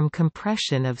 comes from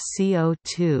compression of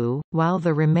CO2, while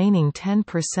the remaining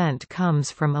 10% comes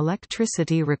from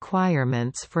electricity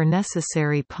requirements for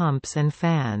necessary pumps and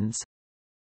fans.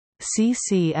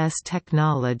 CCS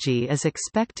technology is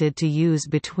expected to use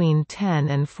between 10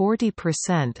 and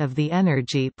 40% of the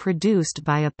energy produced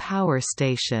by a power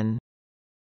station.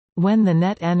 When the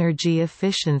net energy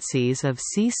efficiencies of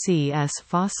CCS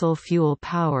fossil fuel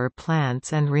power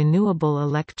plants and renewable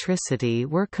electricity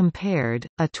were compared,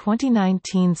 a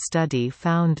 2019 study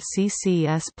found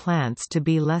CCS plants to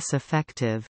be less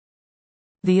effective.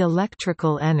 The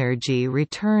electrical energy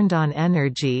returned on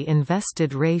energy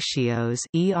invested ratios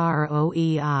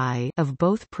 (EROEI) of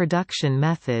both production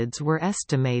methods were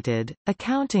estimated,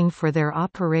 accounting for their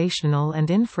operational and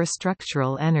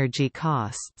infrastructural energy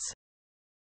costs.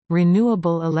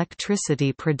 Renewable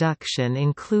electricity production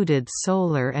included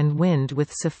solar and wind with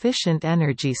sufficient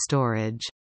energy storage.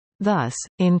 Thus,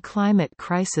 in climate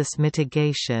crisis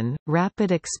mitigation,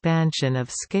 rapid expansion of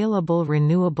scalable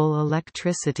renewable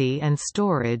electricity and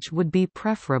storage would be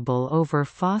preferable over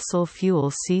fossil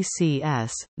fuel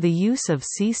CCS. The use of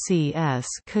CCS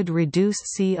could reduce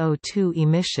CO2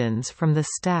 emissions from the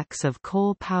stacks of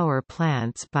coal power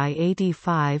plants by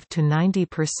 85 to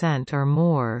 90% or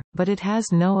more, but it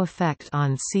has no effect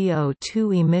on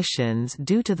CO2 emissions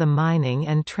due to the mining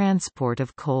and transport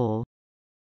of coal.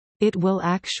 It will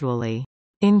actually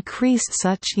increase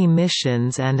such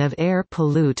emissions and of air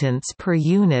pollutants per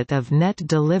unit of net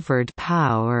delivered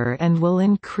power and will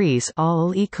increase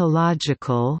all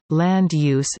ecological, land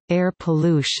use, air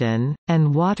pollution,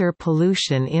 and water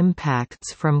pollution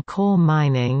impacts from coal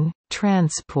mining,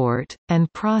 transport,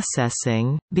 and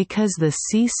processing, because the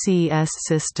CCS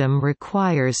system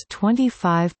requires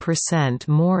 25%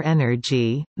 more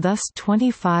energy, thus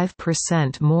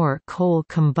 25% more coal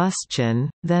combustion,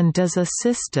 than does a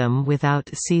system without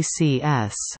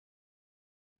CCS.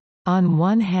 On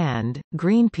one hand,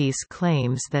 Greenpeace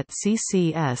claims that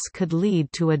CCS could lead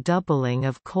to a doubling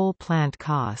of coal plant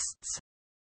costs.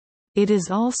 It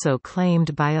is also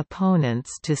claimed by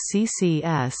opponents to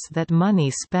CCS that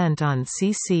money spent on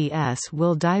CCS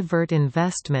will divert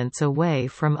investments away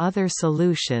from other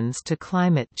solutions to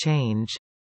climate change.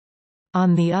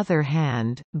 On the other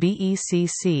hand,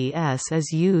 BECCS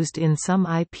is used in some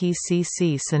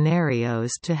IPCC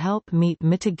scenarios to help meet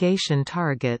mitigation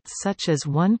targets such as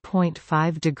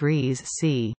 1.5 degrees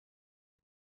C.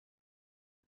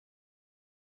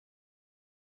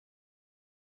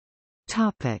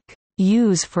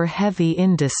 Use for heavy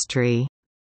industry.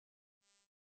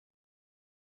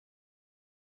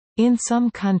 In some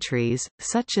countries,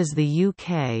 such as the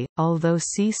UK, although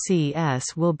CCS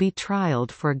will be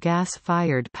trialled for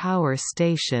gas-fired power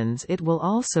stations, it will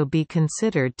also be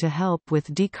considered to help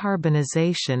with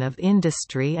decarbonisation of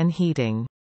industry and heating.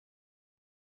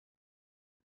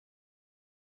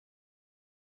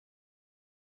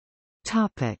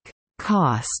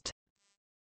 Cost.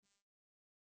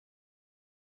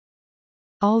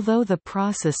 Although the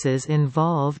processes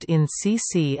involved in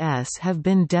CCS have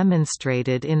been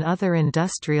demonstrated in other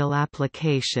industrial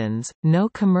applications, no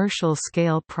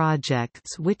commercial-scale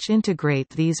projects which integrate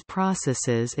these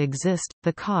processes exist,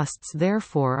 the costs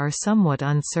therefore are somewhat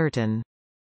uncertain.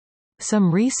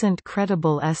 Some recent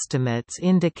credible estimates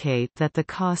indicate that the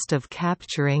cost of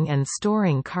capturing and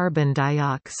storing carbon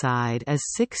dioxide is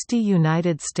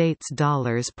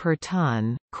 $60 per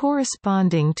ton,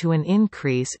 corresponding to an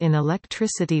increase in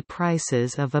electricity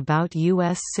prices of about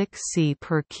US 6 cents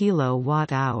per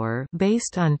kilowatt-hour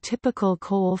based on typical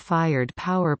coal-fired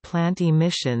power plant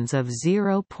emissions of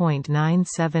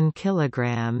 0.97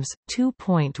 kilograms,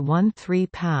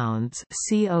 2.13 pounds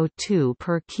CO2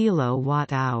 per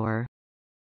kilowatt-hour.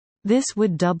 This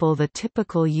would double the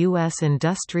typical U.S.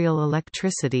 industrial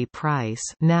electricity price,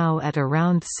 now at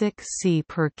around 6 cents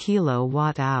per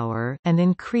kilowatt-hour, and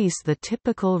increase the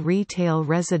typical retail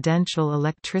residential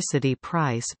electricity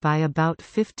price by about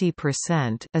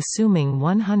 50%, assuming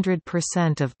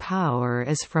 100% of power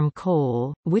is from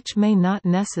coal, which may not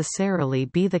necessarily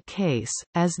be the case,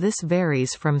 as this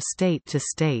varies from state to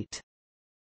state.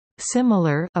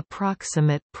 Similar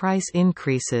approximate price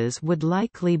increases would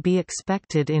likely be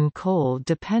expected in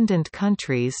coal-dependent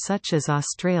countries such as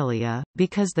Australia,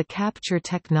 because the capture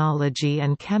technology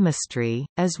and chemistry,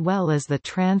 as well as the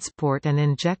transport and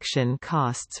injection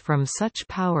costs from such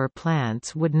power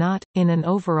plants would not, in an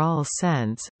overall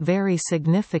sense, vary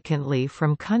significantly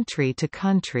from country to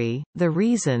country. The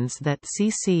reasons that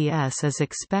CCS is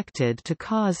expected to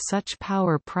cause such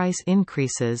power price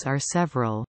increases are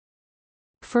several.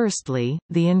 Firstly,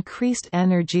 the increased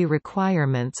energy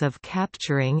requirements of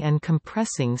capturing and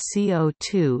compressing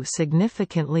CO2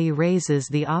 significantly raises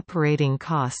the operating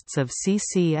costs of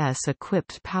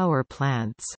CCS-equipped power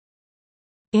plants.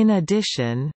 In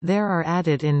addition, there are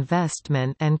added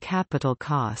investment and capital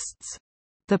costs.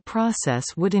 The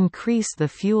process would increase the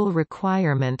fuel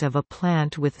requirement of a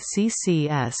plant with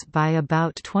CCS by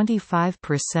about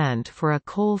 25% for a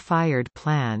coal-fired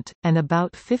plant, and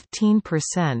about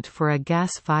 15% for a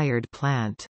gas-fired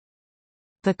plant.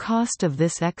 The cost of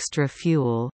this extra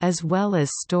fuel, as well as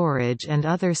storage and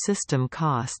other system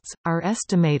costs, are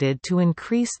estimated to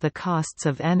increase the costs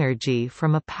of energy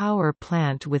from a power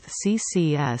plant with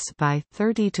CCS by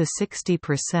 30 to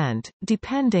 60%,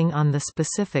 depending on the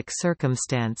specific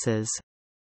circumstances.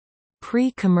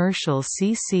 Pre-commercial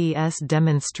CCS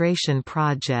demonstration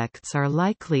projects are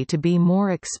likely to be more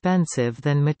expensive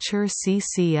than mature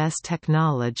CCS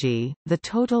technology. The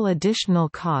total additional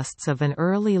costs of an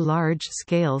early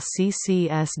large-scale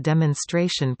CCS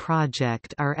demonstration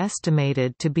project are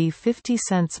estimated to be 50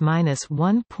 cents -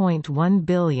 $1.1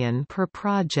 billion per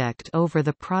project over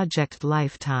the project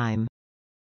lifetime.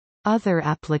 Other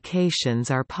applications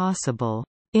are possible.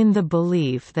 In the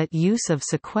belief that use of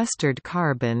sequestered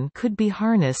carbon could be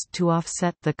harnessed to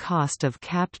offset the cost of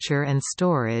capture and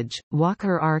storage,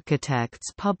 Walker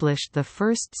Architects published the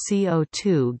first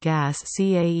CO2 gas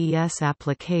CAES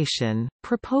application,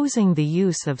 proposing the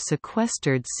use of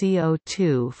sequestered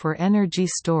CO2 for energy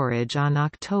storage on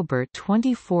October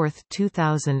 24,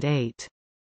 2008.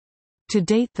 To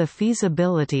date, the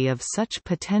feasibility of such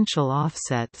potential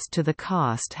offsets to the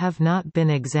cost have not been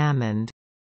examined.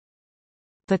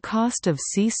 The cost of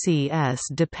CCS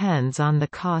depends on the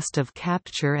cost of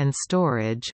capture and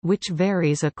storage, which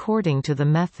varies according to the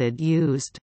method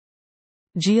used.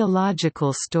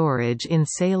 Geological storage in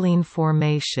saline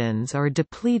formations or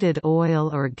depleted oil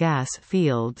or gas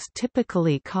fields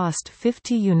typically cost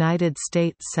 50 United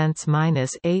States cents -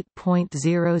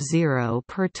 $8.00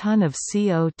 per ton of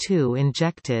CO2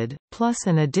 injected, plus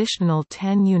an additional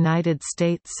 10 United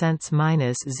States cents -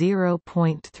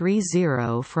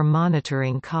 $0.30 for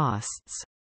monitoring costs.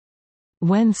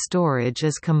 When storage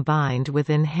is combined with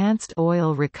enhanced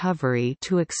oil recovery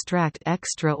to extract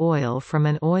extra oil from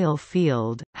an oil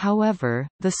field, however,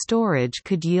 the storage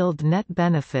could yield net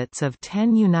benefits of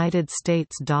 10 United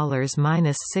States dollars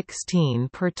 - 16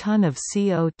 per ton of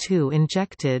CO2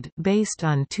 injected, based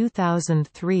on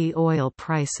 2003 oil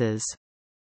prices.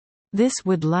 This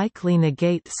would likely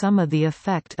negate some of the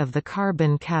effect of the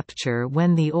carbon capture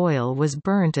when the oil was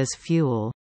burnt as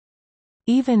fuel.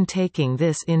 Even taking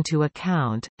this into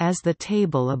account, as the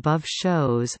table above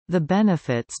shows, the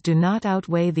benefits do not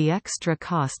outweigh the extra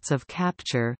costs of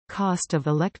capture. Cost of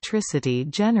electricity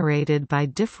generated by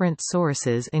different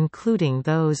sources including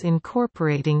those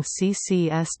incorporating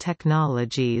CCS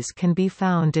technologies can be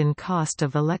found in cost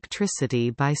of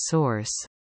electricity by source.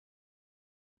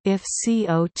 If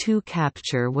CO2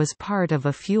 capture was part of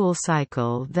a fuel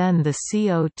cycle, then the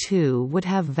CO2 would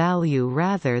have value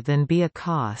rather than be a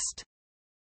cost.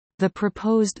 The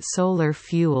proposed solar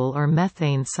fuel or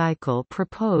methane cycle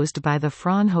proposed by the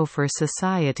Fraunhofer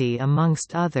Society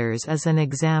amongst others is an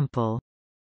example.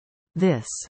 This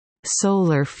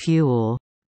solar fuel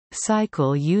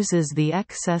cycle uses the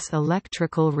excess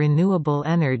electrical renewable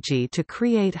energy to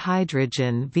create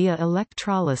hydrogen via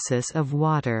electrolysis of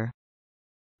water.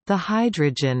 The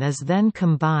hydrogen is then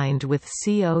combined with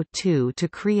CO2 to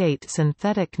create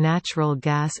synthetic natural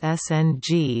gas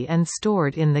 (SNG) and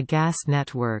stored in the gas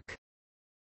network.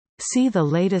 See the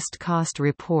latest cost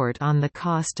report on the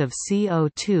cost of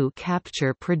CO2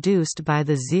 capture produced by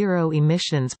the Zero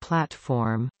Emissions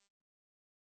Platform.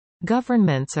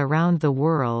 Governments around the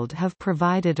world have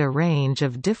provided a range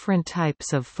of different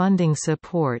types of funding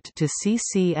support to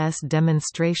CCS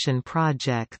demonstration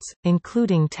projects,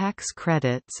 including tax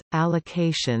credits,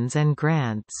 allocations and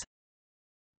grants.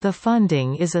 The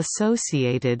funding is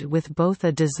associated with both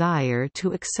a desire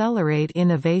to accelerate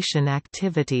innovation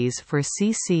activities for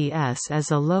CCS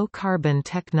as a low-carbon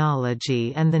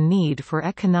technology and the need for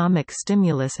economic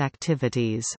stimulus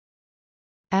activities.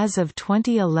 As of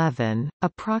 2011,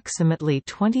 approximately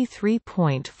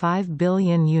 $23.5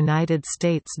 billion United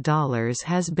States dollars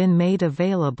has been made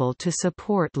available to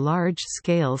support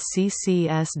large-scale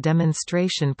CCS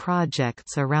demonstration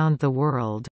projects around the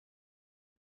world.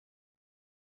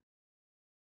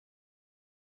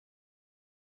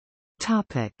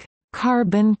 Topic: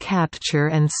 Carbon capture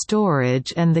and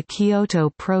storage and the Kyoto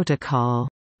Protocol.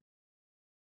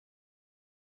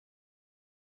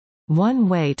 One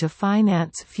way to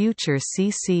finance future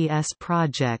CCS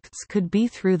projects could be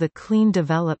through the Clean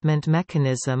Development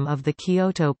Mechanism of the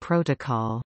Kyoto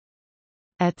Protocol.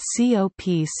 At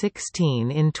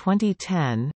COP16 in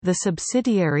 2010, the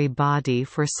subsidiary body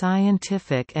for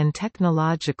scientific and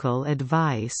technological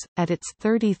advice, at its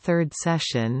 33rd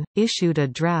session, issued a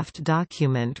draft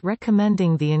document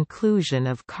recommending the inclusion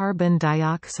of carbon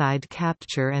dioxide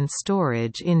capture and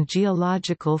storage in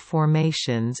geological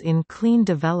formations in Clean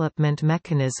Development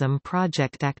Mechanism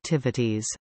project activities.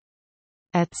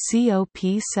 At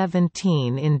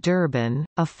COP17 in Durban,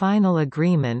 a final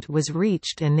agreement was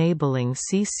reached enabling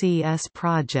CCS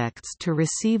projects to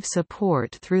receive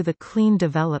support through the Clean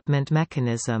Development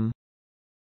Mechanism.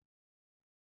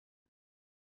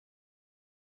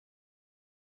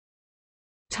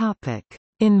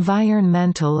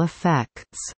 Environmental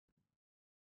effects.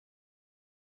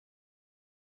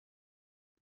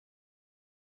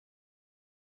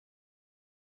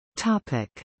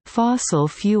 Fossil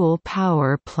fuel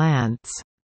power plants.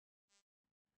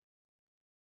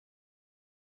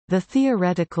 The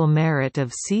theoretical merit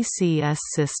of CCS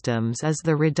systems is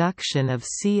the reduction of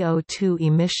CO2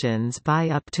 emissions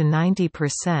by up to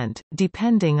 90%,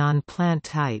 depending on plant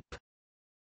type.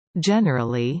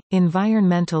 Generally,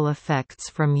 environmental effects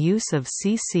from use of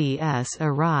CCS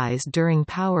arise during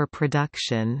power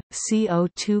production,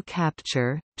 CO2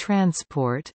 capture,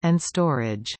 transport, and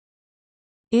storage.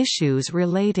 Issues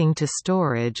relating to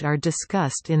storage are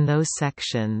discussed in those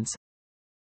sections.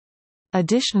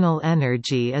 Additional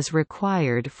energy is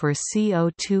required for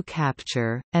CO2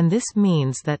 capture, and this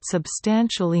means that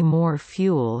substantially more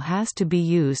fuel has to be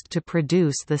used to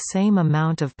produce the same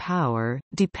amount of power,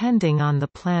 depending on the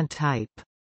plant type.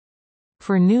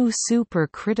 For new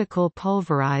supercritical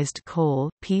pulverized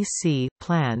coal (PC)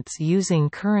 plants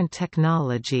using current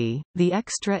technology, the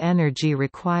extra energy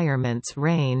requirements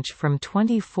range from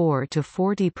 24 to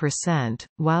 40%,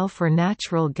 while for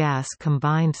natural gas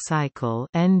combined cycle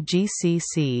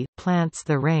 (NGCC) plants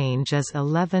the range is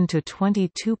 11 to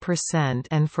 22%,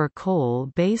 and for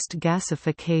coal-based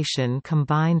gasification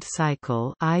combined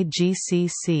cycle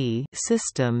 (IGCC)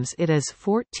 systems it is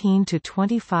 14 to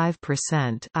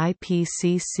 25%.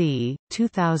 IPCC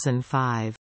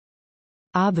 2005.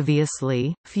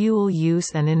 Obviously, fuel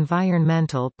use and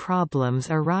environmental problems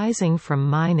arising from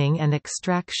mining and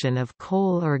extraction of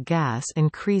coal or gas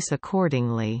increase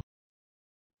accordingly.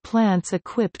 Plants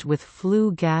equipped with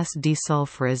flue gas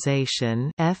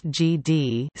desulfurization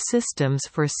 (FGD) systems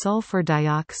for sulfur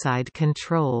dioxide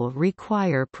control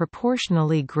require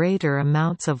proportionally greater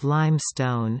amounts of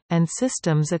limestone, and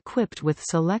systems equipped with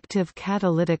selective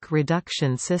catalytic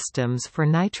reduction systems for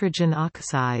nitrogen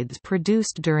oxides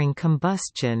produced during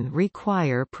combustion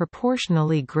require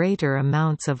proportionally greater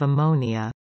amounts of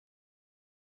ammonia.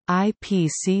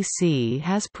 IPCC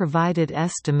has provided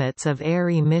estimates of air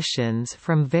emissions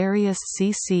from various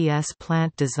CCS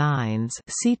plant designs,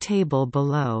 see table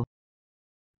below.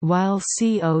 While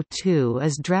CO2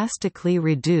 is drastically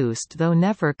reduced though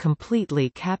never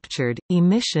completely captured,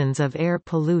 emissions of air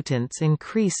pollutants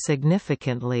increase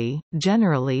significantly,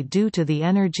 generally due to the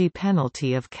energy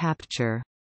penalty of capture.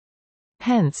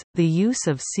 Hence, the use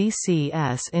of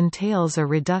CCS entails a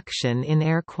reduction in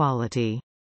air quality.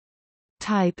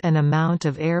 Type and amount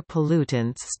of air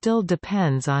pollutants still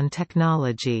depends on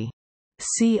technology.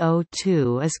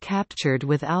 CO2 is captured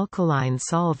with alkaline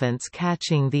solvents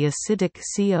catching the acidic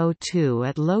CO2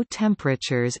 at low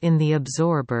temperatures in the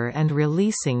absorber and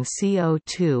releasing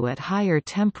CO2 at higher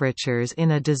temperatures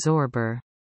in a desorber.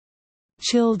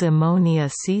 Chilled ammonia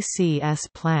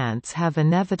CCS plants have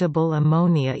inevitable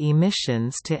ammonia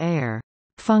emissions to air.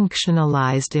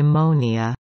 Functionalized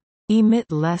ammonia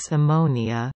emit less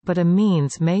ammonia, but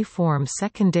amines may form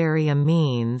secondary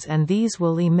amines and these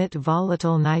will emit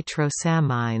volatile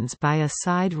nitrosamines by a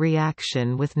side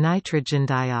reaction with nitrogen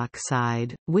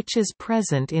dioxide, which is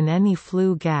present in any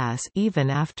flue gas even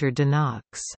after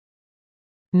denox.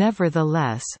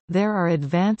 Nevertheless, there are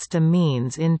advanced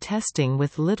amines in testing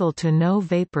with little to no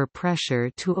vapor pressure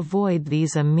to avoid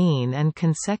these amine and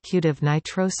consecutive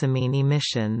nitrosamine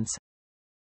emissions.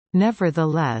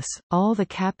 Nevertheless, all the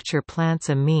capture plants'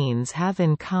 amines have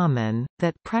in common,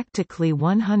 that practically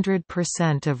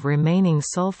 100% of remaining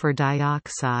sulfur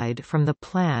dioxide from the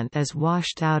plant is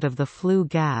washed out of the flue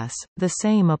gas. The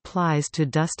same applies to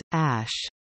dust, ash.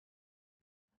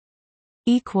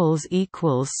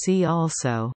 See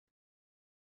also